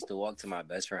to walk to my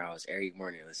best friend's house every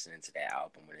morning listening to that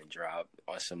album when it dropped,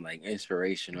 on some like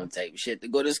inspirational type shit to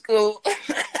go to school.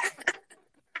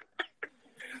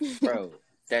 Bro,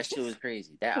 that shit was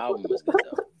crazy. That album was good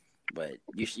though. But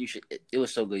you should. It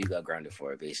was so good you got grounded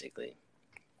for it, basically.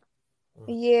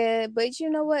 Yeah, but you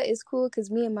know what? It's cool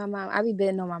because me and my mom, I be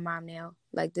betting on my mom now.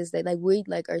 Like this, like we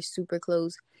like are super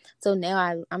close. So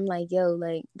now I'm like, yo,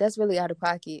 like that's really out of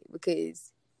pocket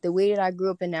because the way that I grew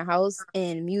up in the house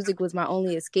and music was my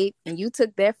only escape, and you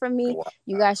took that from me.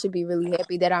 You guys should be really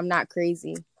happy that I'm not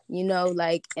crazy. you know,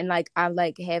 like, and like I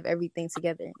like have everything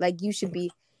together. Like you should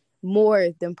be more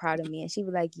than proud of me. And she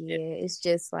was like, yeah, it's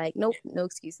just like, nope, no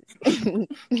excuses.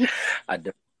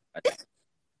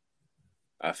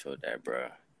 I feel that, bro.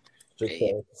 Just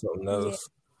something else.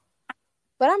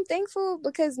 But I'm thankful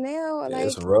because now,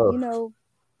 like, you know,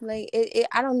 like it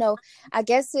I don't know. I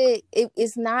guess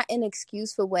it's not an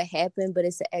excuse for what happened, but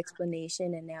it's an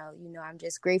explanation. And now, you know, I'm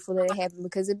just grateful that it happened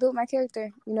because it built my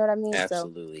character. You know what I mean?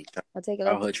 Absolutely. So I'll take it.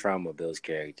 Childhood trauma builds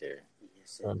character.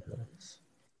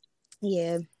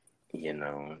 Yeah. You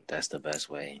know, that's the best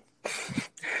way.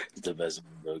 It's the best way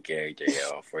to build character,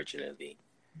 unfortunately.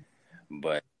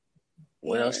 But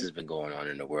what else has been going on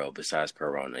in the world besides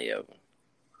Corona, yo?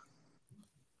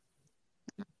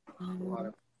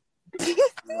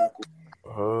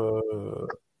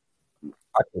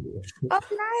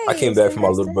 I came back from my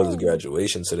little brother's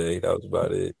graduation today. That was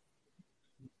about it.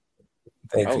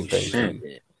 Thank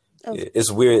you. Yeah, it's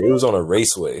weird. It was on a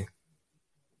raceway.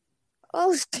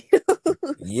 Oh,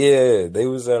 yeah, they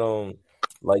was at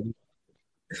like,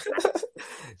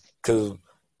 because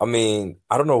I mean,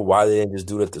 I don't know why they didn't just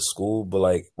do it at the school, but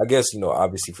like, I guess, you know,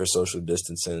 obviously for social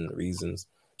distancing reasons,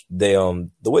 they the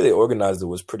way they organized it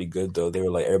was pretty good though. They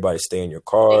were like, everybody stay in your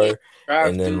car,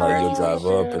 and then like you'll drive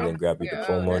up and then grab your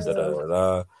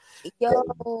diploma.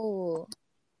 Yo.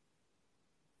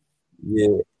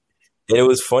 Yeah. And it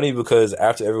was funny because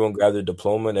after everyone grabbed their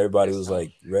diploma and everybody was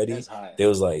like ready, they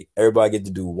was like, everybody get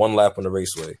to do one lap on the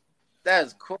raceway.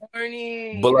 That's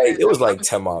corny. But like it was like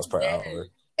 10 miles per hour.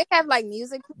 They have like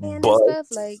music playing and stuff.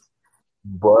 Like,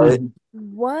 but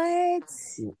what?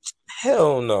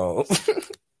 Hell no.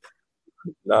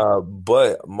 Nah,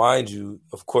 but mind you,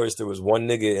 of course, there was one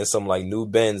nigga in some like new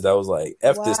Benz that was like,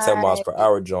 F this 10 miles per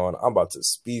hour, John. I'm about to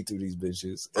speed through these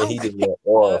bitches. And he just went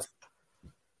off.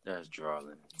 That's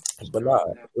drawing. But nah,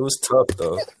 it was tough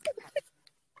though.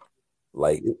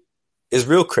 Like it's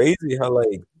real crazy how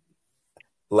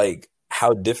like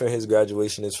how different his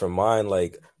graduation is from mine.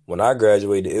 Like when I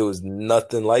graduated, it was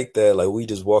nothing like that. Like we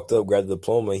just walked up, grabbed the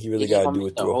diploma, and he really got to do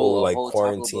it through a whole like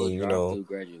quarantine, you know,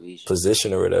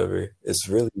 position or whatever. It's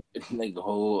really like a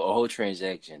whole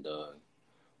transaction, dog.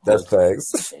 That's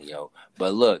facts. Yo,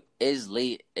 but look, it's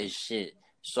late as shit.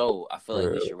 So I feel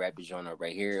like we should wrap this joint up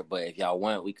right here. But if y'all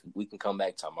want, we can come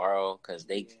back tomorrow because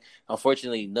they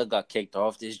unfortunately Nug got kicked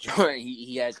off this joint.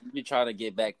 He been trying to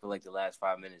get back for like the last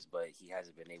 5 minutes, but he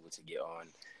hasn't been able to get on.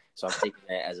 So I'm taking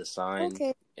that as a sign.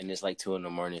 Okay. And it's like 2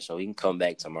 a.m, so we can come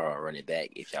back tomorrow and run it back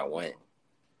if y'all want.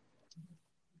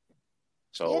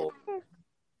 So,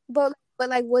 but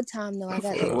like what time though? I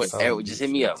got just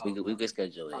hit me up. We can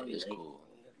schedule it. It's cool.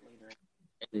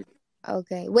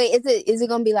 Okay. Wait, is it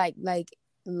gonna be like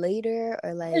later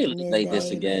or like like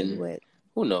this again? Like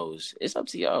who knows? It's up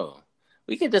to y'all.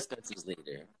 We can discuss this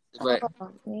later. But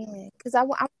because I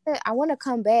want to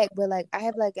come back, but like I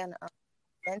have like an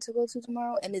event to go to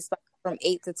tomorrow, and it's like from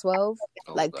 8 to 12,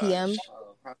 p.m.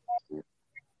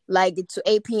 Like to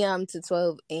 8 p.m. to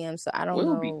 12 a.m. So I don't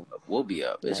know. We'll be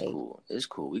up. It's cool. It's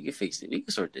cool. We can fix it. We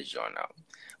can sort this joint out.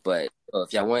 But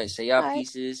if y'all want, say y'all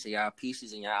pieces and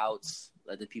y'all outs.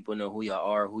 Let the people know who y'all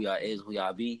are, who y'all is, who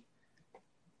y'all be.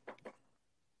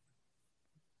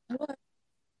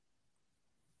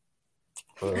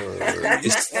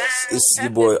 It's your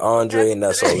boy Andre, and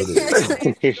that's all it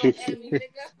is.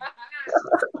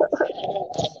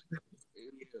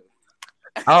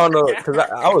 I don't know, because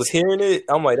I was hearing it.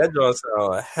 I'm like, that joint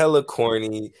sound hella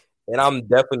corny, and I'm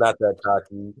definitely not that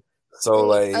cocky. So,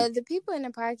 like, the people in the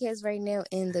podcast right now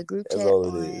in the group chat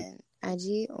on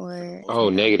IG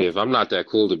or negative. I'm not that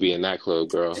cool to be in that club,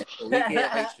 girl.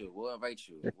 We'll invite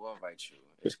you.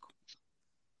 It's cool.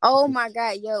 Oh my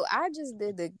god, yo! I just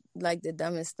did the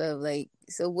dumbest stuff. Like,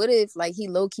 so what if like he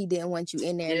low key didn't want you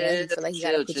in there, and then he feel like he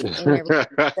gotta put you in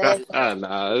there?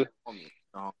 Nah.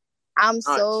 I'm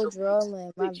so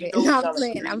drooling. My bad. No, I'm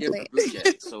playing.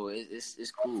 So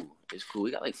it's cool. It's cool. We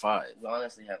got like 5. We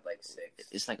honestly have like 6.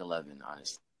 It's like 11,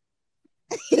 honestly.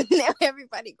 Now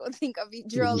everybody gonna think I be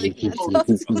drooling.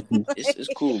 It's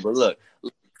cool, but look,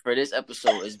 for this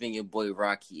episode, it's been your boy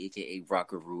Rocky, aka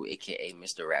Rockaroo, aka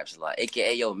Mr. Raps a Lot,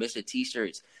 aka Mr.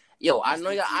 T-shirts. Yo, I know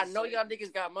y'all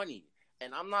niggas got money,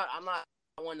 and I'm not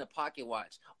on the pocket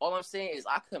watch. All I'm saying is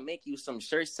I could make you some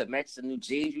shirts to match the new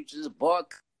J's you just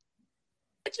bought.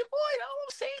 It's your boy, that's what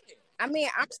I'm saying. I mean,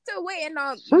 I'm still waiting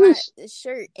on my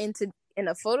shirt in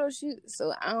a photo shoot,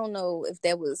 so I don't know if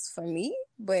that was for me,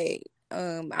 but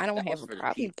I don't have a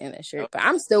problem in a shirt, but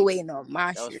I'm still waiting on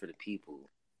my shirt. That was for the people.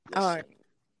 All right.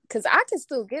 Because I can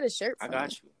still get a shirt from I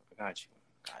got you.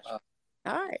 All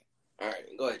right.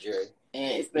 Go ahead, Jerry.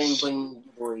 And it's been your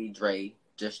boy Dre,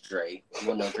 Just Dre.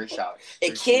 Well, no, Dre shot.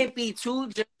 It can't be two.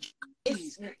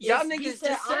 Y'all niggas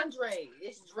said just Andre.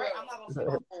 It's Dre. I'm not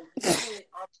gonna say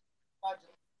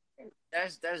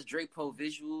That's Drake Pro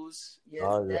visuals.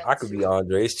 Yeah, I could be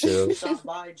Andre's chill. Shot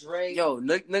by Drake. Yo,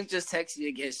 Nook just texted me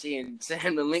again saying send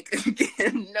him the link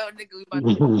again. No, nigga, we about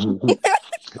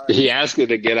to. He asked her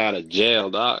to get out of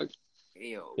jail, dog.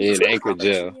 Yo, in Anchor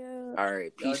jail. All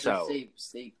right, peace out. Stay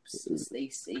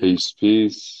safe.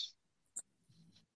 Peace.